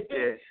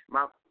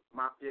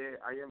 Yeah,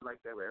 I am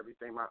like that with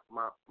everything.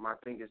 My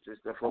thing is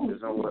just to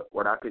focus on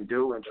what I can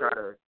do and try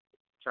to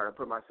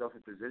put myself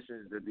in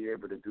positions to be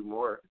able to do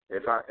more.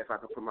 If I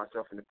can put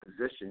myself in a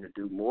position to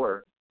do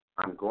more,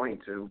 I'm going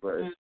to.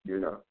 But you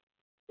know.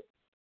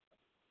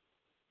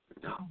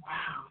 Oh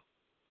wow,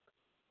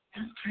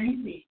 that's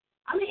crazy.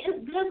 I mean,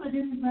 it's good, but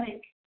it's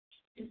like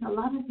it's a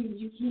lot of things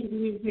you can't do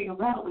anything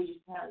about when you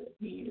just have an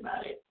opinion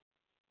about it.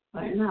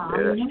 But no,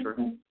 yeah, I mean, that's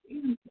true.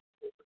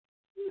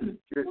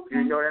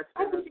 You know,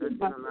 that's been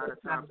a lot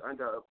of times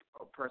under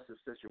oppressive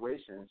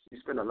situations. You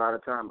spend a lot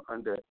of time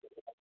under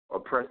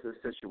oppressive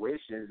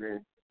situations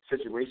and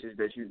situations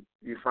that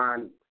you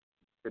find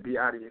to be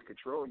out of your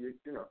control. You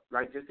know,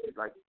 like just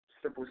like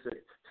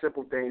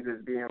simple things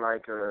as being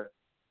like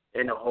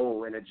in a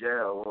hole in a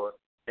jail or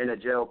in a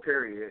jail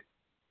period,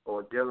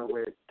 or dealing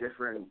with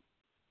different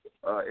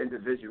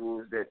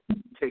individuals that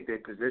take their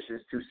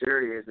positions too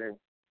serious. And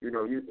you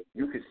know, you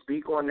can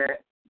speak on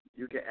that,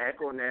 you can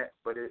act on that,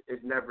 but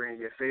it's never in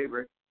your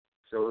favor.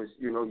 So it's,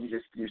 you know, you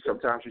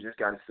sometimes you just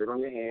got to sit on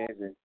your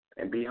hands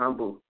and be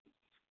humble.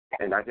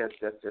 And I guess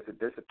that's just a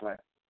discipline.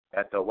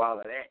 After a while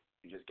of that,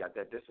 you just got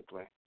that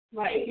discipline.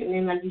 Right, and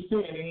then like you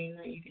said, there ain't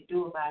nothing you can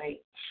do about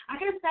it. I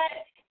guess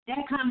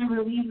that kind of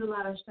relieves a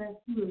lot of stress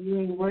too. You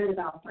ain't worried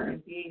about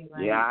certain things.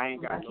 Like, yeah, I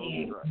ain't got no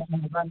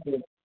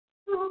stress.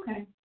 Oh,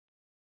 okay.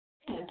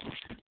 Yeah.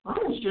 Well, I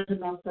don't stress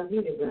about stuff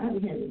either, but I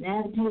be having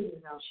attitudes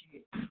about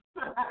shit.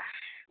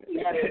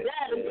 Having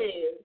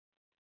attitudes.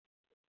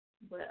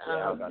 But I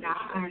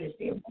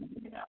understand what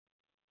you're about.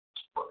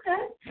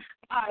 Okay.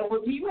 All right.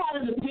 Well, do you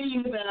have an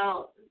opinion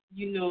about,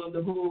 you know,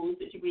 the whole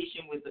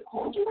situation with the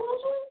culture?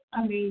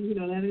 I mean, you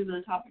know, that is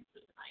a topic for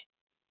tonight.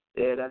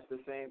 Yeah, that's the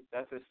same.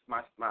 That's just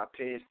my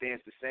opinion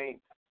stands the same.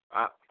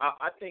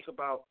 I think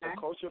about the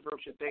culture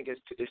vulture thing.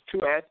 There's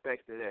two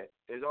aspects to that.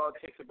 There's all it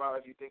takes about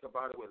if you think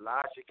about it with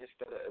logic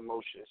instead of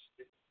emotions.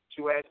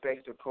 Two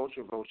aspects of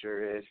culture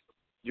vulture is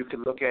you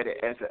can look at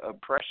it as an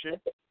oppression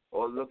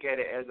or look at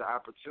it as an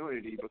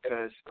opportunity,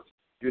 because,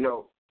 you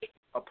know,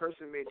 a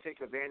person may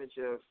take advantage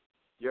of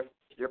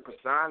your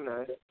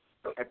persona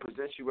and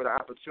present you with an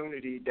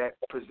opportunity that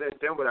presents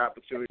them with an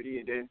opportunity,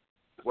 and then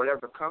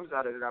whatever comes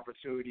out of that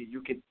opportunity,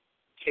 you can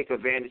take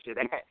advantage of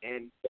that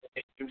and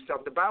do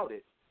something about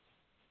it.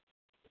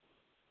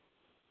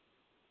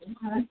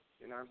 Okay.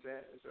 You know what I'm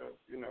saying? So,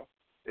 you know,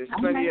 there's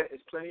plenty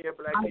of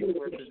black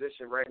people in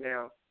position right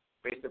now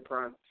based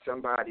upon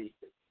somebody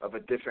of a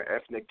different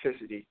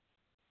ethnicity,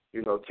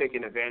 you know,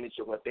 taking advantage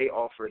of what they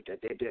offered that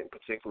they didn't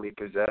particularly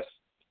possess.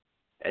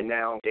 And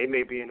now they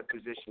may be in a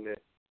position to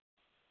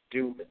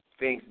do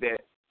things that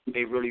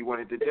they really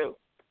wanted to do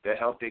that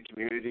help their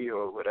community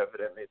or whatever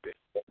that may be.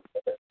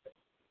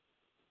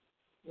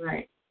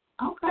 Right.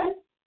 Okay.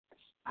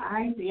 All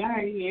right, so y'all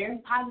already here.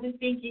 Positive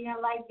thinking, I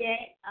like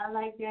that. I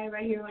like that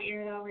right here on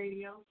Air It Out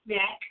Radio.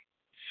 Back.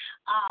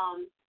 All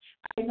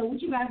right, so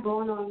what you got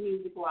going on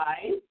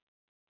music-wise?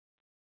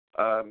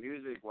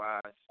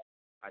 Music-wise,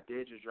 I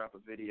did just drop a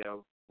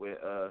video with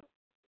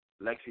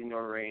Lexi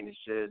Norraine and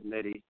Shiz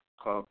Nitty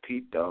called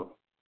Pito.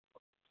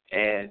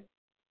 And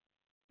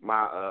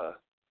my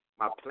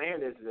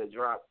plan is to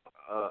drop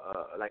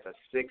like a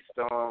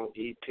 6-song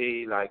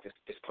EP, like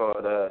it's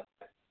called A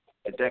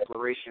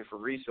Declaration for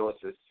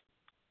Resources.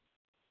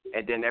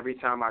 And then every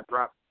time I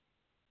drop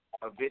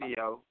a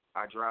video,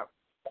 I drop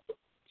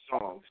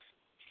songs.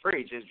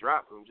 Free, just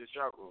drop them.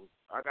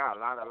 I got a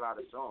lot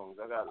of songs.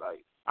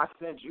 I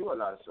sent you a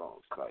lot of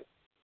songs, like.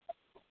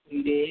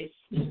 You did?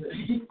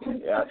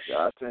 Yeah,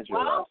 I sent you a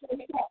lot. Well,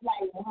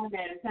 like one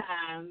at a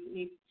time,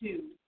 maybe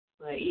two.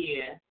 But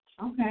yeah,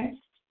 okay.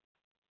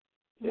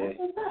 Yeah.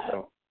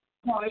 So,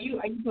 are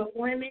you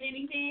performing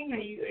anything?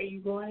 Are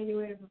you going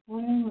anywhere to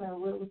perform, or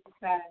what's the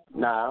status?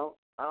 No,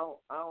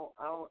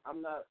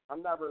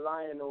 I'm not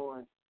relying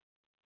on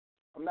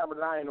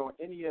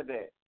any of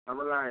that. I'm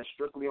relying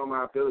strictly on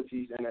my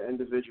abilities and the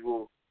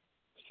individual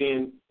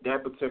seeing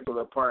that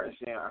particular part and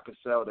saying I could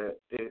sell that.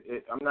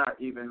 I'm not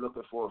even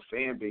looking for a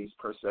fan base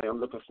per se. I'm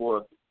looking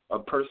for a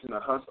person, a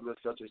hustler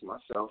such as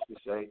myself, to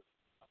say,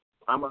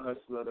 I'm a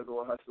hustler. There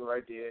go a hustler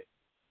right there.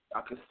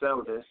 I could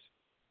sell this.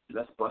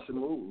 Let's bust a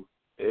move.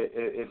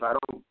 If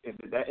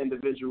that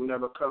individual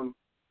never comes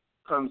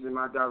in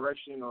my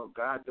direction, or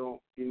God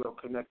don't,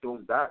 connect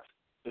those dots,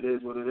 it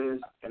is what it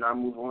is, and I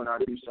move on. I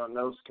do something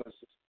else because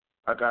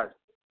I got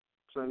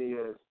plenty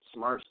of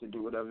smarts to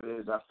do whatever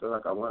it is I feel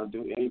like I want to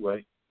do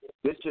anyway.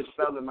 This just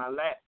fell in my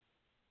lap.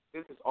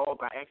 This is all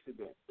by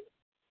accident.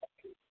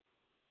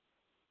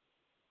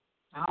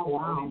 Oh,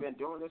 wow. I've been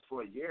doing this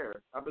for a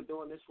year. I've been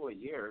doing this for a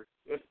year,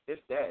 if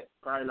that.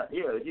 Probably like a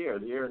year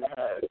and a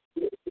half.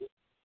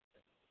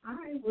 All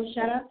right, well,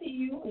 shout out to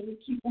you, and you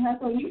keep the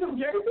hustle. You from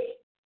Jersey?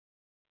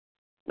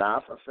 Nah,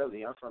 I'm from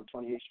Philly. I'm from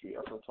 28th Street.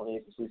 I'm from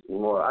 28th and 60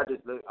 more. I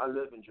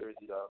live in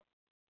Jersey, though.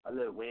 I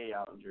live way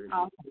out in Jersey.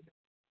 Okay.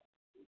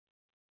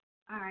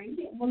 All right.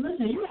 Well,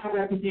 listen, you got to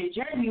represent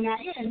Jersey now.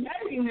 You're in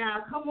Jersey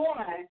now. Come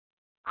on.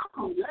 I'm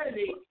from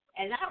Jersey,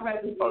 and I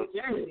represent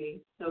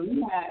Jersey. So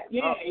you have,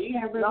 you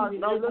have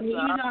represent Jersey.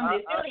 I'm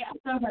in Philly. I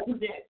still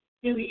represent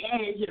Philly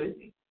and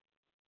Jersey.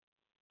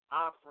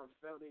 I'm from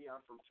Philly.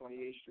 I'm from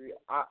 28th Street.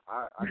 I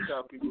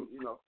tell people,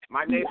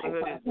 my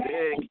neighborhood is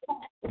big.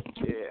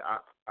 Yeah,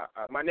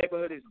 my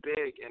neighborhood is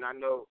big, and I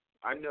know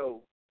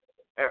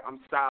I'm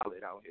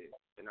solid out here,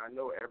 and I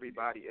know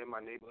everybody in my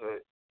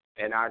neighborhood.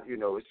 And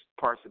it's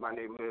parts of my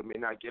neighborhood may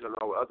not get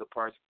along with other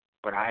parts,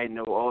 but I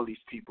know all these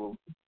people,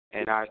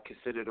 and I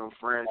consider them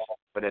friends.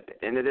 But at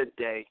the end of the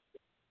day,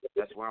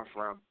 that's where I'm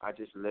from. I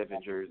just live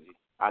in Jersey.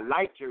 I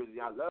like Jersey.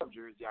 I love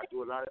Jersey. I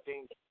do a lot of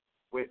things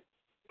with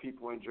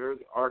people in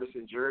Jersey, artists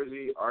in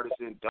Jersey, artists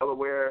in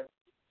Delaware,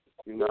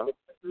 you know.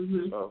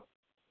 So.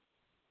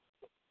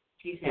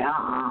 She said,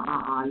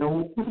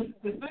 no.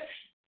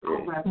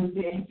 I'm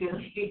representing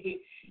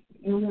Philly.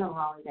 You know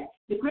wrong with that.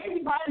 The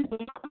crazy part is when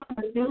you come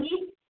to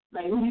Philly,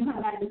 like when you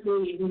come back to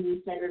Philly and then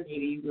you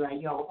segregate, you be like,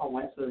 yo, I'm from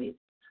West Philly.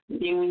 But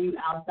then when you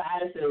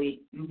outside of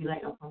Philly, you be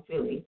like, I'm from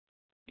Philly.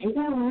 Ain't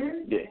that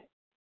weird? Yeah.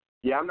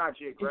 Yeah, I'm not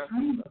geographical.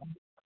 I'm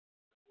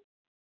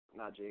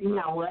not geographical. You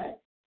know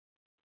what?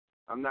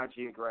 I'm not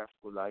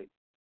geographical, like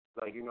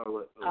you know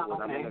what?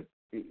 Okay.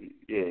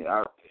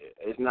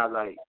 It's not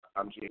like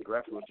I'm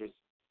geographical. It's just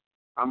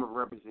I'm a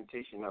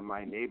representation of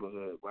my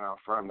neighborhood where I'm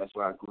from. That's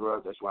where I grew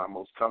up. That's where I'm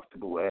most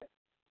comfortable at,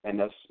 and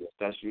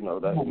that's you know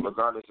that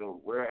regardless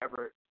of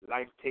wherever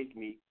life take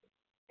me,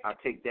 I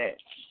take that.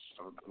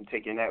 I'm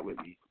taking that with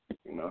me,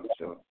 you know.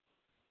 So.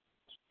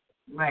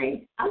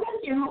 Right. I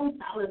like your whole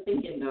style of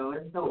thinking, though.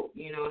 It's dope.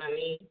 You know what I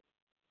mean?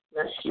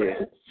 Less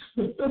stress,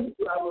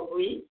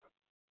 probably.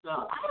 So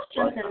I don't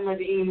stress that much,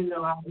 even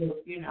though I do,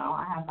 you know,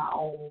 I have my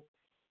own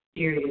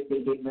theory of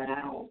thinking, but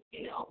I don't,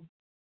 you know.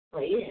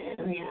 But yeah,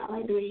 I mean, I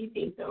like the way you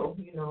think, though.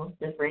 You know, it's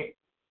different.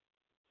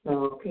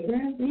 So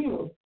congrats to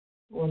you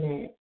on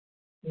that.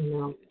 You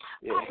know.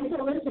 Yeah. All right,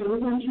 so listen, we're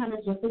gonna try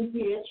to jump into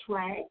your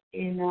track,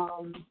 and I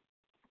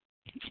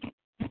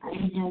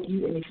didn't have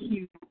you in the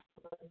queue.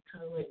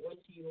 Kind of like went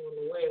to you on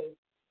the whim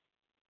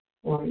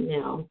right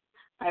now. All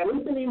right,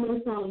 what's the name of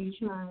the song you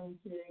trying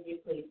to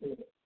get placed in?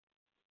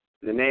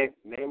 The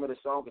name of the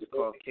song is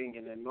called King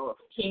in the North.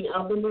 King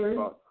of the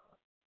North?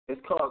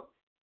 It's called,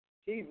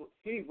 he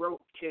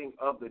wrote King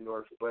of the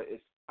North, but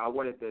I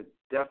want it to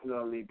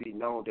definitely be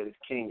known that it's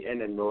King in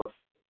the North.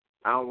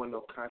 I don't want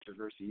no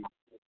controversy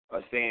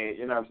of saying,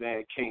 you know what I'm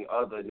saying, King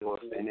of the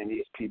North, and then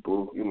these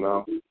people, you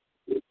know,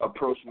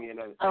 approach me in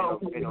a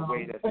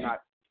way that's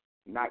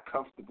not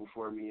comfortable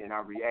for me, and I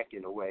react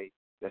in a way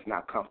that's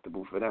not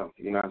comfortable for them.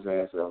 You know what I'm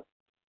saying? So,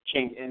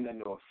 King in the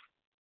North.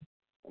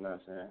 You know what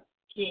I'm saying?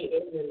 King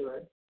in the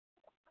North.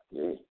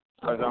 Yeah.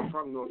 Because I'm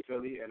from North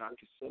Philly, and I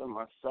consider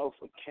myself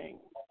a king.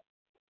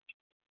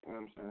 You know what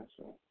I'm saying?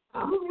 So.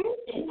 All right.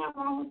 Ain't nothing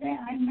wrong with that.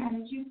 I ain't mad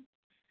at you.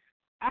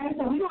 All right,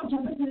 so we're going to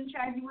jump into the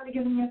track. You want to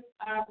give them your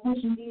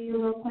social media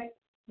real quick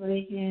so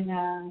they can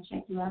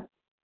check you out?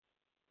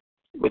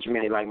 What you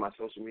mean, like my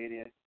social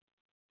media?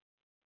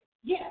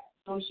 Yeah.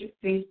 Social,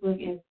 Facebook,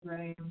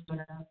 Instagram,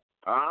 whatever.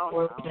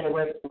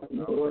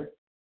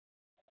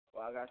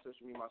 Well, I got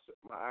social media.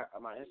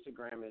 My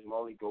Instagram is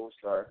Molly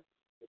Goldstar,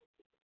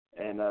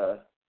 and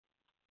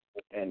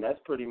that's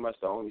pretty much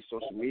the only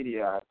social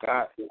media I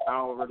got. I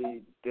don't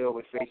really deal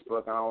with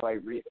Facebook. I don't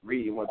like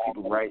reading what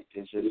people write.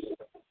 It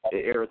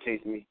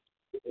irritates me.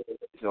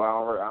 So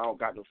I don't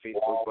got no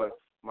Facebook, but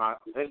my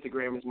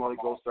Instagram is Molly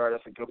Goldstar.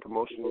 That's a good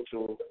promotional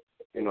tool.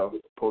 You know,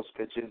 post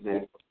pictures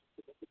and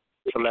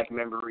collect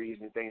memories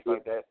and things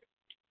like that.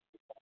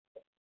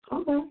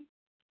 Okay.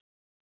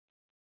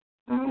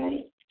 All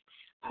right.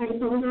 So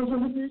we're going to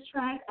jump into this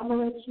track. I'm going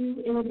to let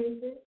you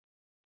introduce it.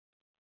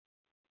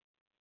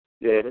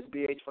 Yeah, this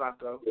BH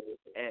Flacco.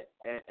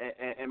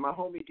 And my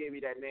homie gave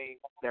me that name,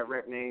 that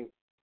rap name,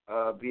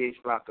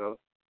 BH Flacco,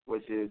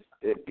 which is,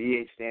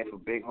 BH stands for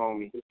Big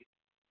Homie.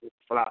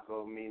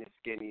 Flacco meaning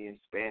skinny in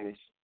Spanish.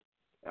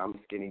 I'm a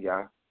skinny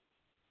guy.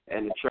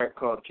 And the track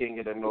called King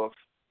of the North.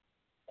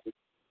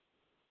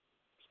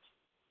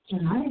 All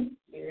right,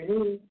 here it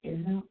is.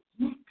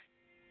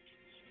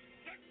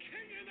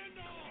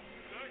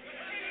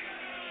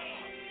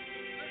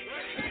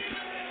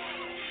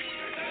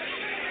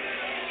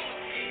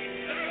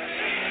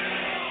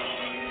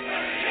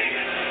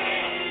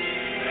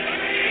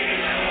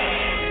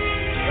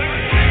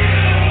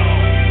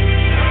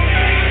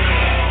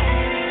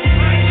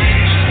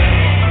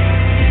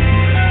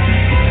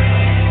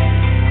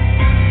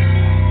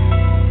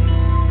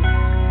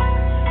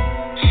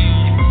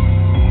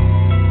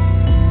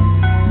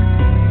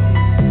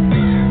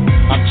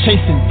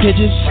 Chasing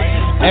digits,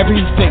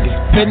 everything is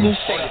business.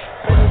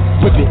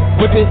 Whip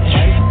it,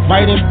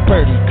 right in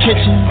Birdie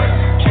Kitchen.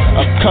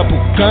 A couple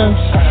guns,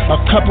 a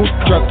couple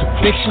drug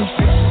convictions.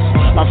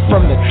 I'm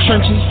from the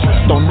trenches,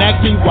 don't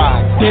ask me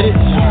why I did it.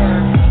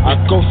 I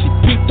go see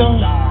Pito,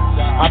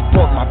 I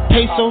bought my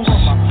pesos.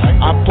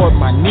 I brought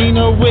my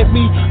Nina with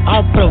me,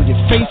 I'll blow your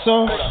face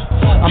off.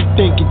 I'm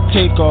thinking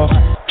takeoff,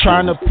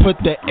 trying to put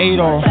the 8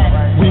 on.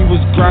 We was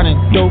grinding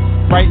dope,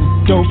 writing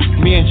dope,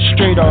 me and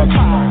straight off.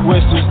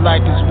 Whistles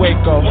like it's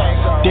Waco,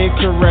 they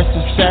caress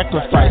the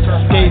sacrifice.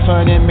 Dave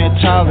Hunting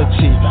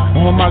mentality,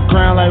 on my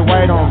ground like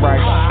white on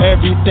right.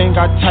 Everything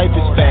I type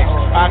is facts,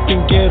 I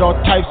can get all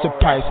types of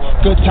price.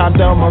 Good time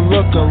Delma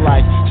look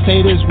alike,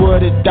 say this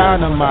word is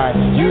dynamite.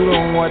 You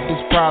don't want this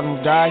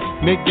problem, guy,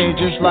 Mick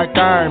dangerous like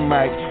Iron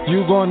Mike.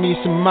 You gon'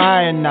 need some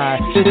iodine,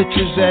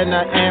 stitches and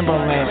an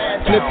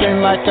ambulance.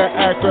 Flipping like an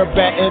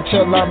acrobat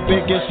until I'm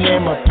big as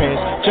hammer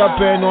pants.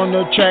 Jumping on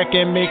the track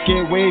and make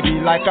it wavy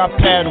like I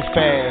paddle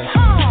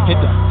fast. Hit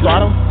the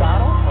throttle,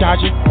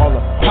 dodging all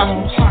the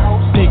potholes.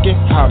 nigga,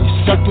 how they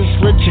suck this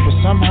rich, but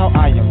somehow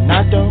I am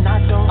not though.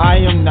 I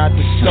am not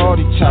the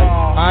salty type,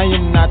 I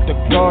am not the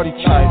gaudy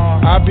type.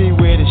 I be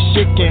where the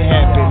shit can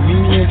happen,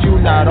 me and you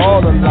not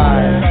all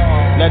alike.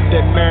 Let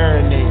that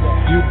marinate,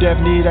 you def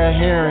need a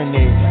hearing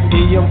aid.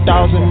 DM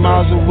 1,000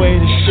 miles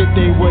away, the shit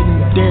they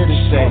wouldn't dare to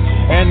say.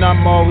 And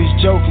I'm always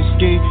joking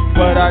ski,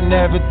 but I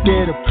never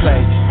did a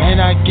play.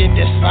 And I get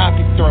that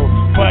sloppy throat,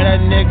 but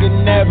a nigga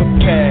never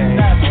pay.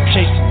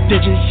 Chasing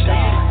digits,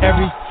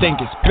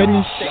 everything is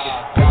business.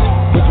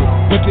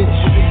 Whip it,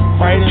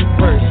 right in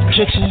Birdie's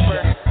kitchen.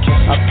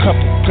 A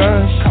couple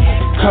guns,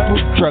 couple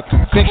drug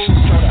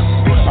convictions.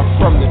 I'm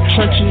from the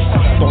trenches,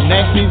 don't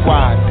ask me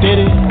why I did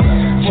it.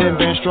 10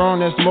 been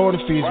strong, that's more than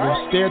feasible.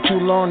 Stare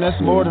too long, that's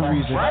more than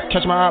reason.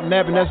 Catch my op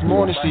napping, that's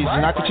more than season.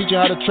 I can teach you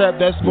how to trap,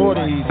 that's more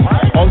than easy.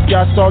 All these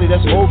guys salty,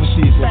 that's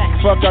overseason.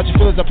 Fuck out your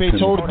feelings, I paid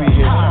toll to be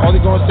here. All they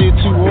gonna say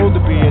too old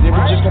to be here. They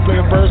were just gonna play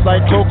with birds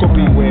like Coco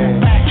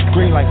beware.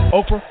 Green like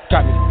Oprah,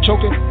 got me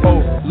choking. Oh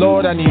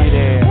Lord, I need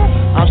air.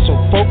 I'm so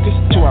focused,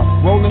 till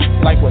I'm rolling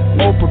like what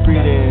Oprah be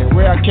there.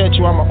 Where I catch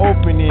you, I'ma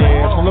open it.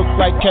 It's gonna look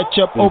like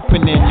ketchup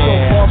opening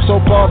there. I'm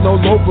so bald,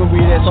 no lope when we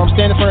there. So I'm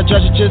standing in front of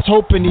judges just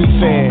hoping he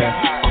fair.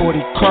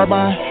 Cordy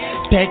Carbine,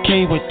 that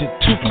came with the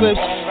 2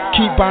 clips.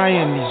 Keep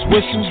buying these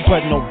whistles,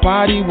 but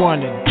nobody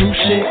wanna do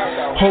shit.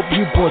 Hope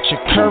you brought your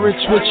courage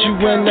with you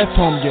and left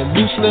home your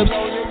loose lips.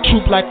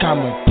 Troop like I'm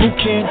a boot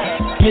camp.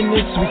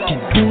 Business, we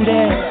can do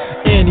that.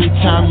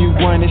 Anytime you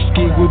wanna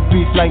ski with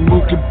beef like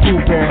Mook and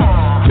Pooh Bear.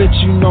 Bitch,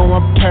 you know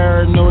I'm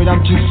paranoid,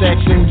 I'm just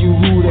asking you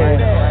who that.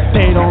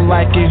 They don't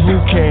like it, who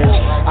cares?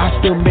 I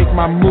still make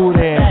my mood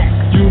there.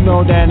 You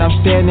know that I'm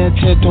standing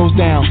 10 toes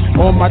down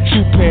on my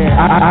 2 pair.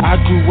 I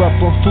grew up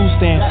on food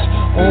stamps,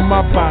 on my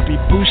Bobby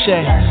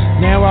Boucher.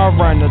 Now I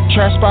run a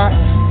trash spot,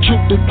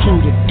 troop the crew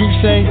to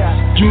Duce.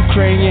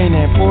 Ukrainian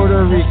and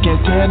Puerto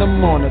Rican,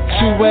 tandem on a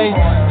 2-way.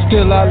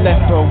 Still I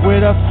left her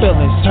with her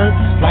feelings hurt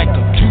like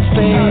a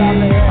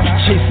toothache.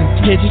 Chasing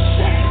digits,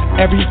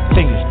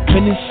 everything is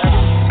business.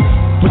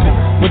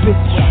 Whip it,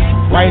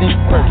 right in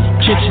Birdie's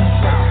kitchen.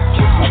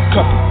 A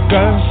couple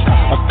guns,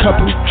 a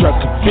couple drug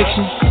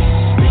convictions.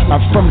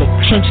 I'm from the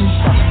trenches,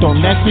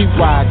 don't ask me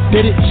why I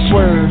did it,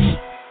 swerve.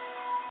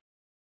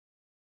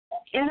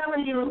 And I'm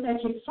ready to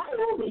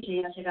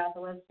check out the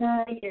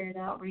website,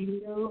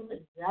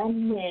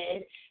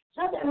 airitoutradio.net.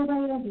 Shout out to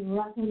everybody that's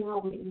rocking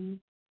out with me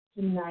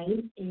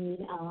tonight and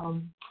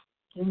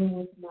dealing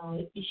with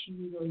my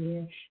issues over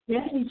here. We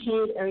actually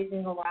changed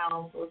everything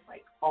around, so it's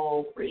like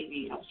all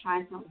crazy. I was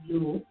trying something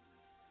new,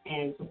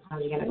 and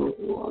sometimes you gotta go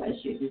through all that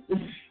shit.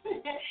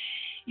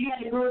 You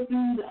gotta go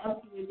through the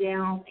ups and the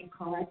downs and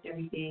correct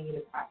everything in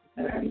the process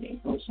of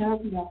everything. So shout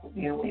out to y'all for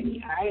bearing with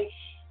me, alright?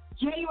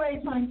 January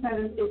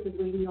 27th is the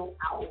radio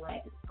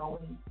outlet. It's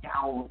going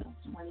down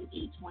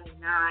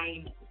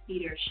 2829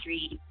 Cedar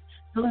Street,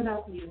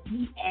 Philadelphia,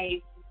 PA,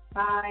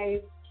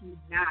 5 to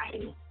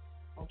 9.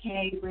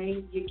 Okay,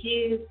 bring your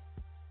kids,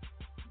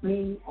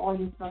 bring all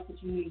your stuff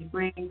that you need to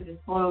bring for this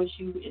photo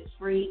shoot. It's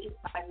free, it's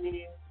 5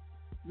 minutes.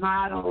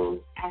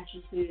 Models,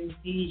 actresses,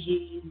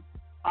 DJs,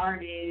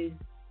 artists.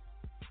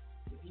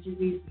 If you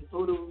just need some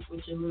photos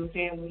with your little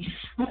family,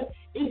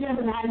 it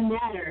does not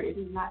matter. It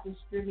does not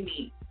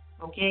discriminate.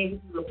 Okay,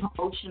 this is a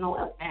promotional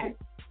event.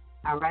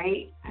 All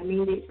right, I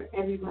made it for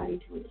everybody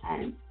to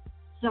attend.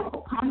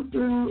 So come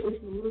through.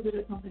 It's a little bit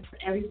of something for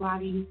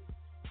everybody.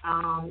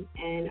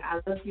 And I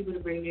love people to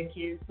bring their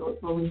kids, so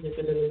it's always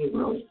different than the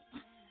world.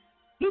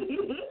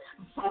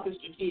 I'm talking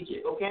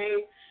strategic,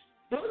 okay?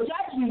 Don't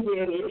judge me,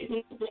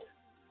 baby.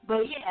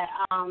 But yeah,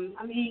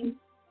 I mean,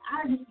 I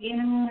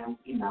understand,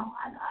 you know,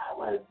 I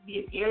was be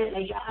a parent,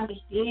 like, I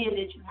understand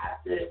that you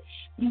have to,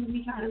 you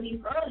be trying to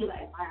leave early,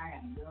 like, why I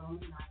gotta go,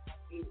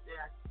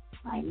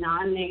 like,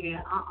 nah,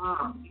 nigga,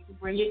 you can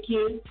bring your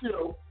kids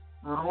too.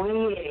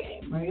 Oh, yeah,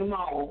 bring them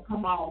on,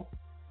 come on.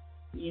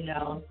 You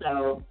know,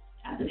 so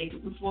after they can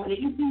perform,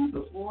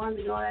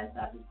 and all that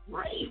stuff is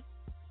great.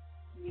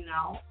 You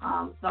know,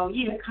 so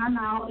yeah, come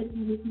out. If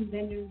you need some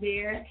vendors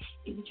there,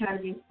 if you try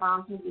to be a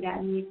sponsor, get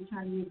at me. If you're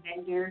trying to be a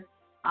vendor,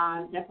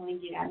 definitely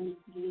get at me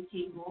to the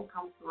table,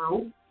 come through.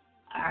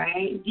 All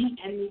right,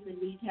 DM me for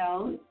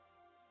details.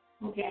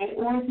 Okay,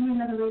 or if you're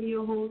another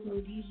radio host or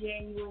DJ,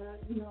 you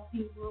want to, you know,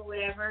 people or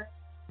whatever,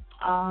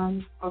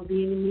 or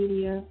be in the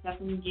media,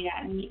 definitely get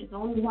at me. It's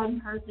only one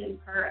person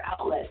per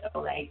outlet, though,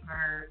 like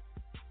per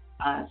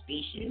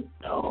station.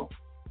 So,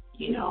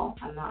 you know,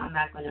 I'm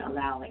not going to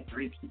allow like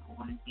 3 people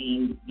on the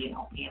same, you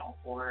know, panel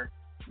for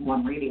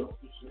one radio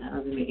station. That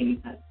doesn't make any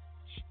sense.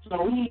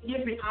 So we need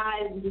different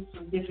eyes and just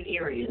from different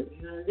areas.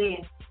 You know what I'm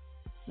saying?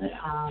 But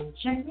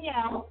check me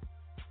out.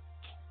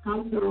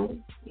 Come through.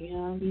 You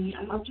know what I mean?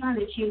 I'm trying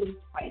to choose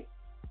twice.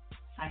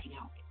 I can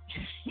help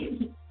it.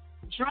 I'm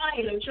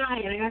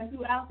trying. I got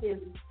 2 out there.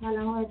 It's kind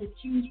of hard to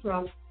choose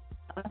from.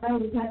 I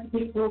just have to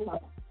pick both of them.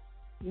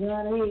 You know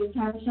what I mean? I'm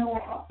trying to show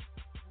off.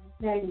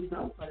 Tag me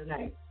something for the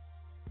night.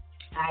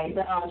 Alright,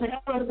 so check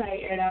out our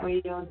website,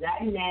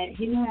 airitoutradio.net.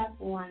 Hit me up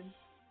on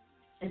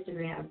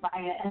Instagram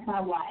via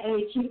FIYA,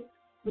 chick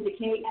with a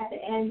K at the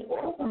end.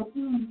 Also, too,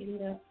 you can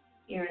hit up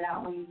Air It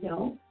Out Radio.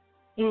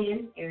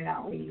 and Air It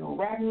Out Radio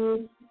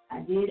Records. I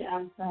did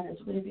start a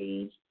Twitter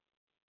page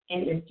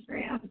and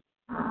Instagram.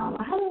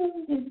 I haven't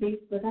really did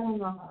Facebook. I don't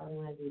know if I really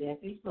want to do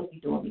that. Facebook be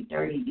doing me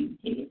dirty. You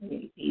taking too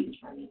many pages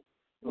from me.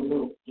 I'm a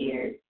little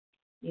scared.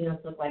 You know,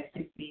 it took like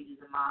 6 pages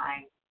of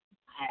mine.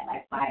 I had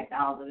like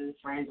 5,000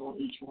 friends on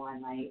each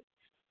one. Like,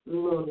 I'm a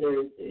little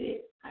nervous to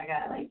it. I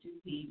got like 2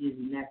 pages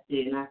and that's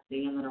it, and I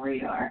stay under the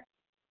radar.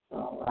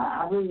 So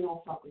I really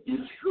don't fuck with you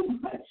too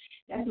much.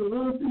 That's a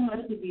little too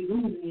much to be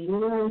losing. You know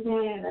what I'm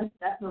saying?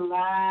 That's a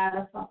lot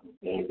of fucking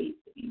fan base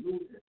to be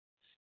losing.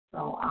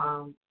 So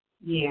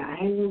yeah,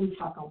 I ain't really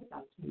fucking with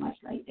them too much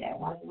like that.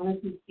 One or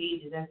 2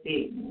 pages, that's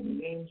it.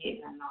 You ain't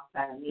getting nothing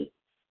outside of me.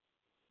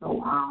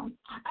 So I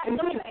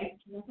really like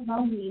that's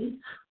about me.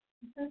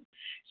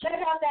 Check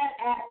out that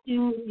app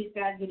too if you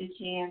guys get a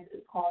chance.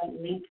 It's called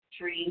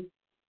Linktree.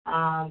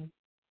 And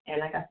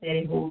like I said,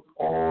 it holds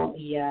all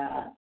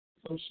the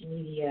social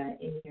media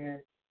in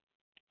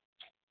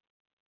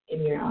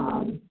your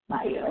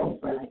bio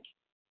for like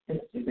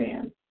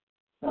Instagram.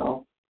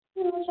 So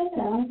check it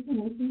out.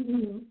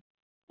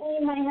 And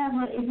you might have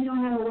if you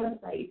don't have a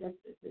website, that's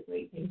a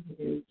great thing to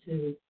do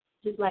too.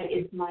 Just like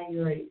it's my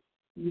URL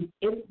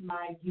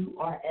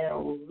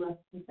with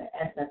the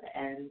S at the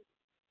end.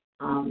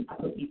 I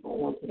put people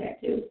onto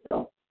that too.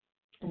 So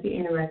if you're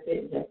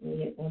interested,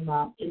 definitely hit them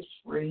up. It's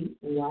free.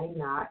 Why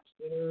not?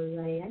 You know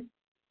what I'm saying?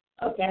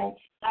 Okay.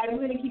 I'm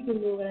going to keep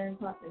it moving and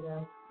talking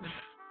though.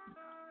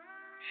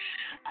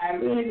 I'm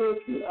going to go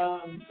to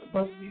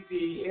Buzz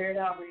TV, Air It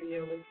Out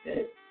Radio with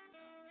this.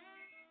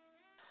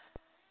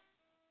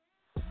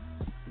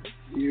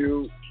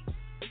 You.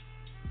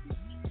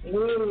 Hey.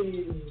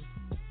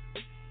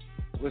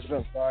 What's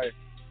up, Fire?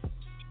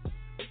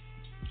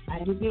 How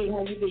you be?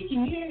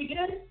 Can you hear me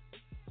good?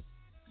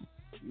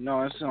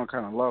 No, it sounds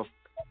kind of low.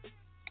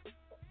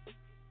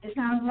 It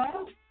sounds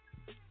low?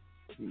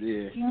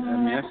 Yeah. I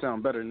mean, that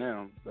sounds better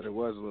now, but it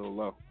was a little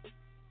low.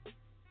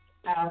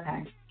 Oh,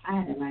 okay. I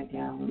had it right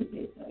down a little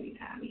bit, so you know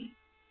what I mean.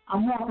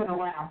 I'm walking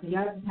around, so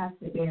y'all just have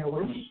to bear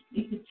with me.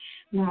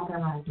 I'm walking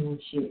around doing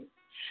shit.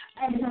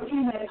 And so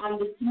anyway,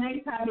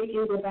 tonight's topic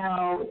is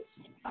about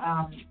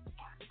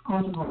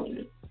culture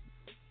vultures.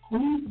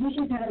 What's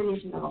your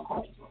definition of a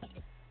culture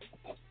vulture?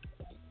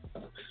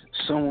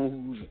 Someone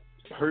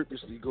who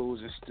purposely goes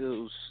and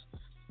steals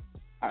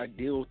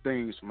ideal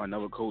things from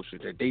another culture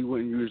that they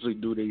wouldn't usually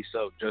do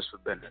themselves just for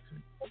benefit.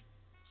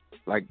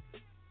 Like,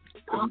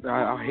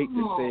 I hate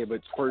to say it,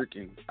 but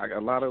twerking. Like, a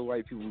lot of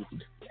white people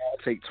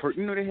take twerk.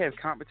 You know they have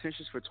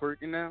competitions for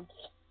twerking now?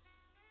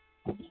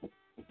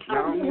 I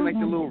don't mean like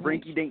the little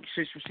rinky-dink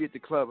shit you see at the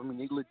club. I mean,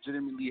 they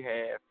legitimately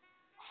have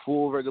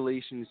full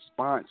regulation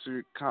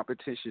sponsored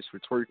competitions for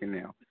twerking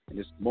now. And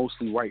it's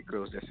mostly white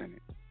girls that's in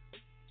it.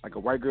 Like a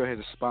white girl has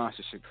a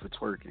sponsorship for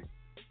twerking.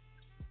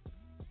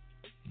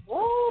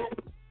 What?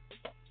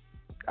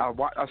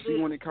 I see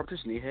one in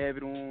competition. They have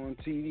it on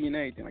TV and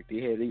everything. Like,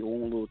 they have their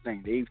own little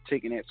thing. They've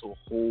taken that to a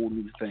whole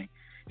new thing.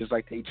 It's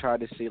like they tried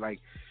to say, like,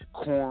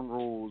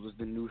 cornrows is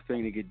the new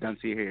thing to get done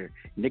to your hair.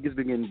 Niggas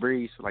been getting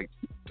braids for, like,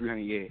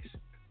 300 years.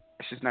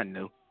 It's just not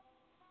new.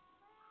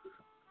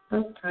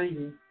 That's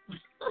crazy.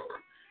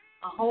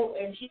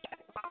 And she got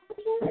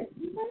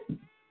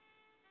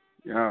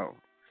Yo,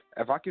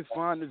 if I can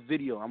find the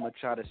video, I'm going to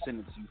try to send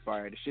it to you,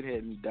 Fire. The shit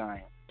had me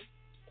dying.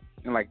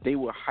 And, like, they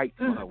were hyped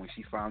for her when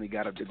she finally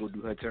got up to go do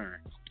her turn.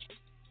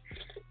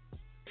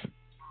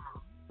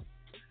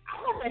 I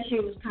thought that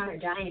shit was kind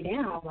of dying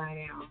down by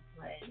now.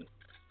 Like,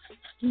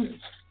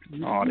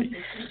 No,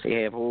 they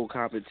have whole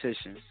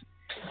competitions.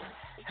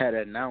 Had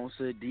an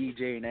announcer,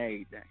 DJ, and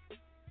everything.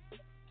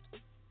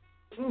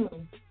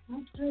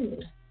 That's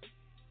good.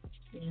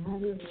 Yeah, that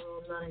is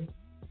real nice.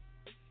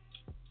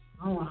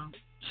 Oh, wow.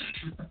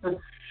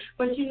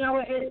 But you know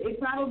what? It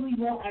probably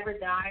won't ever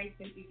die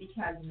simply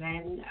because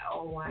men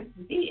all want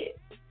to see it.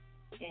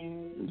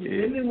 And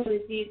women want to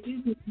see it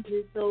too because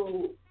it's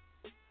so,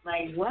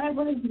 like,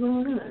 what is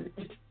going on?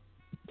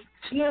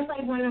 You know, it's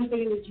like one of them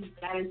things that you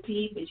gotta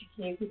see, but you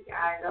can't take your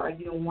eyes out, like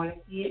you don't want to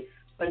see it,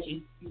 but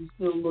you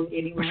still look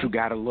anyway. But you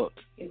gotta look.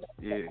 Yeah.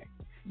 Yeah.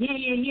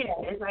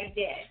 It's like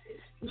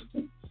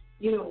that.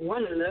 You don't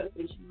want to look,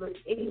 but you look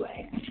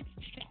anyway.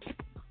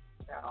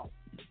 So.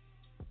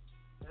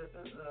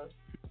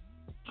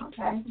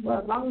 Okay. Well,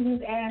 as long as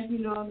it's ass, you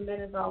know, the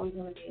men is always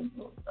going to be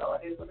influenced. So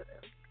it is what it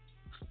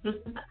is.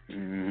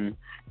 Mm-hmm.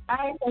 All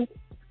right. So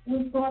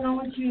what's going on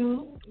with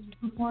you?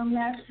 You performed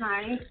last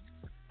night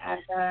at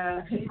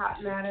the Hip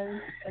Hop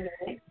Matters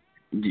event.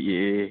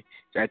 Yeah,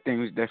 that thing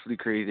was definitely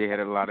crazy. They had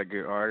a lot of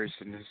good artists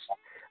and this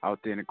out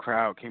there in the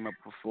crowd came up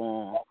to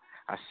perform.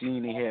 I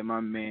seen they had my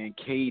man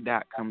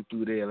K-Dot come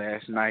through there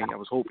last night. I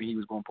was hoping he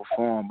was going to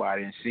perform, but I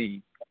didn't see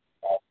him.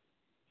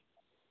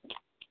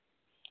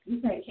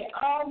 You say,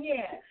 oh,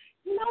 yeah.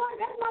 You know what?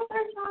 That's my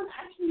first time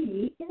actually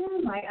meeting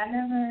him. Like, I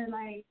never,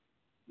 like,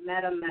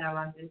 met him.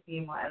 I just see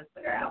him on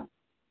Instagram.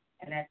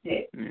 And that's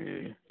it.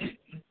 Yeah.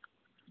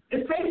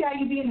 It's crazy how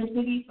you be in the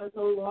city for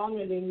so long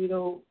and then you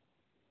don't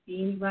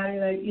see anybody.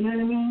 Like, you know what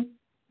I mean?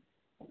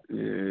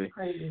 Yeah.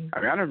 Crazy. I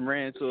mean, I done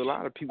ran into a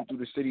lot of people through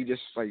the city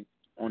just, like,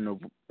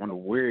 on a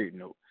weird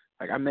note.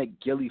 Like, I met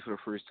Gilly for the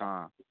first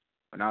time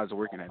when I was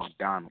working at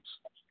McDonald's.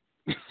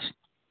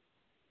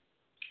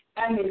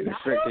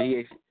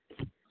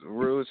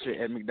 Real shit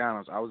at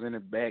McDonald's. I was in the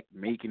back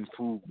making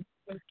food,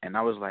 and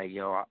I was like,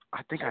 yo,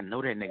 I think I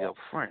know that nigga up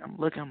front. I'm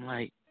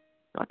like,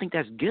 yo, I think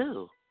that's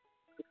Gil.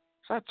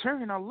 So I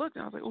turned and I looked,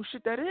 and I was like, oh,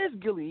 shit, that is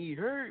Gilly. He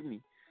heard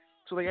me.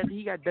 So, like, after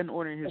he got done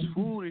ordering his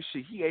food and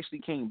shit, he actually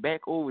came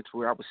back over to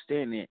where I was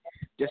standing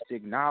just to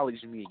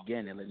acknowledge me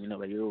again and let me know,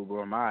 like, yo,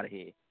 bro, I'm out of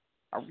here.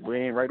 I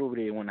ran right over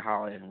there and went to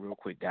holler at him real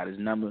quick, got his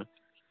number.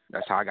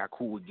 That's how I got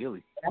cool with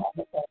Gilly. That's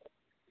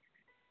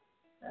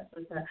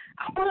what's up.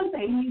 I want to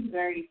say he's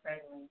very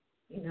friendly.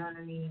 You know what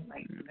I mean?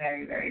 Like,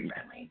 very, very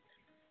friendly.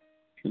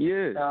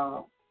 Yeah.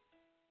 So,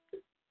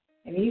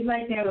 and he's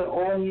like that with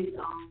all his,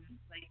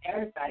 like,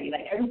 everybody.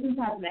 Like, ever since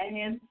I've met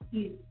him,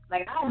 he's,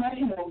 like, I don't watch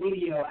him on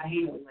video. I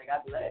hate him. Like,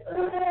 I'll be like,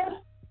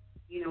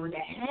 you know, with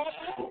that,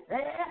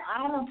 I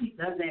don't know if he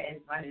does that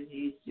as much as he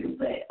used to,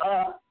 but,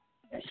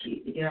 that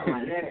shit to get on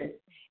my nerves.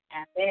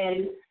 And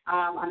then,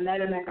 I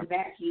met him at the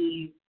back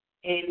keys,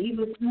 and he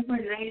was super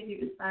nice. He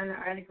was signing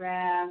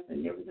autographs,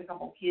 and there was a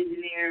couple kids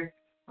in there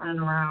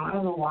running around. I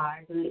don't know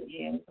why, but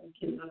yeah, some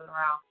kids running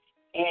around.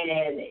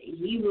 And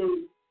he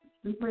was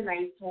super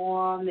nice to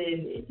him, and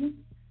it just,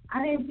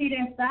 I didn't see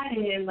that side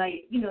of him,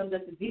 like, you know,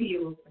 that the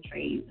video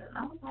portrays. And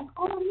I was like,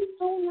 oh, he's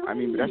so nice. I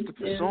mean, but that's the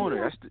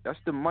persona. That's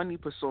the money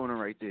persona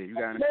right there. You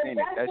gotta understand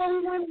that.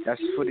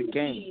 That's for the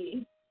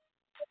game.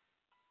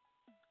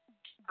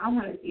 I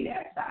want to see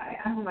that side.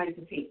 I don't like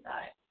the fake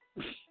side.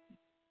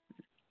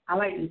 I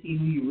like to see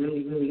who you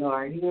really, really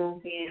are. You know what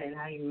I'm saying? And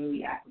how you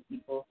really act with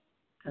people,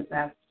 because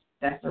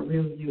that's the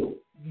real you.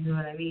 You know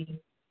what I mean?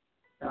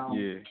 So,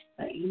 yeah.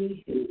 But you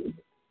need to.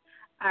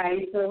 All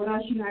right. So what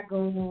else you got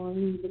going on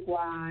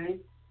music-wise?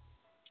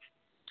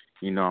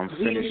 You know, I'm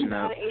finishing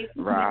up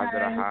Rise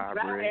of the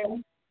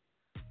Hybrid.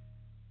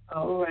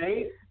 All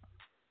right.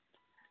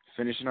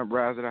 Finishing up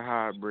Rise of the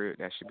Hybrid.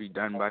 That should be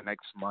done by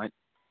next month.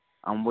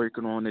 I'm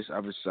working on this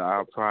other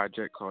side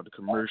project called The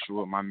Commercial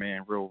with my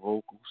man Real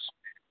Vocals.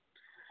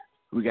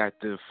 We got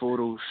the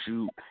photo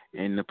shoot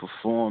and the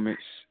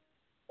performance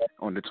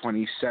on the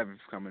 27th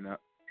coming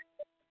up.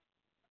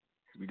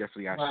 We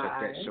definitely got to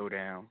shut that show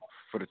down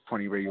for the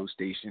 20 radio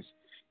stations.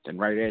 Then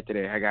right after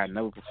that, I got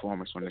another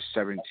performance on the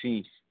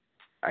 17th.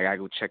 I got to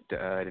go check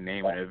the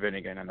name of the event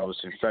again. I know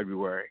it's in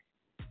February.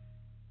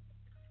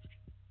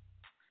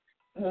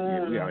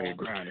 Yeah, we out here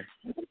grinding.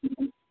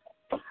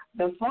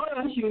 The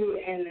photo shoot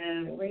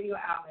and the radio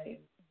outlet is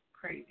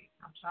crazy.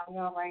 I'm telling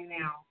y'all right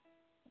now.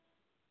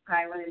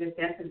 Probably one of the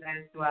best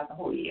events throughout the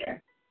whole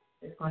year.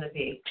 It's going to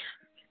be.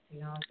 You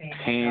know what I'm saying?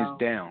 Hands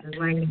down.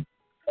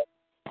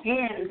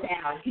 Hands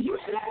down. Did you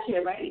go last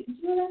year, right? Did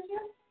you go last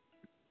year?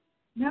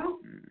 No?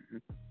 Mm-hmm.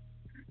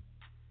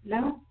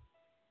 No?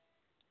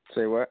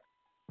 Say what?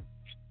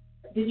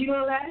 Did you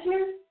go last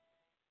year?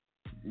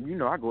 You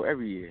know I go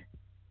every year.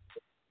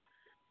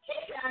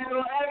 I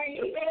go every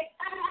year.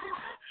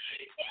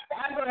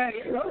 I go every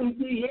year. It's only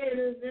 2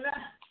 years, you know?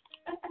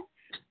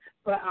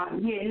 But,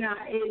 yeah, no,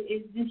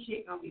 this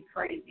shit going to be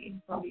crazy.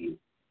 It's going to be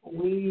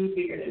way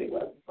bigger than it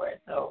was before.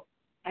 So,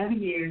 every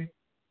year,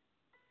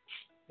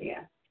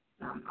 yeah,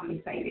 I'm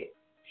excited.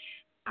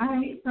 All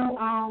right, so,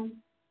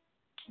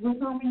 what's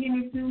going to be in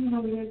it soon? I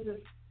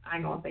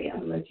ain't going to say it. I'm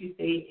going to let you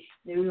say it.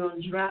 Then we're going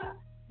to drop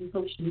the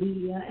social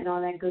media and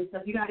all that good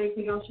stuff. You got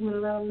anything else you want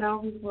to let them know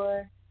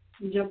before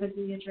you jump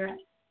into your track?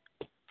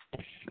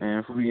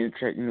 And if we in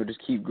track, you know,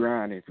 just keep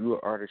grinding. If you're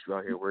an artist, you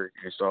out here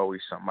working, there's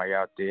always somebody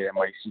out there that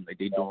might seem like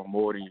they doing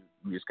more than you.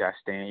 You just got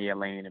to stay in your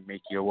lane and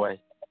make your way.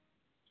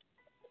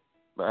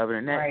 But other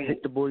than that,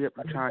 hit the boy up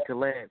and try and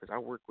collab, because I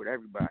work with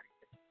everybody.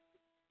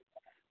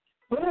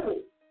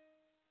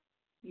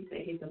 You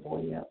say hit the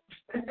boy up.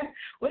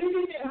 What did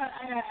you think?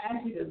 I got to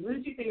ask you this. What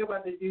did you think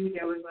about the dude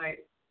that was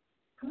like,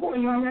 come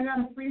on, y'all, I got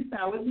a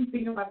freestyle. What did you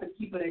think about the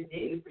people that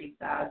didn't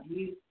freestyle? Do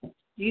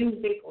you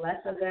think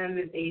less of them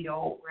if they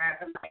don't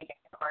rap like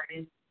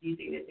artists? Do you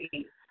think that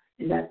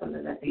is that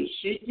something that they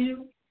should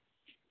do?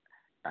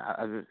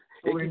 Or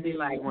is it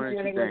like one or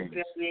two things?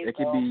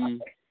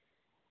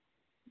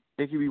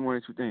 It could be one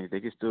or two things. They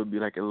could still be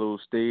like a little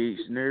stage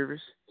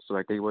nervous, so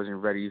like they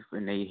wasn't ready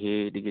in their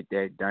head to get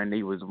that done.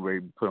 They wasn't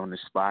ready to put on the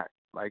spot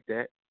like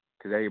that,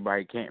 because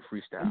everybody can't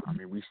freestyle. I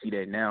mean, we see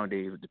that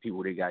nowadays with the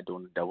people they got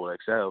doing the double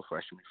XL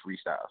freshman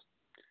freestyles.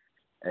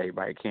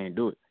 Everybody can't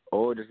do it.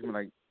 Or just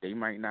like they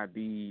might not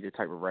be the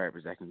type of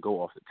rappers that can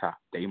go off the top.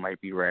 They might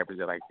be rappers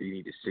that like they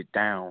need to sit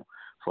down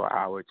for an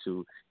hour or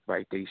two,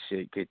 write they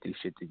shit, get their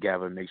shit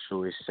together, make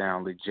sure it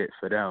sound legit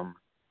for them,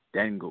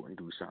 then go and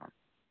do something.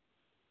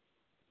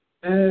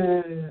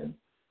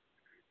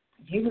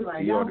 He was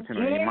like, all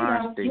depends on your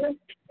mind state. He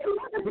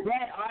was a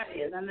bad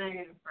artist. I'm not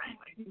even frank.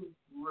 Like, he was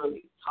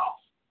really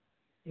tough.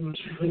 He was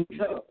really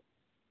tough,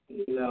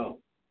 you know.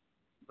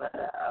 But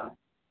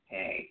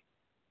hey,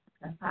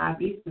 that's how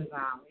beats was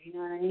on. You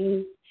know what I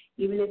mean?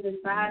 Even if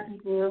it's 5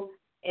 people,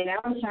 and I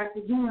was shocked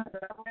to do it. I'm like,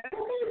 okay,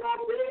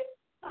 that's it.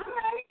 All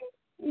right.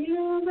 You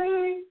know what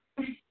I'm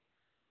saying?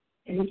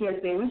 And he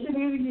kept saying, what's your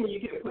name again? You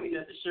kept pointing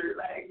at the shirt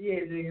like, yeah,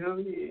 nigga,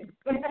 I'm here.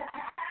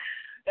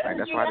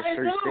 That's why the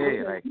shirt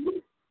said, like.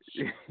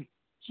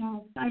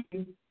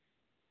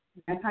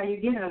 That's how you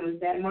get them, is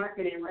that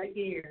marketing right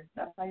there.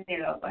 Stuff like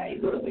that. I was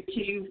like, look, make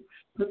sure you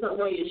put something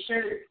on your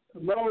shirt,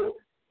 promote,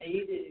 and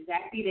you did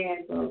exactly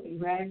that. So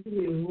congrats to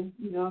you.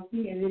 You know what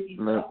I'm saying? And if you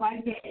stuff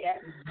like that,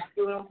 that's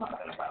exactly what I'm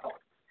talking about.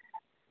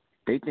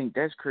 They think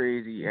that's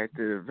crazy. At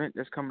the event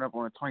that's coming up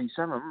on the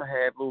 27th, I'm going to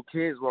have little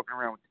kids walking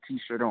around with the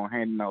T-shirt on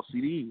handing out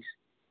CDs.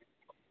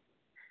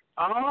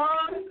 Oh,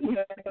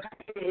 yeah.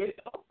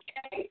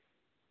 Okay.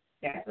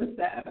 That's what's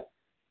up.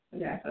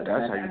 That's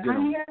how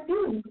you get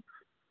them.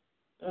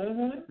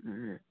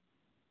 Mm-hmm.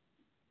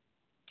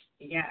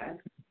 Yeah.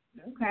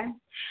 Okay.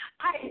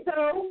 All right, so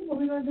what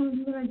we're going to do is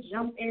we're going to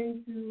jump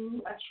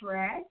into a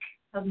track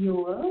of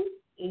yours,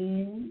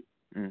 and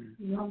I'm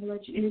going to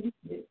let you introduce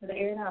it to the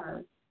air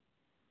hours.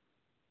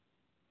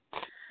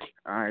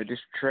 All right, this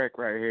track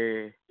right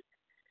here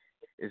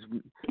is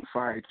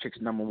Fire Chick's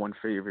 #1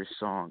 favorite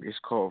song. It's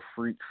called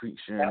Freak,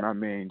 featuring my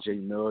man Jay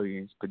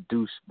Millions,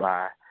 produced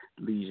by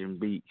Legion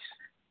Beats.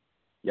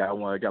 Y'all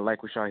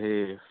like what y'all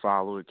hear,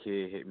 follow the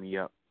kid, hit me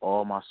up.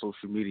 All my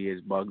social media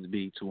is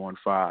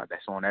BugsB215.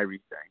 That's on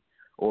everything.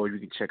 Or you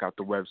can check out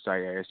the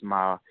website. It's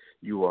my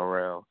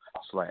URL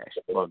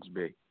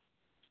 /BugsB.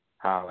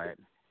 Holla at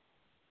me.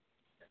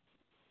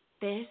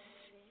 This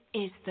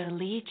is the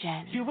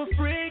Legion. You a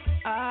freak,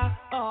 I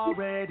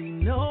already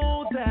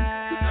know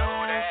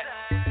that.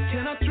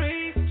 Can I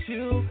treat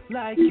you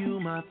like you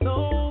my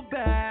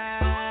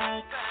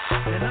throwback?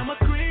 And I'm a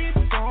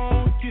creep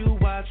on you,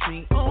 watch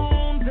me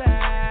own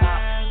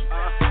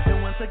that.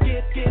 And once I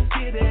get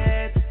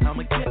it,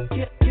 I'ma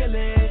kill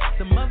it.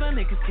 The mother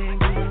niggas can't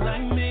do it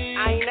like me.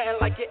 I ain't nothing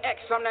like your ex,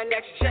 I'm that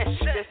next gen.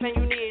 The thing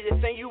you need, the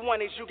thing you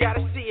want is you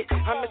gotta see it.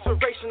 I'm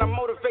inspiration, I'm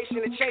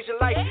motivation to change your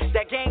life.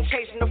 That game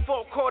changing the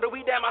fourth quarter,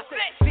 we down my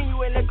six. Seen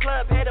you in the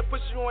club, had to push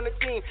you on the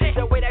team.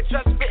 The way that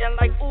dress fitting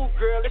like, ooh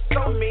girl, it's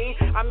so mean.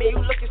 I mean, you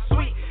looking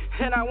sweet,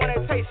 and I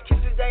wanna taste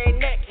kisses down your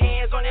neck,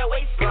 hands on your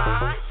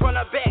waistline. From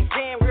the back,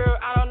 damn girl,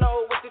 I don't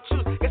know what to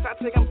choose. Guess I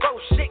take them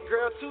both, shit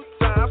girl, 2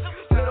 times.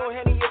 Little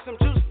Henny and some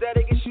juice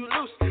that'll get you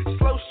loose.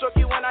 Slow stroke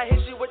you when I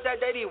hit you with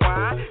that dirty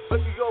wine.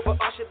 Flip you over,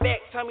 arch your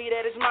back, tell me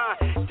that it's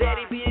mine.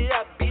 Daddy beat it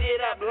up,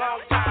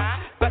 long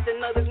time. But the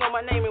others know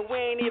my name and we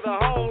ain't even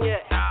home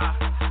yet.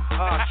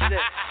 Oh shit.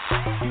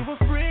 You a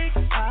freak,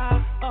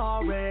 I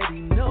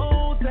already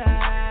know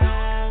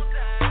that.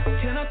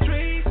 Can I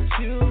treat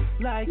you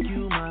like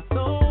you my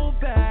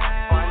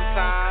throwback? One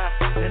time.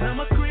 And I'm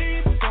a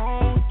creep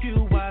on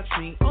you, watch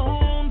me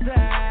own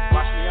that.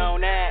 Watch me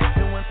own that.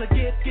 And once I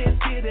get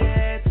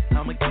it,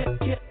 I'ma kill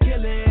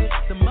it.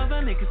 The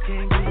mother niggas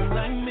can't do it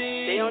like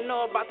me. They don't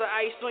know about the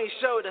ice on your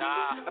shoulder.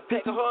 A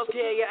pack of horse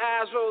hair, your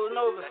eyes rolling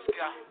over.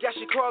 Guess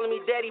you calling me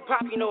daddy,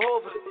 poppy, no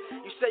over.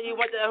 You say you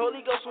want that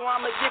Holy Ghost, so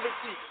I'ma give it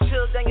to you.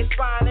 Chill down your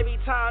spine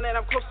every time that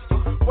I'm close to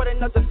you. What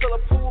enough to fill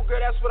a pool, girl,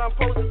 that's what I'm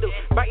supposed to do.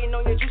 Biting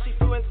on your juicy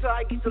fruit until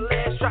I get the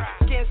last drop.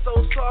 Skin so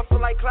soft, feel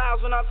like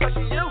clouds when I'm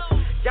touching you.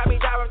 Got me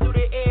diving through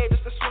the air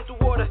just to swim through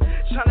water.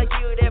 Trying to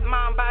give you that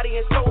mind, body,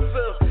 and soul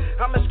feel.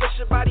 I'ma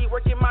stretch your body,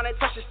 work your mind, and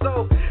touch your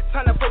soul.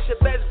 Time to push your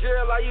best,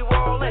 girl, are you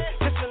all in?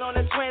 Kissing on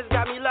the twins,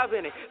 got me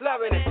loving it.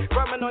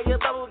 Rubbing on your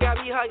level, got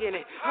me hugging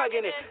it. I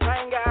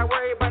ain't gotta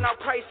worry about no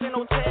price and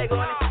no tag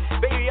on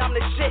it. Baby, I'm the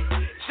shit,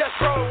 just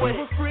roll with it.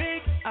 You a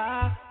freak,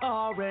 I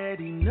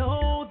already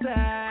know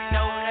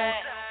that.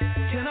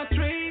 Can I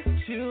treat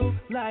you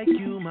like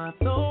you my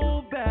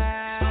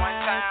throwback?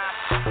 One time.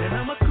 And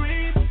I'm a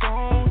creep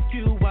on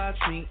you, watch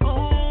me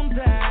own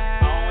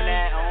that. Own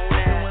that.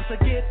 And once I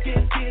get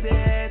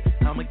it,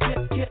 I'ma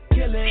kill it.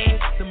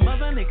 The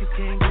mother niggas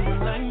can't do it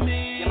like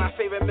me. Yeah, my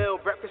favorite meal,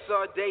 breakfast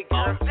all day,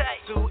 girl.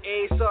 2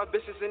 eggs, soft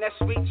biscuits, and that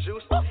sweet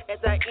juice.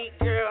 After I eat,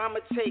 girl, I'ma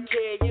take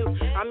care of you.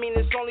 I mean,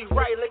 it's only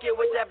right, look at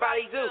what that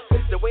body do.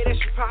 The way that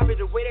you pop it,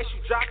 the way that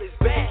you drop is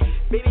bad.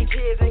 Baby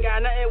kids ain't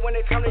got nothing when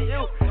it come to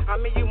you. I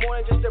mean, you more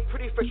than just a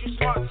pretty face, you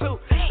smart too.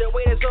 The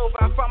way that's over,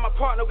 I found my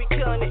partner, we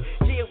killing it.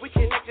 Yeah, we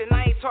connected,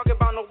 I ain't talking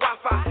about no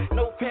Wi-Fi.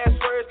 No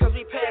passwords, cause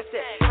we passed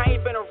that. I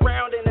ain't been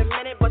around in a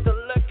minute, but the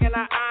look in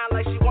her eye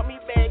like she want me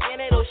back in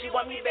it, or she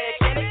want me back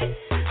in it.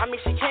 I mean,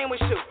 she came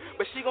with you,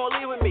 but she gon'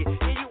 leave with me.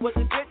 Yeah, you was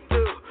a good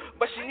dude,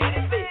 but she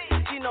needed this.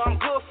 She know I'm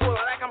good for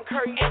it, like I'm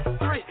Curry at the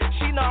 3.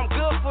 She know I'm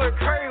good for it,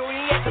 Curry when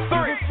he at the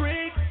 3. You a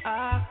freak,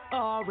 I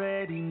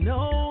already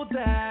know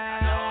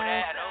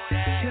that.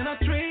 Can I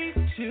treat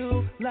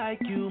you like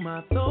you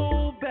my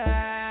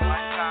throwback?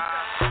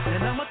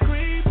 And I'm a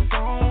creep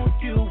on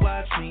you,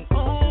 watch me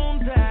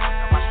own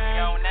that.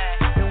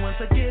 And once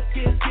I get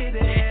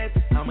it,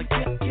 I'ma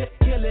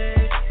kill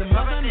it. The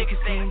mother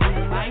niggas can't do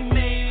it like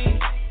me.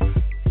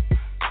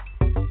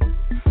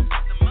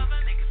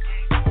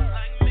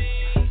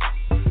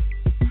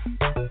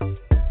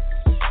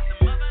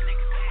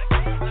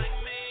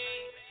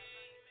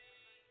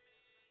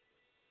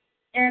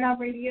 Airing Out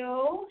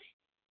Radio.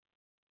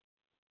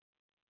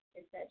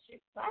 It's that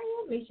shit fire.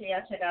 Make sure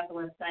y'all check out the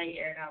website,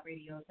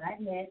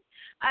 airingoutradio.net.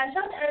 Shout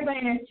out to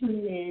everybody that's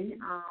tuning in.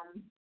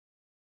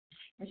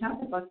 And shout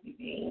out to Busty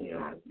Bean, you know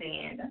what I'm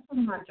saying? That's one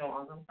of my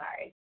joints. I'm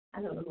sorry.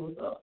 I know the who's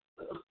up.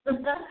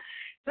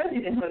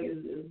 Especially the hook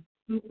is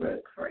super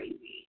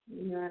crazy.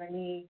 You know what I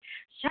mean?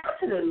 Shout out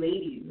to the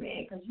ladies,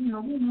 man, because, you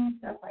know, we know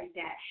stuff like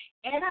that.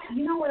 And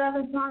you know what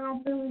other song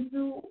I'm feeling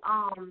too?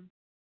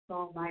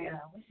 Song by,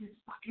 what's his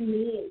fucking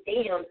name?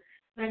 Damn.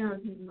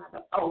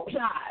 Oh,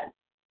 Plies.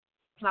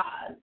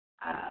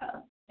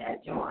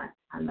 That joint.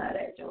 I love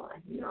that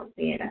joint. You know what I'm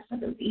saying? That's for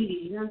the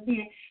ladies. You know what I'm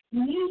saying? We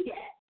need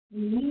that. We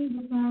need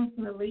the songs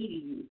for the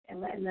ladies and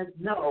letting us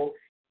know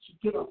she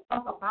give a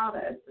fuck about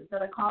us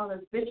instead of calling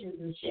us bitches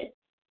and shit.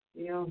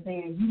 You know what I'm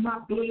saying? You my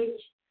bitch.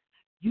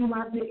 You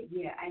my bitch.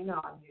 Yeah, I know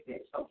I'm your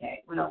bitch.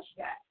 Okay, what else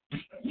you got?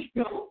 You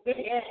know what I'm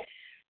saying?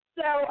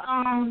 So,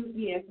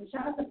 yeah, so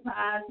shout out to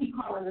Plies. He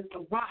calling us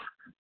the rock.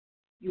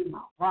 You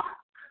my rock.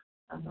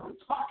 That's what I'm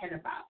talking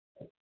about.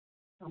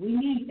 So we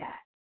need that.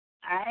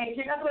 All right,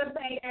 check out the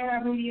website,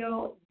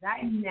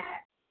 AirOutRadio.net.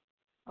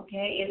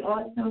 Okay, and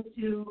also,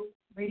 too,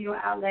 radio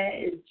outlet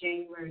is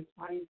January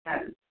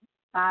 27th,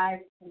 5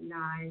 to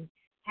 9.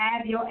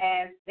 Have your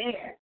ass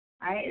there.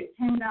 All right, it's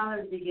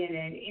 $10 to get in.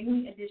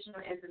 Any additional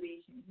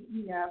information, hit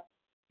me up.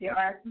 There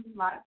are some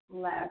slots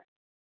left.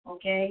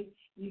 Okay,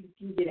 you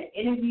can get an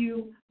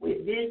interview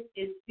with this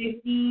is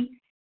 50,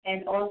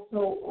 and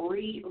also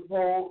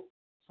Revolt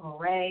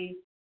Torre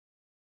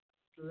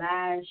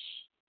 /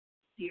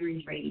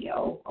 Series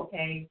Radio.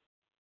 Okay,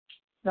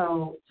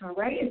 so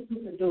Torre is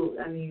super dope.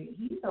 I mean,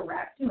 he's a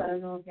rap too. I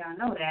don't know if y'all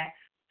know that,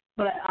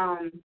 but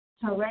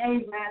Torre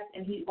raps,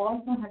 and he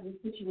also has a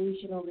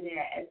situation over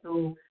there at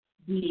SOBs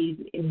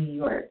in New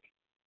York.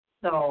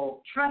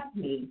 So trust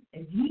me,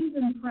 if he's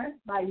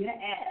impressed by your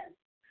ass,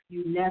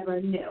 you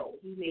never know.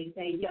 He may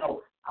say,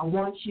 yo, I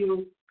want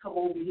you, come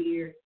over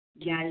here,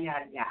 yada,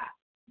 yada, yada.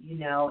 You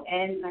know,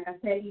 and like I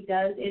said, he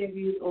does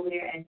interviews over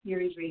there at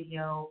Series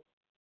Radio.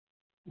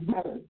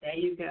 Boom, there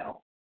you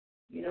go.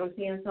 You know what I'm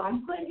saying? So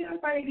I'm putting you in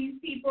front of these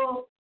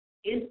people.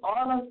 It's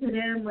all up to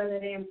them whether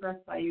they're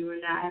impressed by you or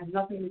not. It has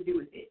nothing to do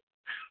with it.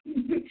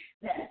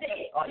 That's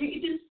it. All you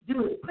can just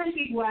do is push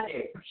people out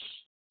there.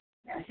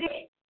 That's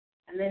it.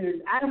 And then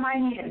it's out of my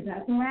hands.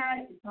 After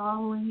that, it's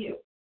all on you.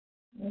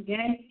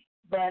 Okay?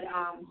 But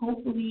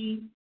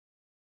hopefully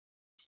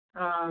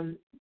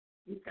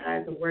these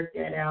guys will work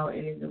that out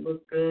and it'll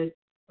look good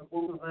for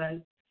both of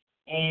us.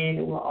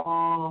 And we'll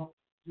all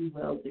do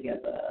well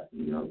together.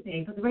 You know what I'm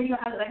saying? Because the radio,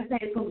 like I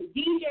said, it's called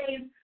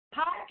DJs,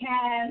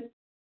 podcast,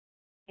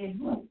 and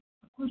who else?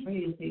 Of course,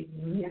 radio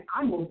stations.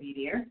 I'm going to be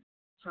there.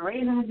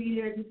 Torre's going to be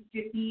there. This is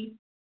 50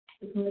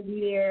 is going to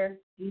be there.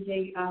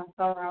 DJ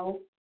Thorough.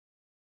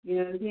 You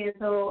know what I'm saying?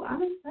 So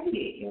I'm excited.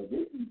 You know,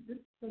 this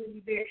is going to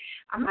be there.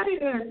 I'm not even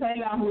going to tell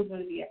y'all who's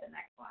going to be at the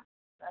next one.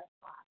 That's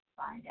fine.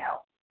 Find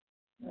out.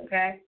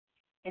 Okay?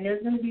 And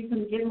there's going to be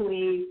some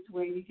giveaways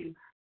where you can,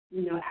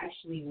 you know,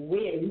 actually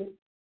win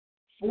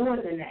for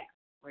the next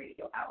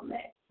radio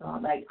outlet. So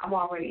I'm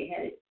already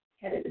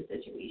ahead of the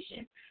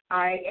situation. All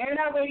right, Air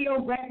Out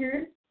Radio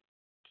Records.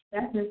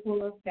 That's in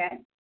full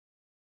effect.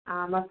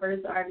 My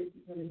first artist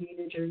is going to be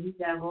the Jersey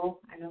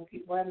Devil. I know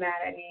people are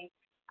mad at me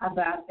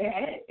about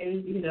that.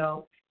 And, you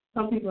know,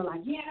 some people are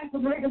like, yeah, that's a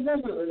record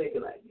devil. They be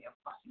like, yeah,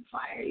 fuck you,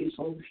 fire you.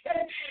 So,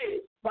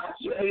 fuck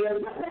you,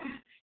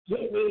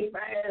 get me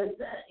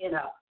first, you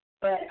know.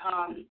 But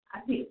I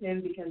picked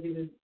him because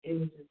it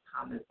was just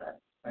common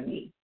sense for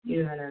me.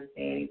 You know what I'm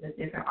saying? He's a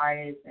different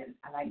artist, and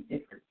I like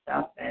different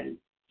stuff. And,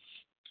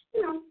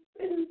 you know,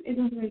 it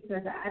doesn't make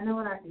sense. I know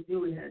what I can do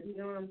with him. You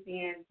know what I'm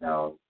saying?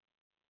 So,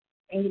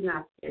 and he's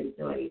not scared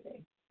to do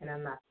anything, and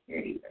I'm not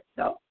scared either.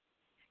 So,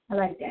 I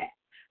like that.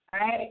 All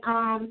right?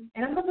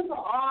 And I'm looking for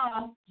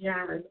all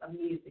genres of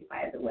music,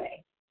 by the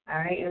way. All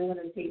right? And I'm going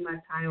to take my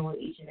time with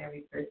each and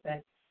every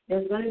person.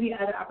 There's going to be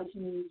other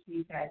opportunities for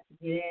you guys to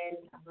get in.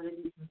 I'm going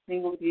to do some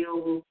single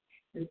deals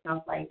and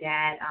stuff like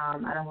that.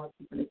 I don't want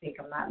people to think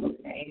I'm not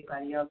looking at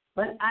anybody else,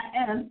 but I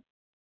am,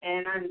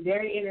 and I'm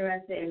very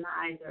interested, and my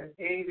eyes are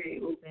very,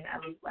 very open. I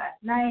looked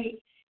last night,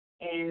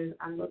 and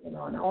I'm looking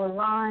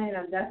online.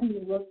 I'm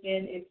definitely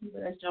looking at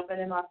people that's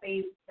jumping in my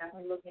face,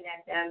 definitely looking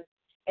at them.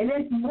 And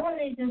it's more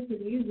than just the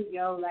music,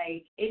 yo.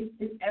 Like, it's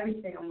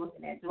everything I'm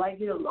looking at. Do I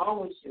get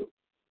along with you?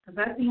 Because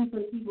I seen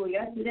some people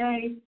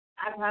yesterday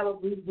I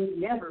probably would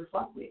never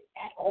fuck with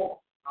at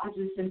all. I'm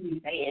just simply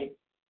saying,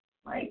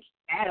 like,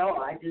 at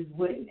all. I just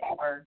wouldn't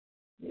ever.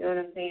 You know what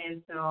I'm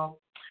saying? So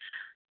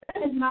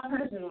that is my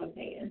personal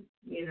opinion.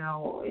 You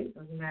know, it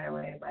doesn't matter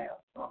what anybody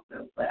else talks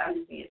about, but I'm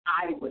just saying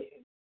I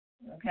wouldn't.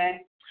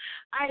 Okay?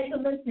 All right, so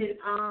listen,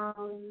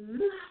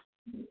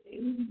 let me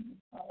see.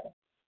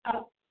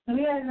 So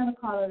we got another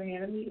caller over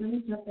here. Let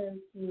me jump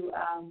into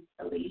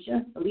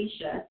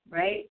Alicia,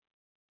 right?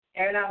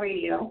 Air Out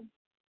Radio.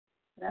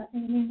 Did I say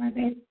your name right,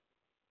 babe?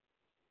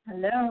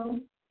 Hello?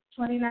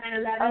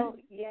 2911? Oh,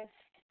 yes.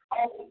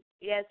 Oh.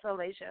 Yes,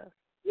 Alicia.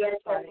 Yes,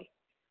 sorry.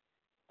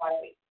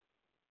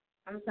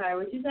 I'm sorry,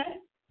 what you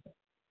said?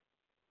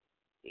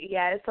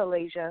 Yeah, it's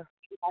Alicia.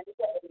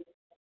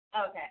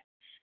 Okay.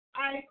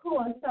 All right,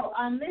 cool. So,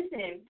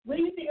 listen, what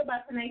do you think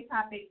about tonight's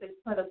topic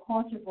for the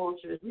culture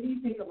vultures? What do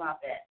you think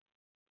about that?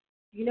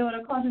 You know what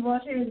a culture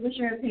vulture is? What's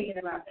your opinion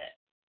about that?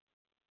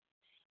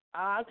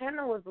 I kind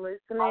of was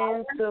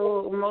listening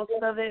to most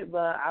of it,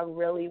 but I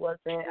really wasn't.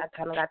 I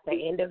kind of got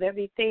the end of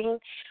everything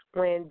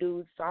when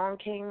dude's song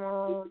came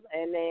on,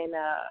 and then,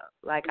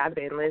 like, I've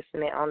been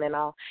listening on and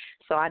off.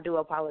 So I do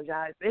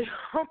apologize if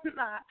I'm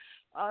not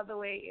all the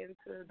way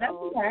into the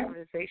whole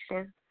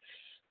conversation.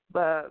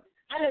 But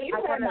I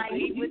kind of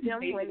agreed with him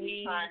when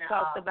he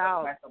talked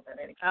about,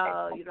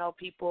 you know,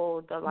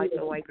 people that like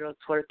the white girls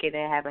twerking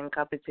and having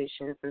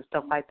competitions and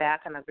stuff like that.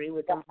 I kind of agree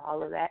with him for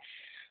all of that.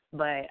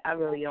 But I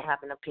really don't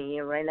have an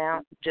opinion right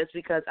now, just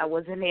because I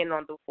wasn't in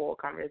on the full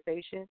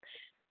conversation.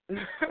 Okay.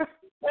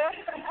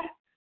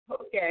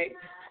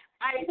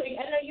 All right, so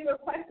I know you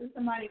requested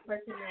somebody for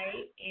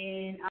tonight,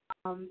 and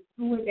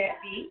who would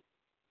that be?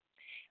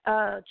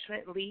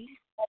 Trent Lee.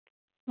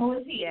 Who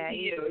is he? Yeah,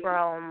 he's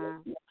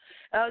from,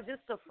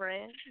 just a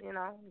friend, you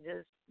know,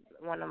 just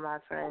one of my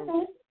friends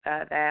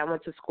that I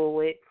went to school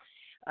with.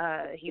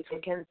 He's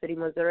from Kansas City,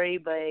 Missouri,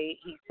 but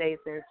he stays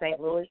in St.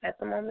 Louis at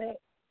the moment.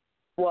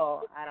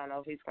 Well, I don't know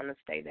if he's going to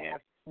stay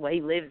there. Well,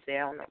 he lives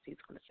there. I don't know if he's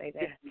going to stay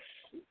there.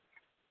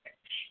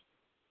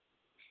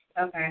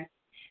 Okay.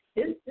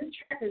 This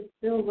track is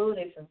still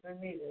loaded for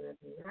some reason. I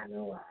do not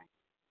know why.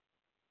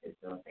 It's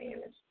still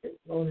saying it's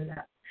loading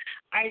up.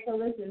 All right, so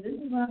listen, this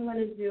is what I'm going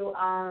to do.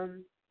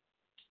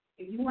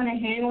 If you want to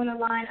hang on the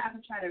line, I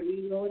can try to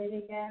reload it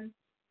again.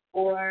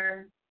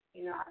 Or,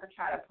 you know, I can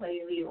try to play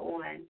it later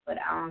on. But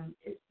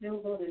it's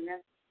still loading.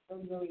 That's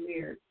still really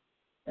weird.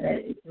 But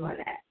it's doing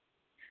that.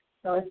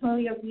 So it's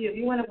totally up to you. If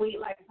you want to wait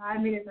like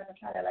 5 minutes, I can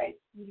try to like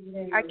squeeze it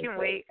in. I can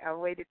wait. I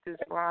waited this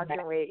long. I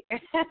can wait.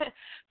 There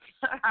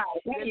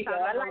you go.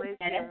 I like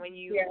that. When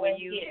you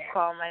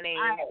call my name.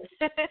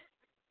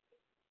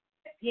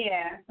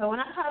 Yeah. So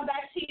when I come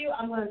back to you,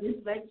 I'm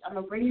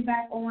gonna bring you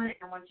back on, and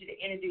I want you to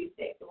introduce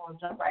it. We're gonna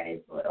jump right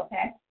into it.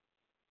 Okay.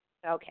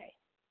 Okay.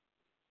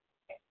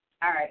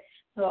 All right.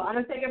 So I'm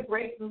gonna take a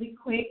break really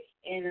quick,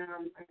 and I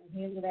can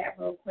handle that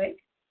real quick.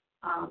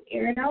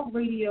 Air It Out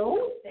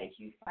Radio. Thank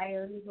you,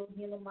 Fire. You go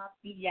handle my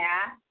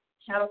PI.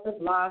 Shout out to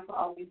Blog for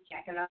always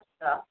checking out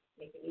stuff,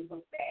 making me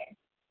look bad.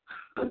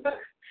 All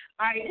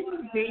right, this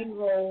is Big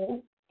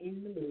Roll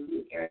in the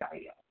Mood. Air It Out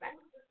Radio.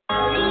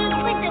 Alright.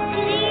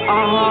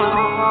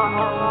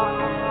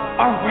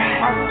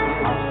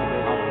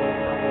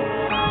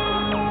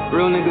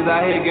 Real niggas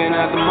out here getting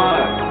out the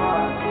mud.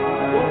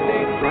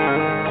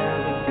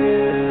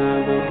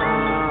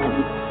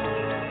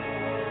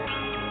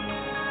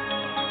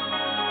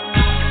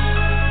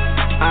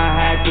 I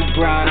had to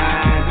grind, I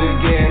had to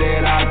get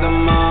it out the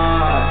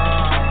mud.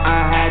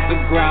 I had to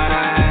grind,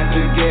 I had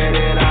to get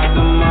it out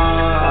the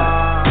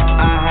mud.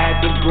 I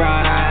had to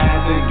grind, I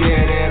had to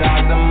get it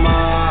out the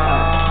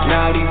mud.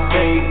 Now these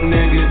fake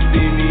niggas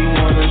see me,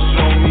 wanna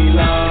show me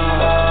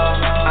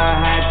love.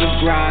 I had to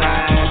grind,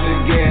 I had to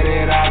get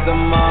it out the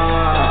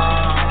mud.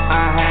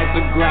 I had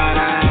to grind,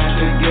 I had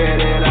to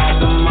get it out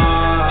the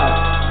mud.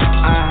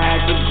 I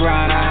had to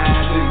grind, I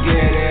had to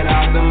get it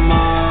out the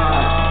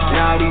mud.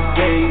 Now these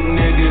fake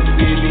niggas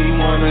see me,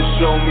 wanna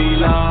show me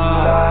love.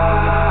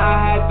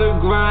 I had to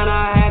grind,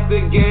 I had to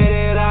get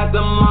it out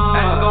the mud.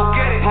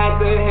 Had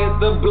to hit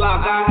the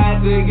block, I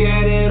had to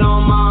get it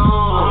on my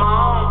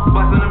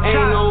own.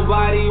 Ain't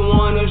nobody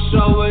wanna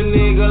show a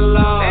nigga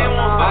love.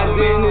 I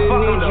didn't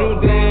need you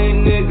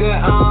then, nigga,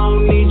 I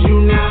don't need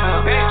you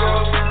now.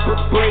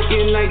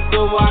 Breaking like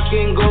so I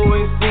can go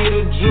and see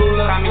the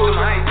jeweler.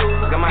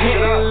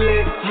 Hitting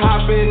licks,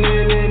 hopping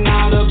in and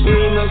out of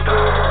Beamer.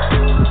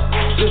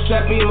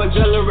 Giuseppe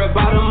Magella, right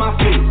bottom my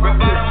feet.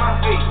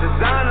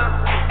 Designer.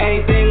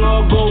 Anything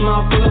all gold,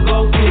 mouth full of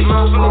gold teeth.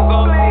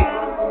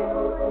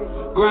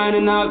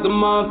 Grinding out the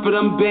mud for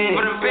them bands.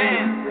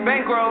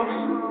 Bankrolls.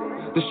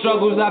 The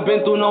struggles I've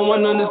been through, no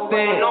one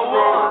understands.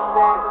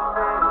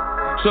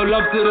 Show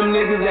love to them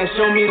niggas that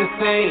show me the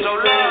same.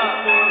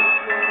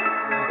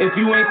 If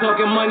you ain't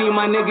talking money,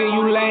 my nigga,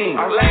 you lame.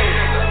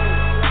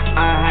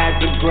 I had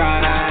to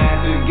grind, I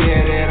had to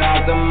get it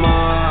out the mud.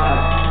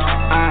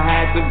 I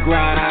had to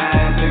grind, I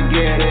had to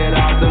get it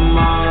out the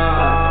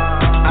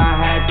mud. I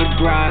had to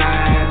grind, I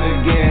had to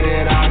get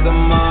it out the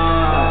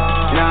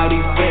mud. Now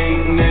these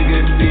fake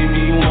niggas see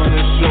me,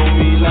 wanna show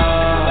me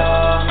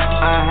love.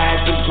 I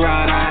had to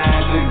grind, I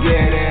had to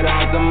get it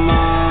out the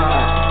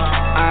mud.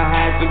 I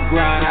had to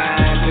grind, I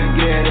had to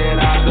get it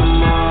out the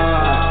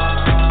mud.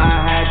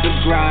 I had to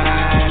grind, I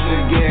had to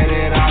get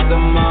it out the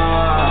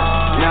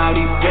mud. Now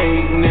these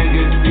fake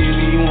niggas see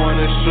me,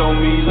 wanna show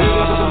me love.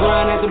 Niggas to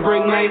grind at the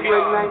break night.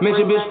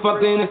 Mention bitch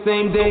fucked in the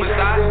same day.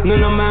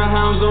 None of my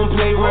hounds don't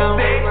play round.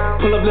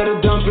 Pull up, let her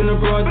dump in the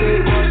broad day.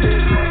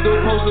 Still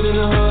posted in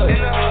the hood.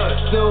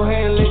 Still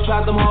hating licks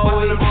out them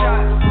hallways.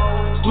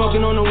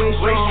 Smoking on the way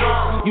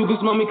strong. You can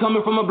smell me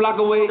coming from a block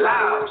away.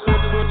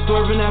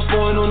 Swerving that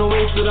foreign on the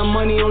way to the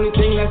money, only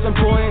thing that's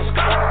important.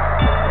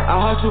 I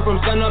hustle from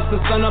sun up to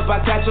sun up.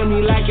 I catch him,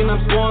 he lacking, I'm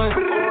scoring.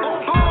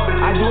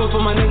 I do it for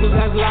my niggas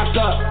that's locked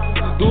up.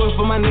 Do it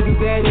for my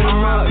niggas dead in the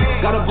mud.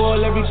 Gotta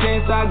ball every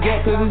chance I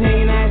get, cause it's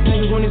hanging ass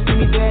niggas wanna see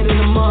me dead in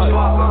the mud.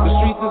 The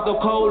streets is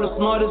so cold, the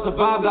smart to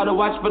survive, gotta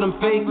watch for them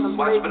fakes.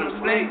 Watch for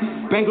them snakes.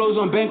 Bankrolls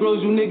on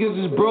bankrolls, you niggas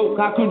is broke.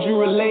 How could you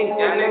relate?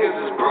 Yeah,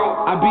 niggas is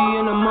broke. I be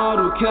in the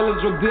model,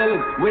 killers, drug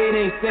dealers, where it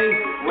ain't safe.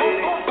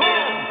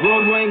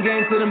 Broadway ain't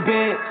getting to them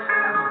bands,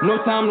 no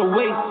time to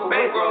waste.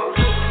 Bankrolls.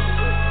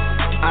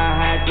 I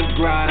had to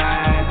grind, I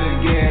had to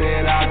get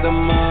it out the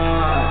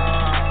mud.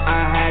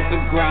 I had to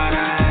grind,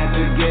 I had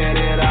to get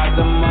it out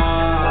the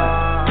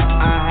mud.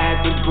 I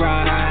had to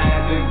grind, I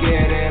had to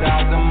get it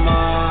out the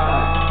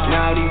mud.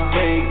 Now these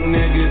fake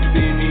niggas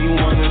see me,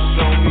 wanna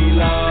show me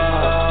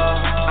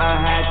love.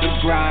 I had to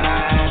grind,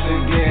 I had to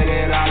get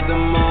it out the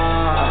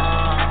mud.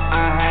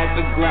 I had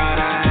to grind,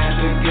 I had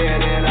to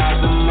get it out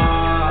the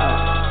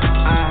mud.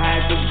 I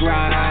had to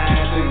grind, I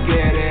had to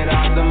get it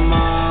out the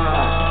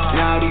mud.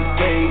 Now these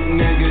fake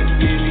niggas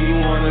see me,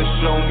 wanna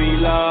show me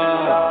love.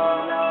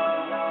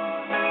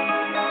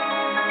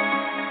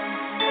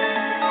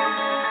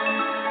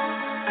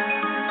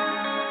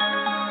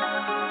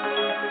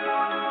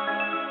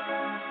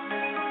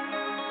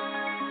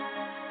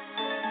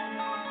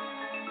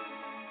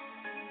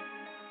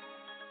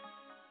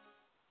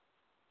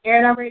 Air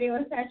It Out Radio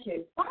is that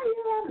shit. Fire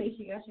up. Make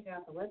sure you guys check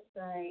out the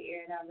website,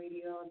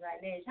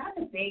 airitoutradio.net. Shout out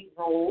to Big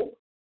Roll.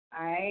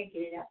 Alright,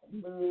 get it out the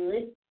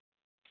mud.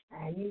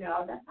 And you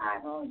know, that's how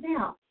it goes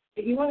down.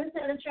 If you want to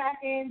send a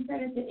track in,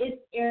 send it to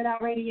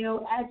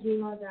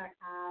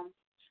itsairitoutradio@gmail.com.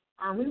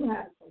 We will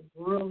have some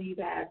really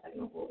bad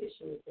technical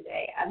issues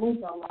today. I moved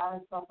a lot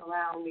of stuff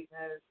around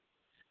because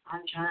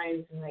I'm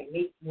trying to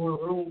make more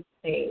room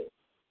for things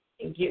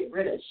and get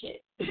rid of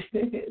shit.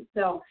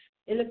 So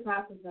in the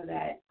process of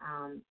that,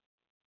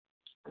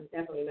 I'm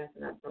definitely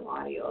messing up some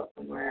audio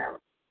somewhere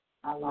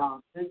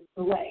along this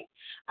way.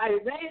 All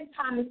right, Red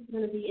Thomas is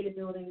going to be in the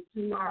building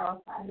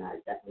tomorrow, so I know I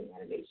definitely got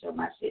to make sure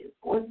my shit is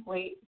on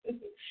point.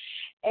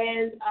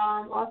 And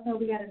also,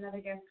 we got another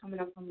guest coming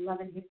up from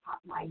Love and Hip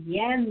Hop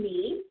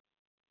Miami,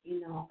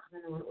 coming on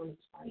the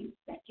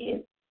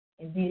 22nd.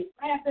 And then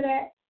right after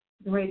that,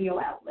 the radio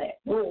outlet.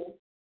 Boom.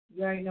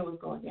 You already know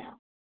what's going down.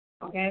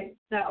 Okay?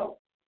 So,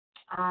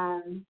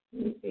 let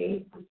me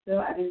see. I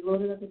just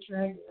loaded up the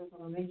track. I just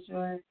want to make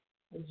sure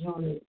the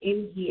joint is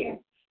in here.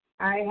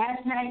 All right,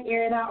 hashtag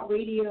Air It Out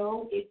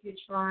Radio if you're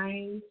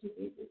trying to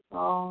get the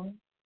song,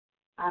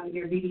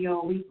 your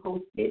video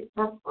reposted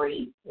for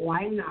free.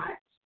 Why not?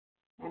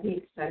 That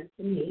makes sense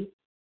to me.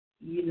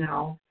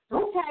 Don't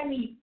tag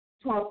me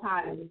 12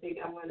 times and think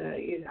I'm gonna,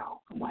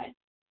 come on.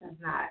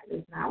 That's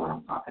not what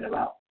I'm talking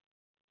about.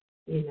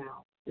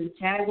 Just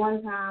tag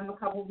one time, a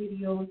couple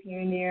videos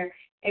here and there,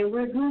 and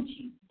we're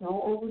Gucci.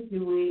 Don't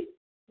overdo it.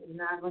 It's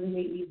not gonna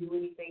make me do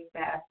anything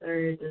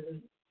faster. It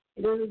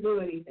doesn't do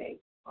anything.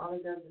 All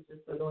it does is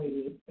just annoy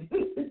me.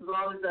 That's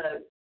all it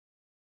does.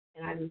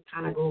 And I just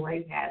kind of go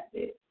right past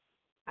it.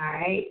 All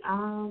right.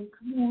 Come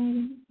on. Let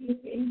me see if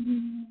it's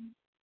in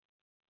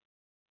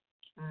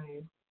here. All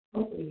right.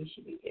 Hopefully we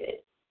should be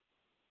good.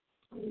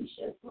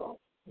 Alicia, so,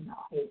 hang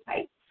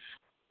tight.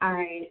 All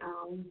right.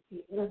 Let me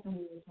see. What else I'm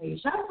going to tell you?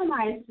 Shout out to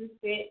my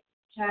assistant,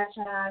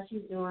 Cha-Cha.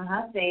 She's doing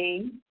her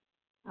thing.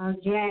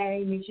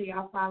 Jay, make sure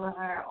y'all follow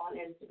her on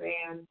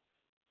Instagram.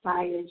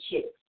 Fire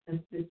Chicks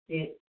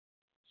Assistant.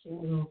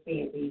 Shallow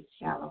family.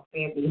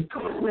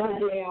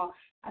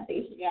 I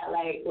think she got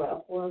 400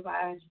 or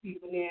 500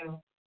 people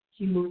now.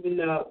 She moving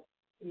up.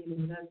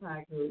 That's how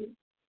it goes.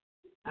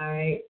 All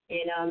right.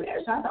 And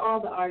shout out to all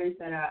the artists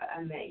that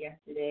I met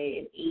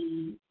yesterday.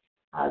 And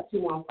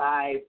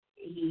 215,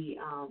 he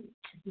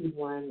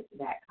won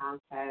that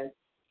contest.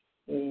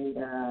 And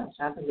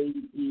shout out to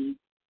Lady E.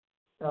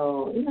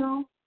 So,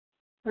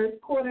 first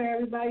quarter,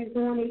 everybody's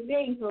doing their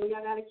thing. So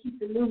y'all got to keep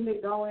the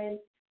movement going.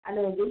 I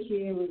know this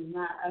year was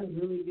not a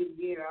really good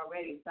year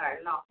already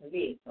starting off for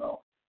me,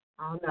 so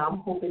I don't know. I'm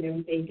hoping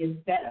everything gets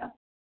better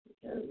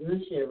because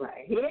this year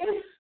right here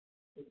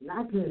is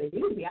not good.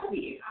 Usually I'll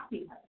be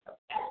having some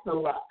extra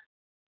luck.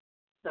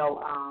 So,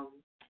 I'm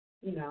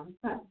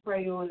trying to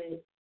pray on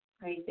it,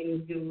 pray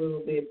things get a little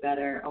bit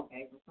better.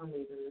 Okay, for some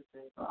reason,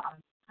 so I'm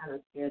kind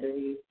of scared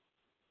to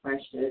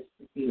refresh this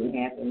to see what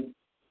happens.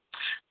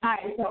 All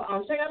right, so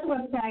check out the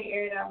website,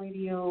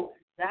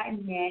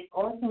 airitoutradio.net.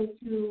 Also,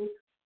 too,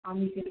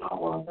 you can,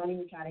 don't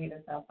even try to hit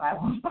us up,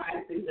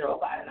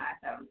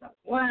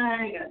 515-605-9771.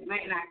 You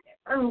might knock that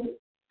through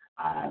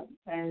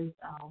because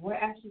we're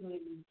actually going to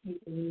be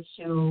taking this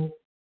show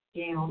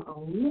down a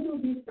little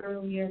bit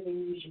earlier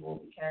than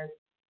usual because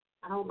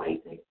I don't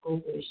like to go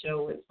through the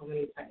show with so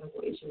many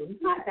technical issues.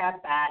 It's not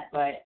that bad,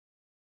 but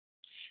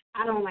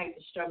I don't like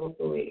to struggle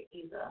through it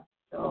either.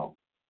 So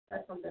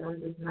that's something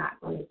I'm just not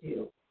going to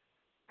do.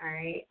 All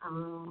right.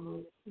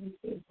 Let me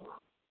see.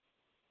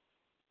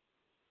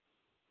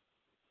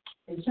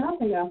 And shout out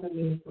to y'all for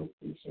being so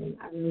patient.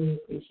 I really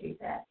appreciate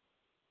that.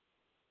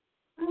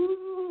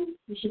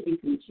 We should be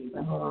Gucci,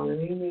 but hold on, let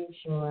me make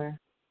sure.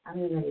 I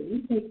mean, let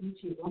me take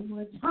Gucci one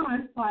more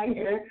time,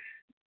 Fire.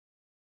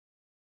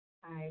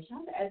 All right,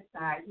 shout out to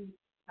Ed-Side. He's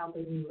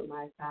helping me with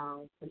my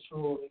sound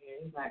control here.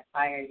 He's like,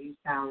 Fire, you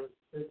sound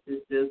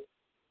this.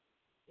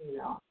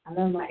 I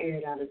love my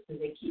air down because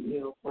they keep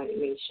me on point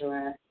and make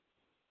sure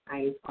I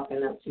ain't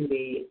fucking up too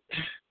bad.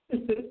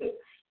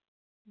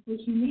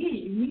 you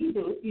need. You need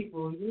those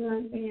people, you know what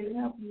I'm saying, to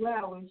help you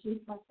out when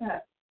shit's fucked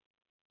up.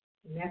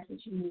 And that's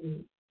what you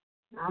need.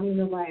 I don't need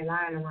nobody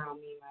lying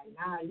around me like,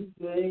 nah, you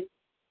good.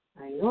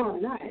 Like, no,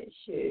 I'm not.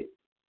 Shit.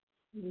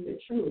 You the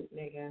truth,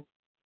 nigga.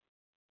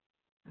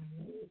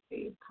 Let's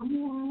see. Come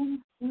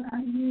on. Where are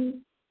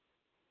you?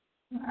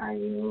 Where are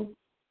you?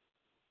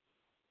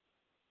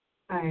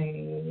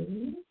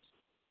 Okay.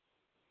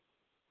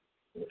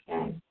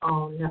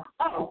 Oh, no.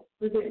 Oh,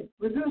 we're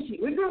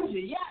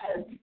Gucci. Yes.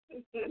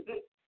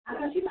 I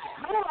know she's like, I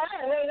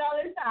waited all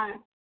this time.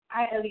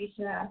 All right,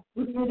 Alicia.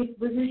 We're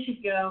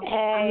Gucci, girl.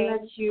 Hey.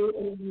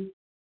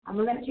 I'm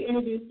going to let you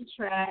introduce the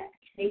track.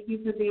 Thank you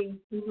for being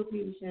super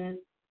patient.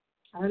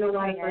 I don't know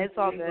why. Yeah, it's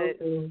all good.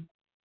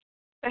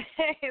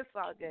 It's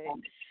all good.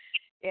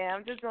 Yeah,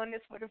 I'm just doing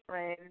this for the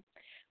friends.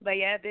 But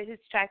yeah, his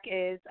track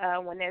is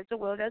When There's a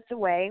Will, There's a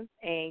Way.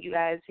 And you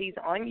guys, he's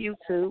on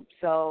YouTube,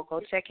 so go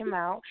check him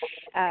out.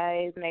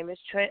 His name is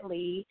Trent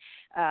Lee.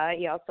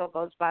 He also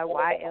goes by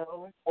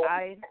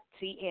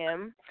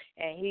YLITM.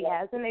 And he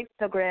has an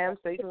Instagram,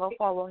 so you can go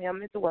follow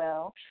him as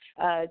well.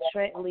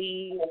 Trent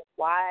Lee,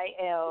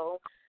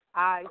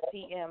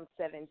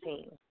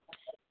 YLITM17.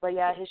 But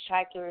yeah, his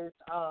track is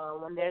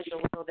When There's a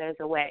Will, There's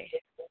a Way.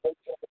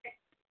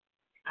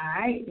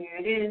 All right, there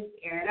it is.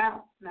 Air it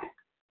out. Smack.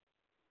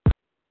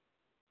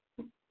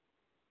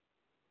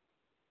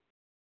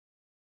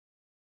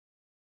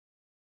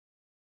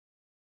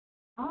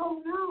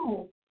 Oh,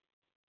 no.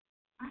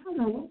 I don't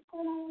know what's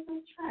going on with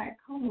this track.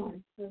 Hold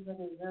on. This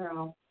little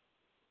girl.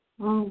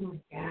 Oh, my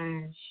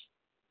gosh.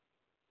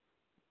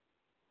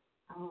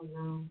 Oh,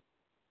 no.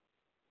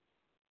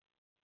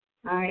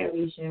 All right,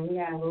 Alicia, we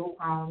got a little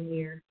problem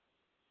here.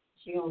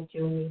 She gonna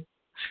kill me.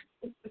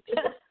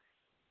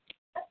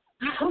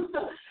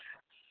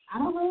 I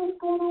don't know what's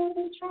going on with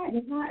this track.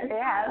 It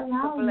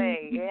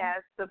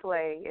has to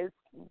play. It's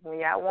when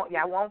y'all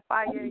want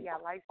fire,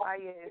 y'all like fire,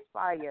 it's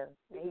fire.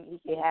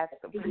 It has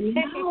to play.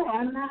 No,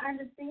 I'm not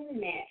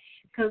understanding that.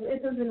 Because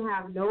it doesn't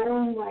have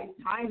no,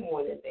 time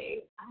on it.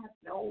 I have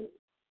no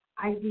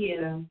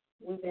idea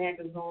what the heck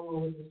is going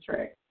on with this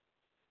track.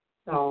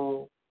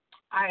 So,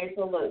 all right,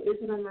 so look, this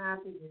is what I'm going to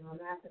have to do. I'm going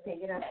to have to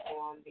pick it up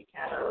on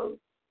because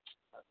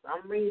for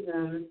some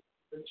reason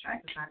the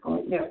track is not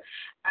going there.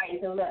 All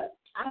right, so look,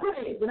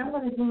 what I'm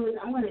going to do is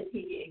I'm going to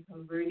take it and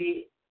convert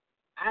it.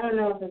 I don't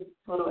know if it's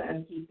total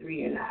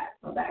MP3 or not,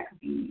 so that could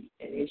be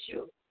an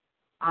issue.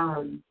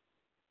 I'm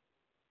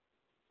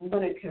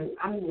going to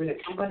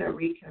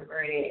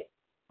reconvert it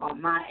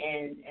on my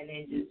end and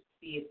then just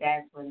see if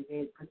that's what it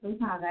is. Because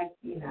sometimes that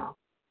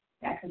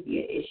could be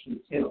an issue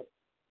too.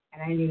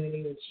 And I didn't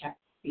even check to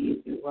see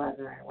if it was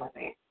or it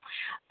wasn't.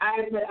 All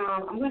right, but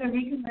I'm going to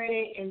reconvert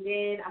it, and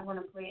then I'm going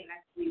to play it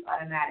next week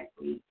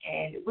automatically.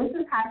 And what's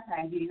his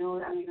hashtag? Do you know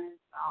what I mean? His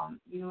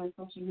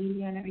social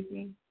media and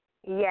everything?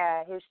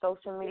 Yeah, his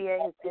social media,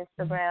 his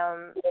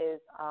Instagram is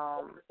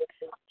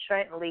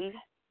Trent Lee.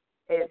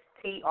 It's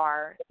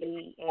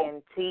TRENTLEE.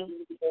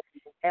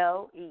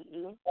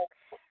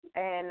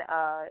 And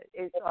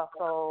it's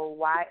also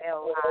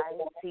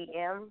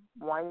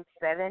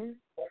YLITM17.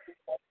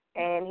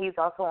 And he's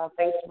also on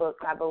Facebook,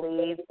 I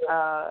believe,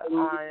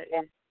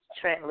 it's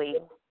Trent Lee.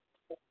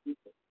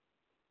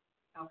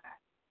 Okay.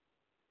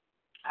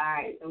 All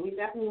right, so we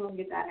definitely will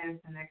get that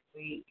answer next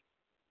week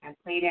and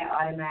play that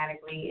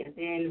automatically, and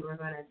then we're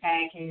going to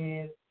tag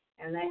him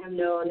and let him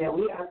know that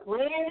we are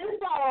playing this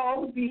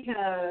song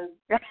because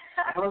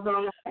I was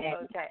on the head.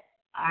 Okay.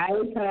 I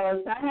will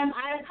tell him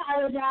I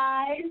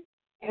apologize,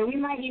 and we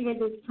might even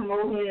just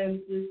promote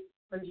him just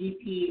for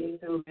GP and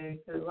so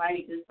because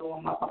I just saw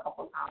him up a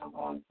couple times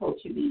on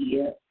social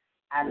media.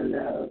 I don't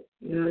know.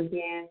 You know what I'm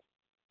saying?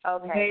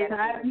 Okay, so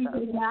I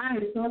appreciate that. I'm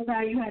so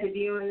sorry you had to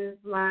be on this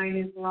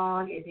line this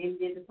long and didn't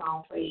get the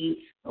song played,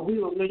 but we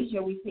will make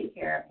sure we take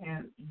care of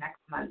him next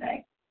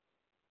Monday.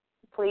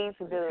 Please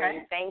do.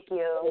 Okay. Thank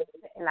you,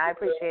 and I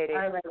appreciate it.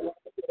 All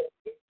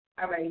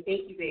right.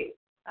 Thank you, babe.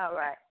 All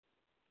right.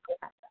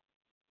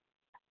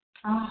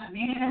 Oh,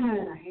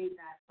 man, I hate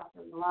that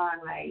fucking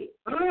blog.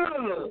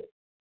 Ugh.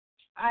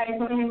 All right,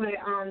 so anyway,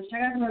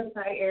 check out the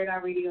website,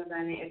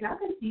 air.radio.net. If y'all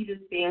can see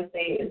this damn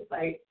thing,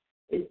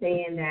 it's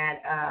saying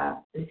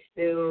that it's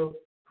still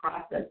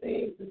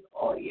processing this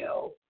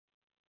audio.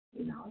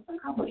 It's a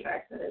couple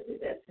tracks that it did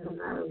that, and I'm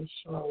not really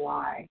sure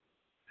why.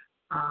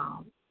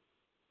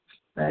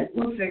 But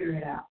we'll figure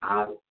it out.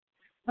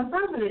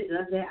 Sometimes when it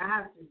does that, I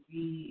have to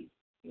read,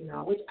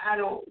 which I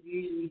don't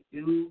usually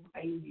do.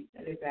 I usually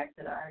send it back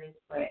to the artist,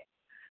 but,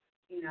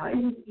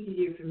 it's just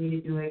easier for me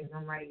to do it because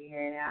I'm right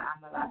here and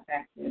I'm a lot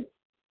faster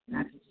and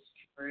I can just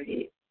convert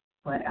it.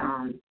 But,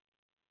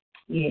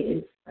 yeah,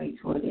 it's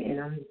toward the end.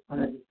 I'm just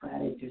going to go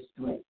ahead and just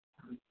do it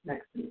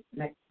next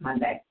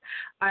Monday.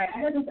 All right,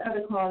 I got this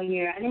other call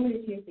here. I didn't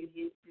get a chance to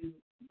get to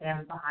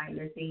them behind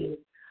the scenes.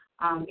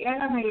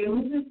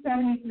 Who's this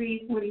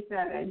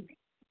 7347?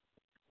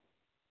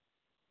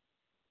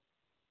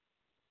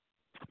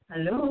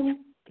 Hello?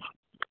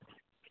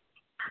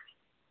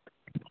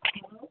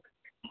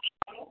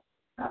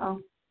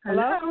 Uh-oh.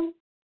 Hello?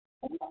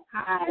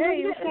 Hi.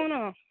 Hey, what's going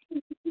on?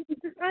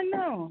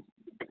 unknown.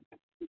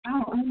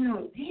 Oh,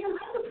 unknown. Damn,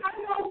 how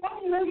do I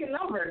fucking know your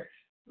number?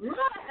 Right.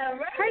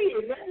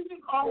 That's what you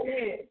call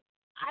it.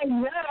 I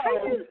know.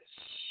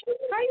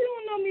 How you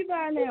don't know me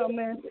by now,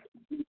 man?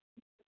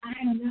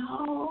 I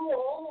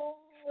know.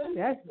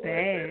 That's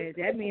bad.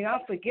 That means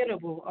I'm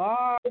forgettable.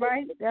 All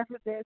right, that's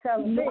what they're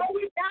telling me. No,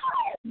 you're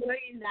not. No,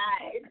 you're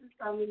not. It's just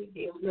so many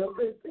damn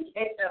numbers to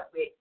catch up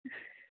with.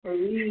 For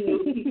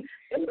me,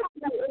 it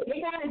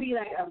gotta be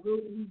like a real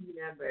easy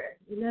number.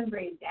 The number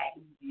ain't that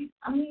easy.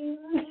 I mean,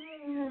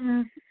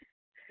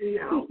 you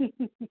know,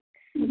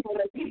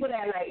 people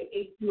that like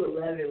 8 to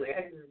 11, like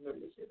I just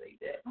remember shit like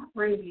that. My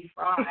brain be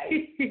fried.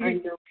 I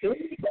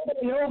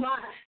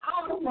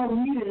don't know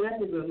me or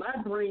nothing, but my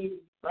brain be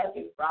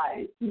fucking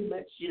fried. There's too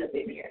much shit up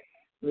in here.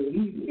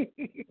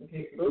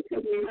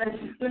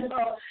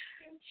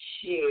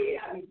 Shit,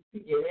 I mean,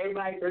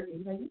 everybody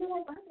working like, you know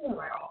what, I'm doing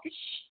right off.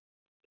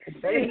 I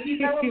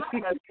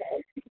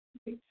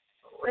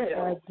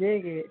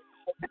dig it.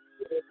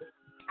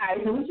 All right,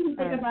 so what you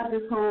think about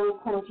this whole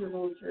culture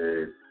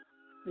vulture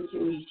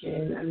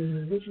situation? I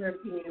mean, what's your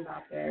opinion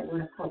about that?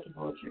 What a culture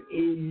vulture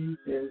is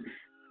and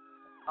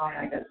all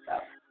that good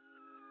stuff.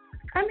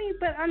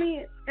 I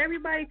mean,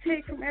 everybody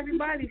takes from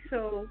everybody,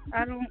 so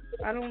I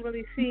don't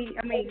really see.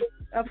 I mean,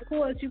 of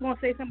course you're gonna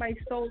say somebody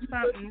stole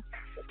something,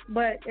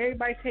 but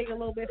everybody take a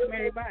little bit from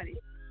everybody.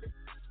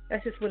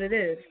 That's just what it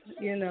is,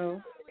 you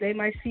know. They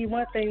might see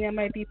one thing that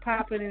might be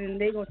popping, and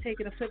they're going to take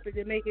it and flip it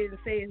and make it and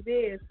say it's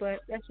theirs,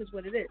 but that's just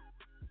what it is.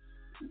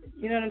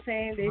 You know what I'm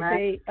saying? They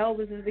say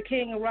Elvis is the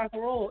king of rock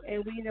and roll,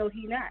 and we know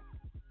he not.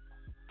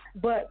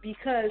 But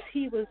because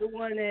he was the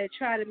one that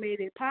tried to make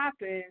it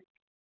poppin',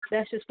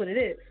 that's just what it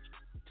is.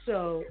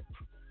 So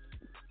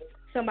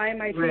somebody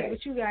might take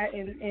what you got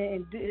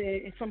and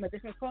from a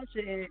different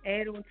culture and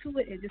add on to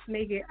it and just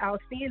make it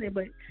outstanding,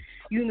 but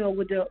you know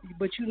where the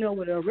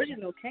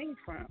original came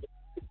from.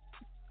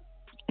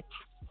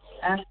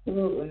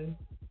 Absolutely.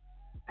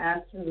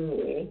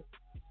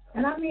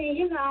 And I mean,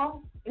 you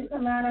know, it's a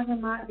lot of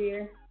them out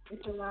there.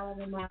 But,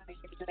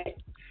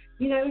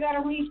 you know, we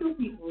gotta read through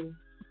people.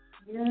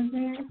 You know what I'm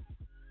saying?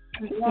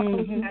 We all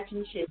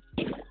matching shit.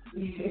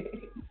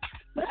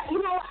 But you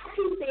know, I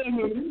keep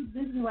saying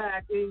this is what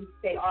I do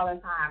say all the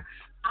time.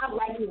 I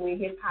like it when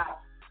hip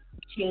hop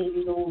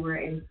changes over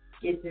and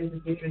gets into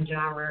different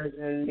genres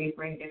and they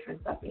bring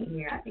different stuff in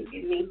here. I think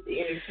it makes the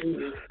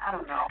entertainment. I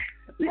don't know.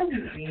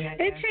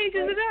 It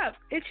changes it up.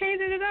 It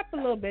changes it up a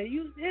little bit.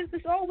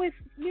 It's always,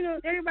 you know,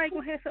 everybody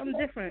gonna have something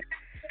different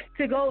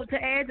to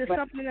add to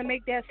something to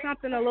make that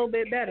something a little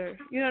bit better.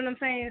 You know what I'm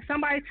saying?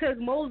 Somebody took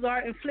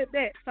Mozart and flipped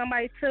that.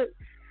 Somebody took,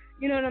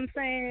 you know what I'm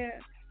saying,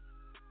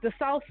 the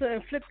salsa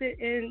and flipped it,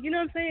 and you know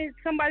what I'm saying.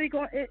 Somebody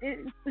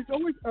it's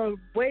always a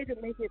way to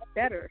make it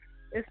better.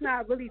 It's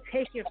not really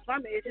taking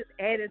from it. It's just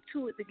adding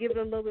to it to give it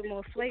a little bit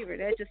more flavor.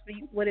 That just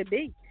be what it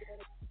be.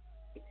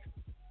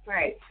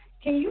 Right.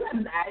 Can you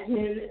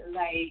imagine,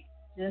 like,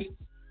 just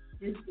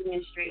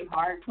being straight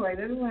hardcore?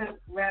 Remember when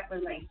rap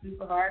was, like,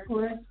 super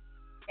hardcore?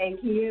 And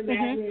can you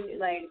imagine,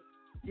 like,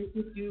 this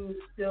is you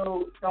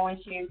still throwing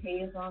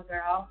champagne on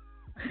girl?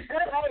 I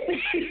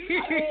mean,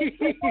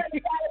 it's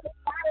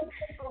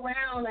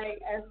around,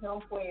 like, at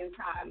some point in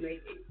time.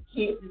 Like, it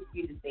can't just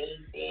be the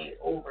same thing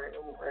over and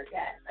over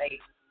again.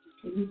 Like,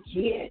 you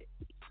can't,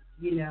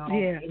 you know.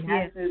 It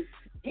has to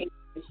take,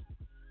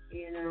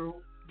 you know.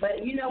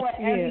 But you know what?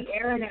 Every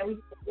era that we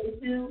go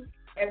to,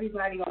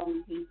 everybody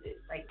always hates it.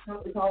 Like,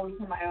 it's always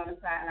somebody on the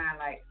sideline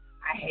like,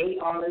 I hate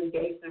all this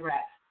gangster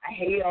rap. I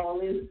hate all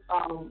this,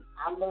 I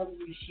love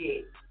you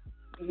shit.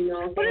 You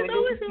know, but it's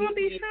always going to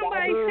be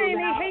somebody saying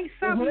they hate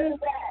something.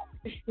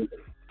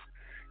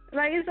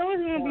 Like, it's always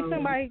going to be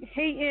somebody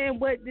hating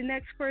what the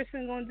next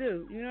person going to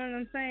do. You know what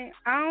I'm saying?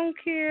 I don't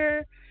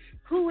care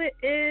who it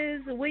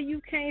is, where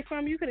you came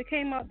from. You could have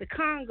came out the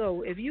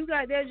Congo. If you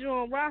got that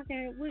joint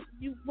rocking,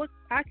 what?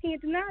 I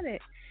can't deny that.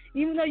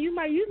 Even though you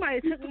might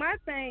have took my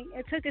thing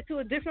and took it to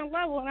a different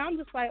level, and I'm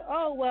just like,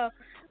 oh well,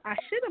 I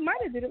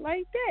might have did it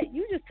like that.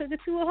 You just took it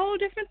to a whole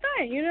different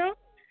thing, you know.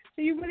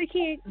 So you really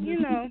can't, you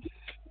know.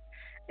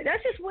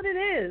 That's just what it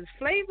is.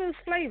 Flavor is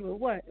flavor.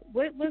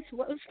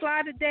 What's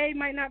fly today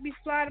might not be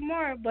fly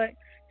tomorrow, but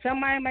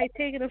somebody might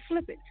take it and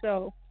flip it.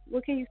 So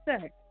what can you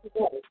say?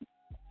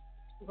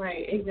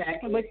 Right,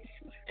 exactly.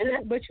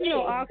 But you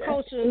know, our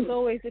culture is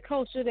always the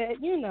culture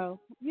that you know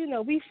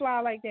we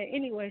fly like that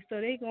anyway.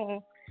 So they gonna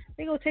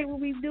take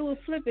what we do and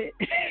flip it.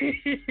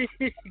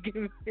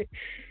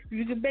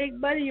 You can make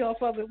money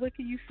off of it. What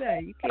can you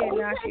say? You can't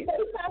knock it.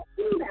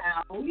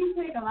 Now we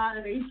take a lot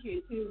of this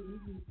shit too.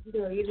 We do.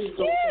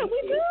 Yeah,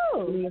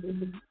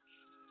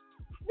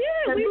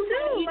 we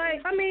do.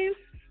 Like, I mean,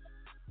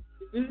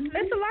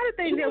 it's a lot of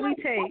things that we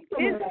take.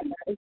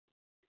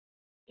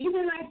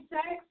 Even like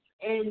sex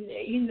and,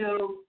 you know,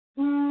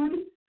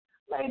 food.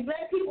 Like,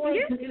 black people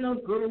ain't cooking no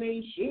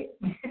gourmet shit.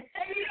 You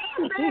know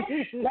what I'm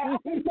saying? Like,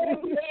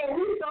 we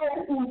soul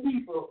food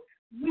people.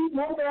 We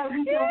know that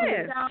we go to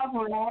the South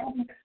or that.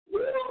 We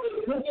don't be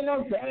cooking no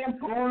damn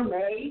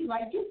gourmet.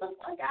 Like, get the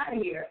fuck out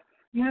of here.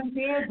 You know what I'm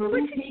saying? But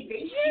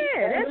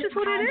that's just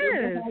what it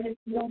is.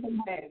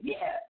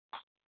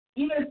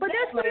 Yeah. But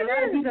that's what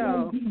it is,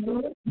 though.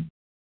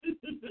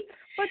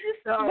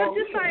 But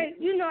just like,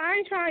 you know, I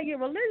ain't trying to get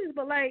religious,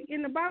 but like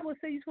in the Bible it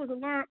says you're supposed to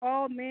learn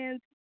all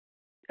man's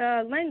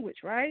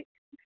language, right?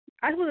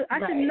 I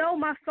should know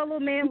my fellow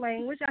man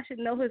language. I should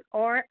know his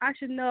art. I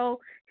should know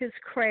his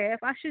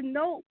craft. I should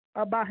know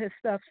about his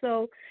stuff.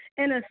 So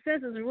in a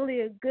sense, it's really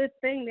a good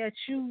thing that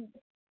you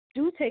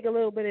do take a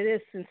little bit of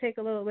this and take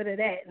a little bit of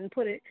that and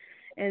put it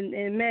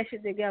and mash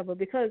it together.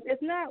 Because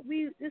if not,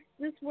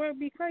 this world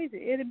be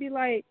crazy. It'd be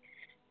like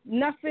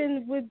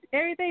nothing would.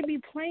 Everything be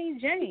plain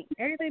Jane.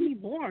 Everything be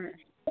boring.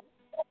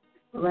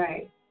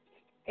 Right.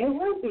 It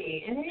will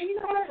be. And then, you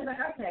know what? Like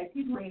I said,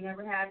 people ain't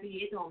never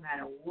happy. It don't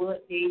matter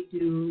what they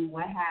do,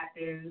 what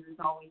happens. It's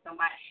always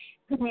somebody.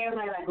 Because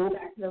everybody, like, go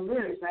back to the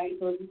lyrics, right?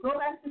 So if you go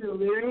back to the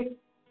lyrics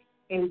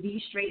and be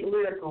straight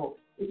lyrical,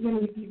 it's going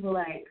to be people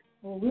like,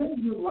 well, where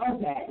did you love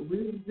that?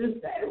 Where is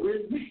this at? Where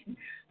is this?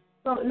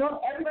 So,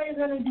 no, everybody's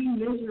going to be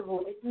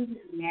miserable. It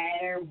doesn't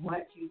matter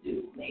what you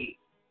do. Like,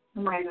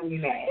 somebody's going to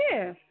be mad.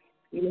 Yeah.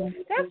 You know?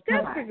 That's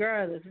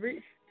regardless.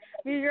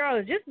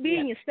 Regardless, just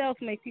being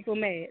yourself makes people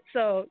mad.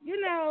 So, you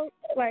know,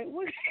 like,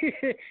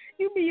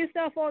 you be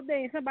yourself all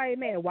day and somebody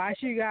mad. Why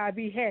should you gotta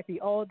be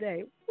happy all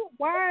day?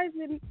 Why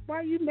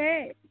are you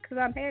mad? Because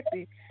I'm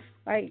happy.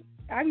 Like,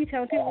 I be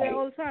telling people that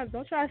all the time.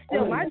 Don't try to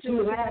steal my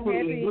joy because I'm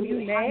happy and you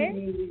mad.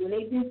 When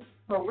they just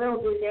for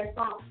real did that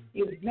song,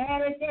 he was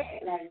mad at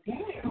that. Like,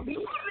 damn, be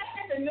mad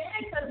at the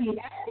man because he's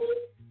happy?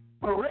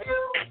 For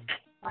real?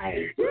 Like,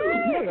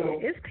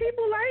 it's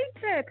people like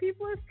that.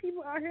 People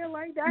out here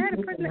like that. I had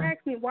a person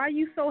ask me, "Why are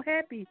you so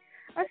happy?"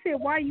 I said,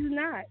 "Why you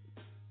not?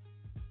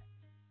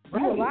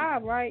 You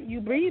alive, right?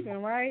 You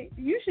breathing, right?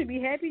 You should be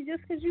happy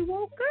just because you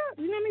woke up.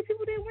 You know how many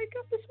people didn't wake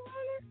up this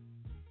morning?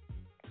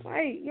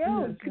 Like,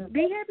 yo,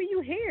 be happy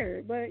you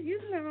here. But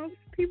you know,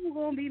 people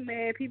gonna be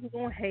mad. People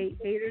gonna hate.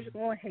 Haters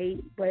gonna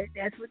hate. But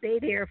that's what they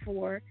there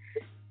for.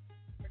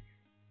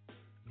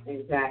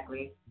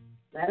 Exactly.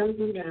 Let them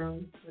do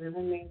them.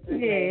 Whatever makes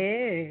them.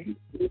 Yeah.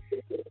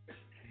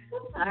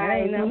 I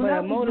ain't nothing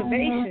but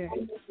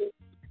motivation.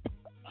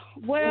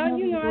 Well,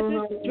 you know, I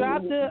just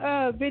dropped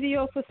a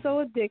video for So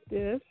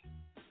Addictive.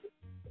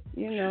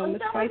 You know,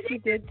 Miss Spicy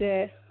did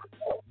that.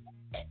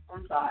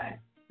 I'm sorry.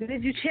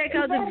 Did you check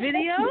out the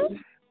video?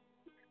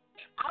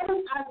 I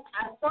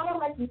saw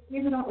like you see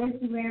it on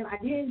Instagram. I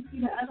didn't see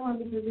the other one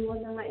because it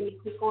wasn't letting me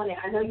click on it.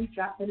 I know you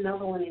dropped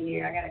another one in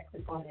there. I gotta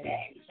click on it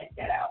and check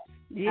that out.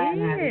 Yeah,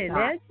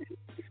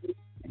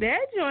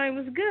 that joint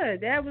was good.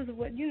 That was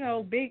what, you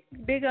know, big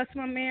up to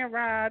my man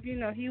Rob. You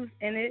know, he was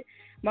in it.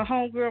 My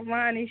homegirl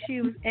Ronnie, she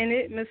was in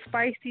it. Miss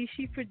Spicy,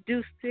 she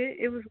produced it.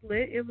 It was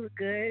lit. It was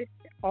good.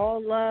 All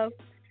love.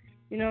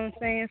 You know what I'm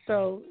saying?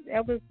 So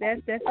that's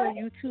on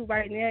YouTube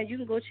right now. You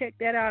can go check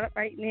that out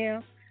right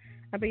now.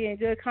 I've been getting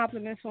good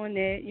compliments on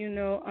that. You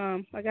know,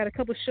 I got a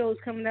couple shows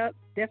coming up.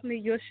 Definitely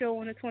your show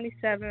on the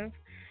 27th.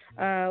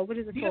 What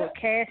is it called?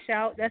 Cash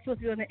Out. That's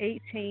supposed to be on the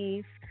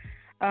 18th.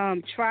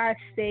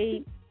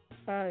 Tri-State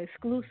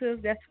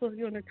exclusive. That's supposed to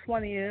be on the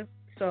 20th.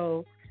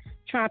 So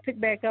trying to pick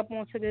back up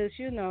onto this,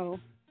 you know,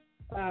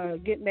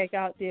 get back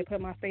out there, put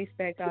my face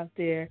back out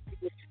there.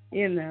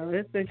 You know,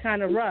 it's been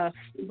kind of rough,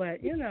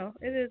 but, you know,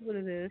 it is what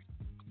it is.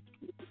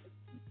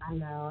 I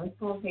know. It's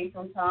going to take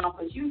some time,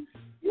 but you're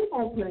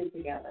going to put it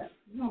together.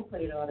 You're going to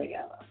put it all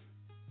together.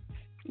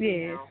 Yeah,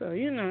 you know? So,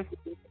 you know.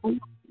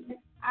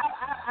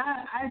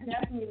 I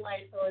definitely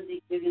like So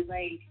Addicted. It's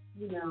like,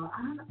 you know,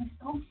 it's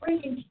so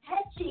freaking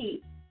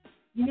catchy.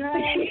 You know what I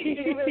mean?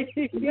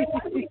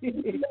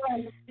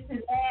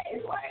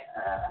 It's like,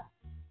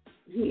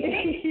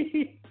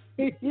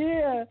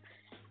 yeah.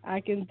 I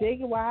can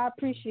dig it. Well, I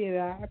appreciate it.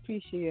 I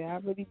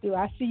really do.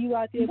 I see you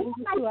out there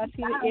moving too. I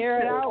see the Air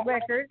It Out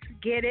records.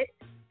 Get it.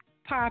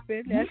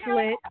 Popping. That's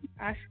lit.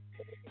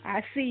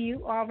 I see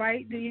you. All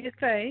right. Do your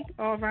thing.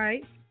 All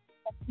right.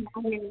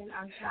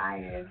 I'm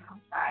trying.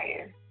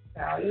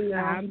 So, you know,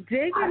 I'm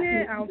digging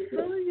it. I'm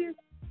feeling you.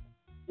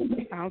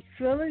 I'm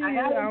feeling you. You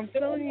know what I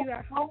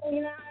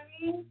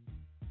mean?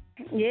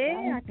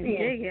 Yeah,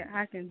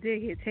 I can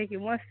dig it. Take it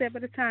one step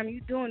at a time.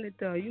 You doing it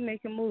though. You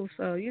making moves.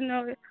 So, you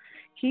know,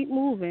 keep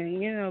moving.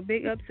 You know,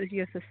 big ups to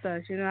your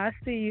success. You know, I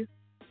see you.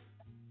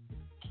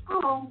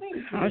 Oh, thank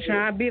you. I'm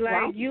trying to be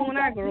like you when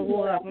I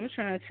grow up. I'm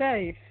trying to tell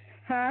you.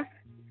 Huh?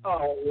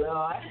 Oh,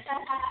 Lord.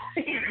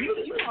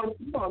 you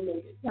gonna make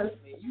it. Trust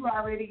me. You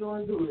already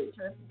gonna do it.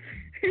 Trust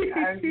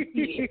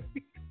me.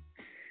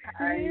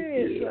 I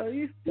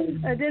already see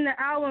it. And then the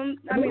album,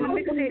 the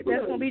mixtape,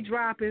 that's going to be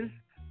dropping.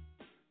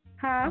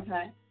 Huh?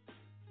 Okay.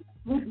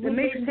 The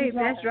mixtape,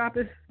 that's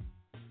dropping.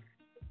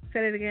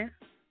 Say it again.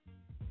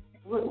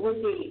 What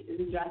date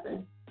is it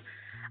dropping?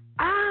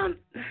 I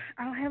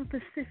don't have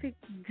a specific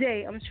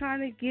date. I'm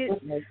trying to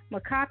get my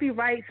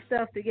copyright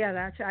stuff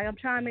together. I'm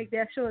trying to make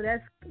that sure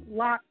that's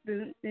locked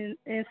in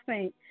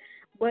sync.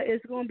 But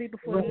it's going to be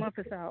before the month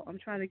is out. I'm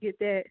trying to get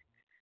that.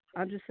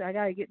 I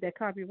got to get that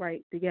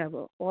copyright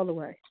together all the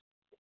way.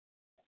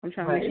 I'm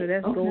trying to make sure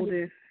that's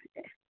golden.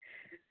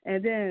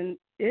 And then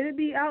it'll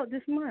be out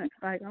this month.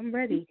 Like, I'm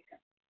ready.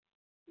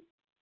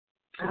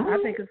 I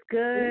think it's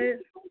good.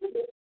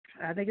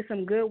 I think it's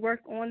some good work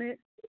on it.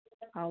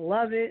 I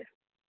love it.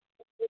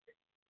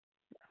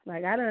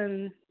 Like, I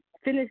done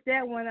finished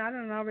that one. I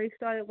done already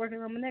started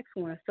working on the next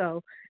one.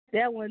 So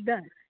that one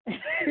done.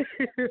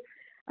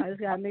 I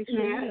just got to make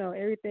sure, you know,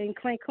 everything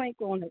clank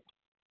on it.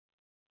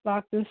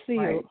 Locked and sealed.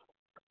 Right.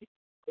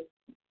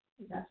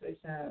 That's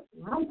what's up.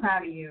 Well, I'm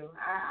proud of you.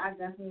 I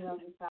definitely love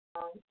the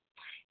song.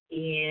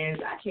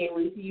 And I can't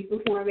wait to see you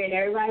perform it.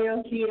 Everybody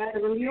else see it at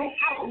the radio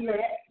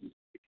outlet.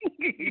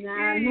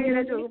 Nah, yeah,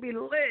 that joke will be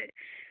lit.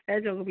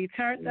 That joke will be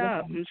turned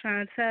up. I'm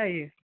trying to tell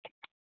you.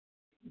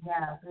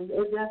 Yeah,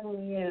 it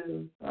definitely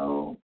is.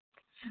 So,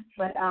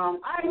 but all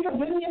right, so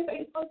give me your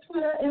Facebook,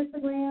 Twitter,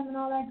 Instagram, and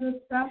all that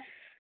good stuff.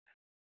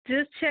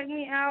 Just check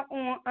me out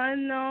on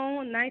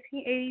Unknown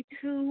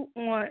 1982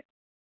 on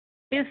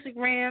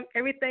Instagram.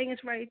 Everything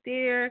is right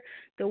there.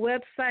 The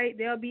website,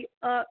 they'll be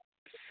up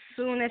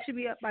soon. That should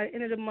be up by the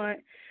end of the month.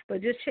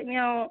 But just check me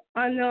out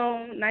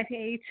Unknown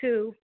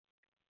 1982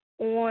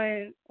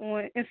 on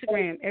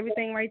Instagram.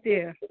 Everything right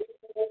there.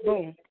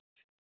 Boom.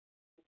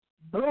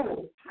 Boom.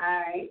 All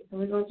right. So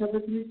we're gonna jump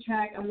into this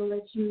track. I'm gonna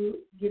let you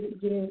give it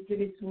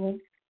to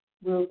him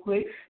real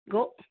quick.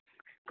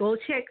 Go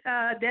check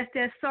that's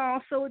that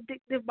song So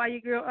Addictive by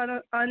your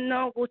girl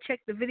Unknown. Go check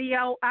the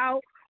video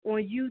out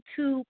on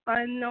YouTube,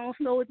 Unknown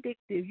So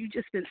Addictive. You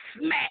just been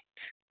smacked.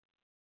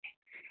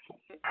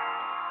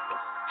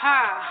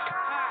 Hi.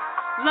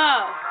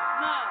 Love.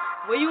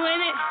 Were you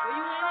in it?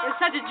 It's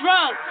such a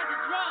drug.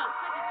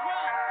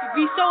 You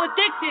be so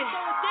addicted.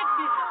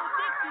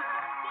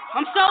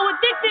 I'm so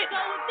addicted.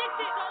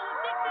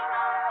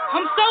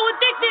 I'm so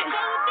addicted.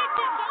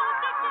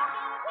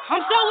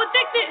 I'm so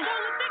addicted.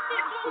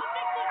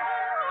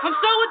 I'm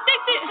so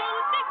addicted.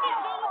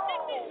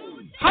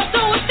 I'm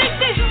so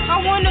addicted.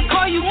 I wanna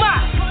call you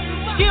mine.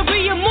 Give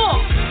me your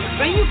more.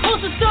 Bring you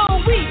closer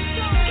so we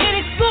can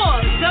explore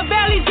the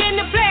valleys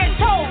and the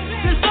plateaus.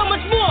 There's so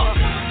much more.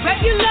 Wrap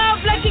your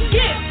love like a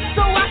gift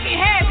so I can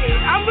have it.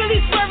 I'm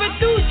really swerving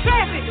through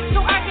traffic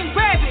so I can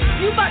grab it.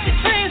 You about to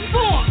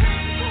transform.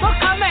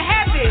 Become a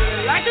habit.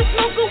 Like a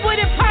smoker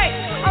with a pipe.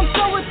 I'm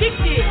so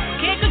addicted.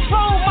 Can't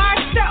control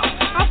myself.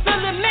 I'm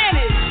feeling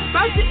manic.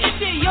 About to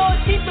enter your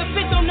teeth, but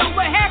bitch don't know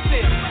what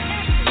happened.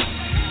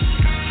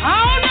 I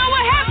don't know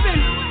what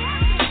happened.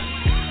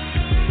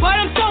 But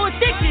I'm so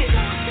addicted.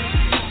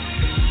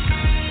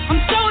 I'm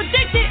so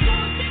addicted.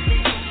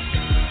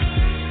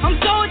 I'm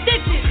so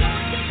addicted.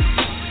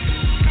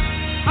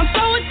 I'm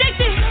so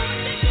addicted.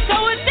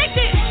 So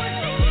addicted.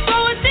 So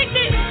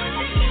addicted.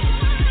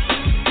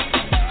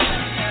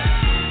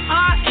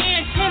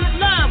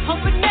 Love,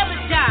 hope it never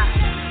dies.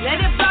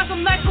 Let it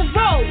blossom like a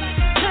rose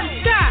to the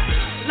sky,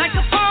 like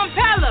a palm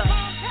pala.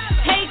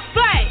 Take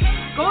flight,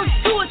 go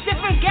to a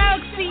different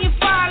galaxy and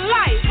find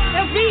life.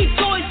 And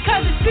rejoice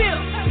cause it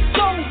feels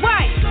so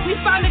right. We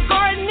found the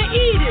Garden of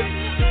Eden.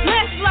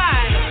 Let's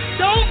fly.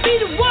 Don't be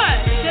the one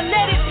to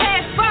let it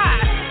pass by.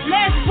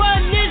 Let's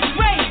run this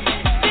race.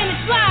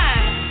 Finish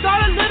line.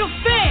 Start a little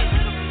fit.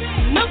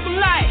 Look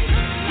like.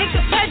 Take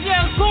the pleasure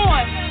of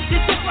going to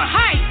different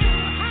heights.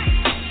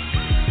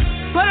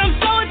 But I'm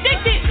so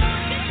addicted.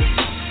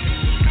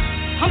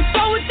 I'm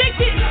so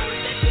addicted.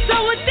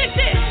 So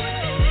addicted.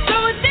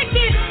 So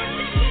addicted.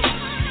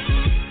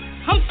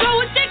 I'm so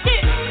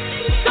addicted.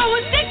 So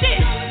addicted.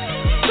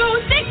 So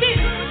addicted.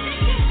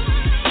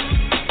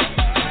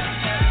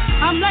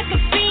 I'm like a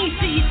fiend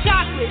to your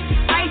chocolate,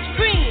 ice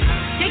cream.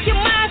 Take your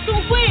mind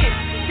somewhere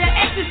to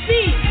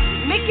ecstasy.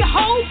 Make your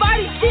whole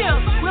body chill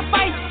with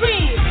ice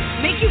cream.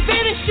 Make you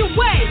vanish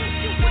away.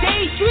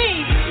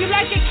 Daydream. You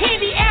like a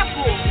candy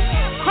apple.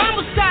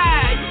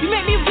 Homicide, you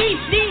make me reach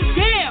deep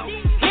down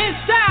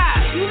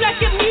inside. You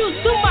like a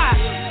muse to my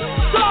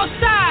soul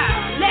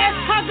side. Let's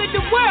conquer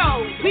the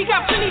world. We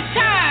got plenty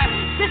time.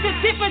 This is a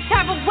different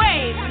type of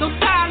way. No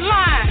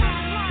timeline.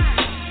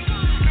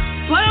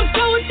 But I'm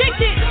so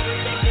addicted.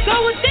 So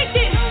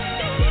addicted.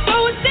 So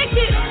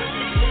addicted.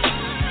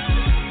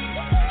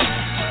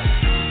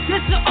 This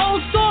is an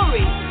old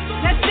story.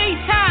 Let's take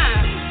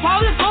time.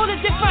 While we go to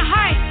different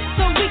heights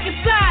so we can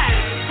slide.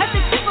 At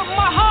the tip of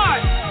my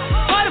heart.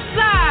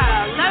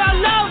 Butterfly, let our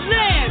love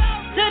live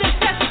to the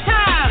test of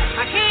time.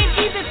 I can't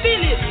even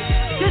finish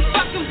this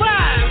fucking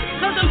rhyme,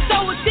 cause I'm so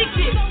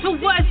addicted to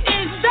what's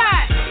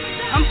inside.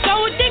 I'm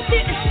so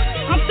addicted,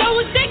 I'm so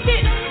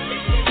addicted.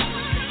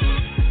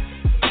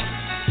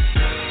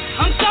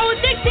 I'm so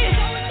addicted,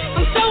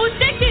 I'm so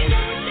addicted.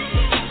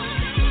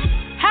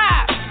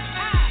 Hi,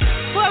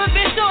 whoever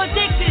been so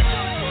addicted?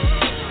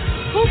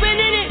 Who been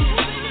in it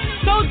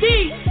so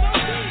deep?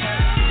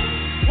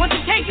 Want to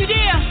take you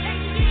there?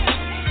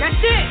 That's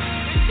it.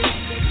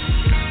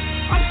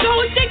 I'm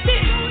so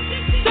addicted.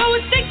 So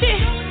addicted.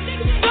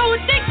 So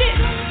addicted.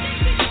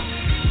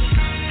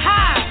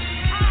 Hi.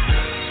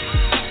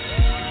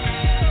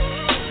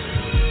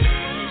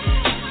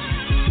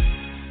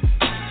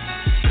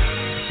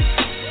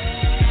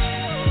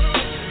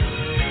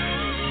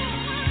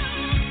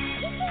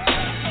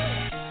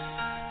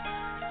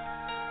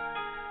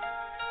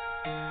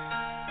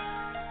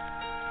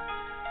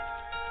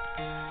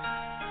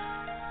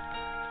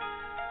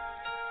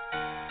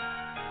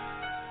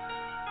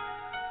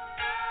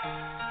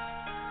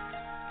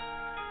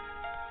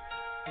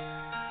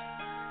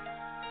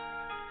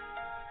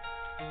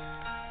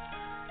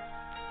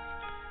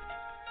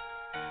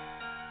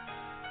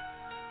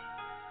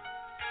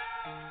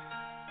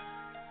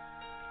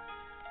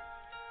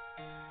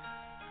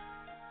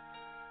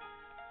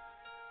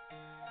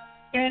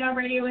 Air It Out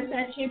Radio is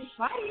that shit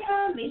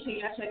fire. Make sure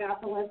y'all check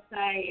out the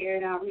website,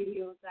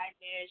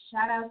 airitoutradio.net.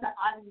 Shout out to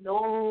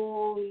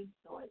Unknown.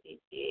 So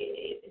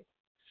addicted.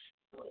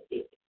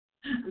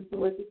 I'm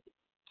so addicted.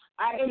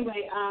 All right,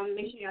 anyway,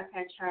 make sure y'all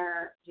catch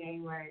her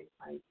January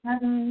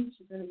 27th.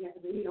 She's going to be at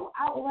the radio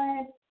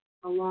outlet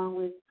along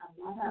with a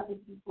lot of other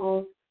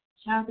people.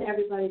 Shout out to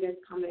everybody that's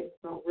coming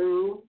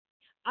through.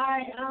 All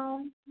right,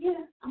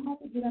 yeah, I'm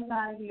about to get up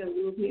out of here a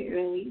little bit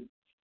early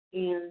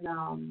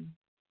and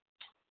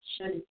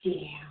shut it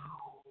down.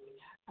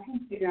 I can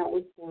figure out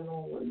what's going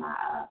on with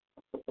my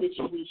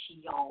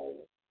situation,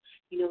 y'all.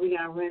 You know, we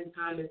got Ren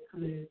Thomas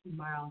coming in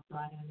tomorrow, so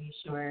I gotta make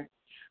sure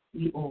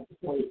we on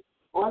point.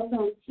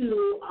 Also,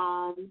 too,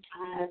 I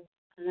have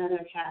another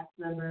cast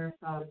member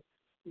from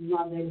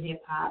Love and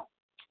Hip Hop,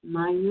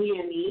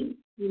 Miami.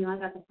 You know, I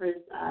got the first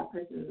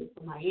person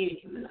from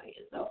Miami coming out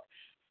here, so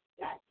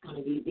that's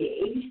gonna be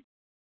big.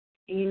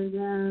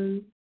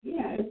 And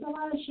yeah, there's a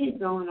lot of shit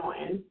going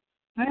on.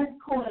 First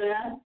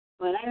quarter,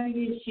 but I gotta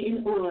get shit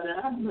in order.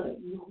 Look,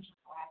 you know, just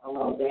laugh a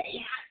little bit.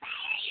 Yeah,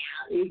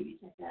 you can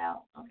check that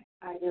out. Okay,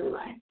 all right, never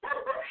mind.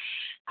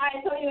 All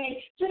right, so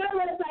anyway, check out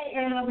our website,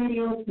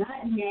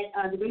 airitoutradio.net,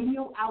 the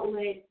radio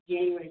outlet,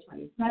 January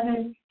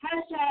 27th.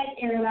 Hashtag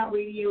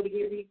airitoutradio to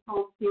get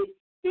reposted.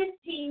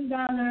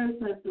 $15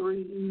 for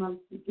 3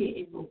 months to get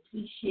in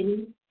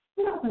rotation.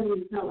 What else I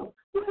need to tell them?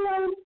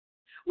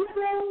 What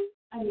else?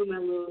 I need my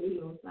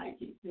little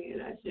sidekick saying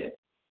that shit.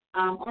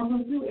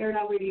 Also, through Air It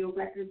Out Radio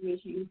Records,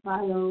 make sure you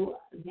follow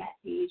that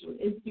page on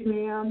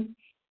Instagram.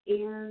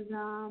 And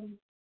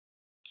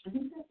I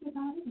think that's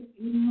about it.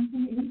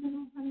 Anything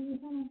else I need to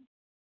tell them?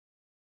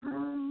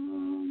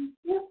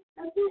 Yep,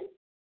 that's it.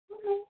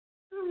 Okay.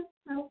 All right.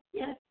 So,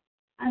 yeah.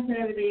 I said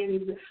everything I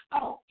need to.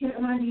 Oh, check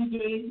out my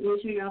DJs.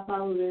 Make sure y'all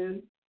follow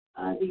them.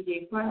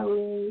 DJ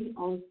Farley,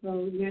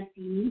 also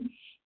Nessie.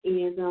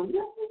 And,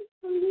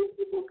 some new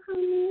people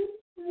coming.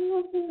 I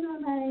don't think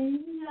nobody.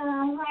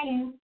 I'm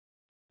writing.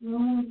 No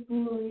one's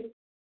for it.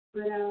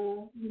 But,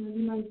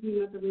 you might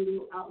be at the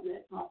radio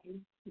outlet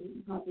talking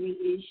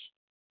ish.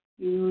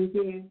 You know what I'm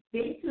saying?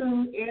 Stay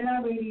tuned. Air It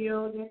Out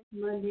Radio next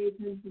Monday,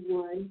 10 to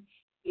 1.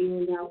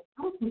 And I'll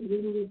put it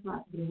in the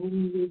spot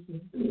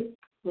today.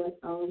 But,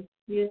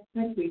 yeah,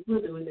 next week.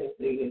 We'll do it next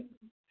week.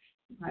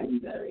 It'll probably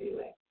be better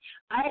anyway.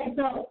 All right,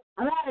 so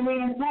I'm out of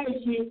here. Fire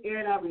shit. Air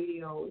It Out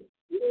Radio.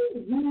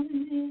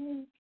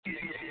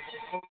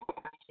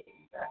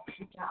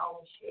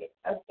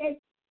 Okay.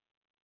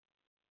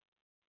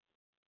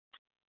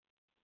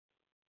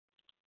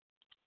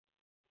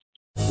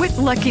 With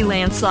Lucky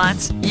Land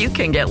Slots, you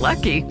can get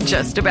lucky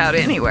just about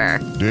anywhere.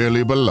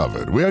 Dearly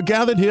beloved, we are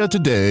gathered here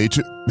today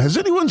to... Has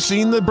anyone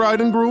seen the bride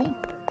and groom?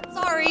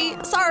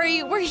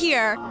 Sorry, we're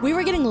here. We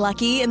were getting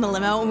lucky in the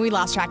limo and we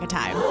lost track of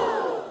time.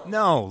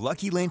 No,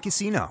 Lucky Land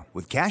Casino,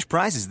 with cash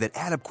prizes that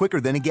add up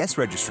quicker than a guest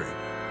registry.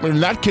 In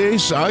that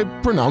case, I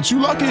pronounce you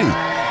lucky.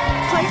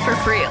 Play for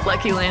free at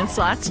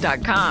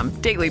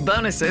LuckyLandSlots.com. Daily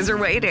bonuses are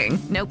waiting.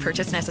 No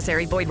purchase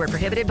necessary. Void where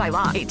prohibited by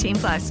law.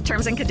 18+.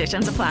 Terms and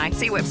conditions apply.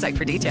 See website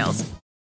for details.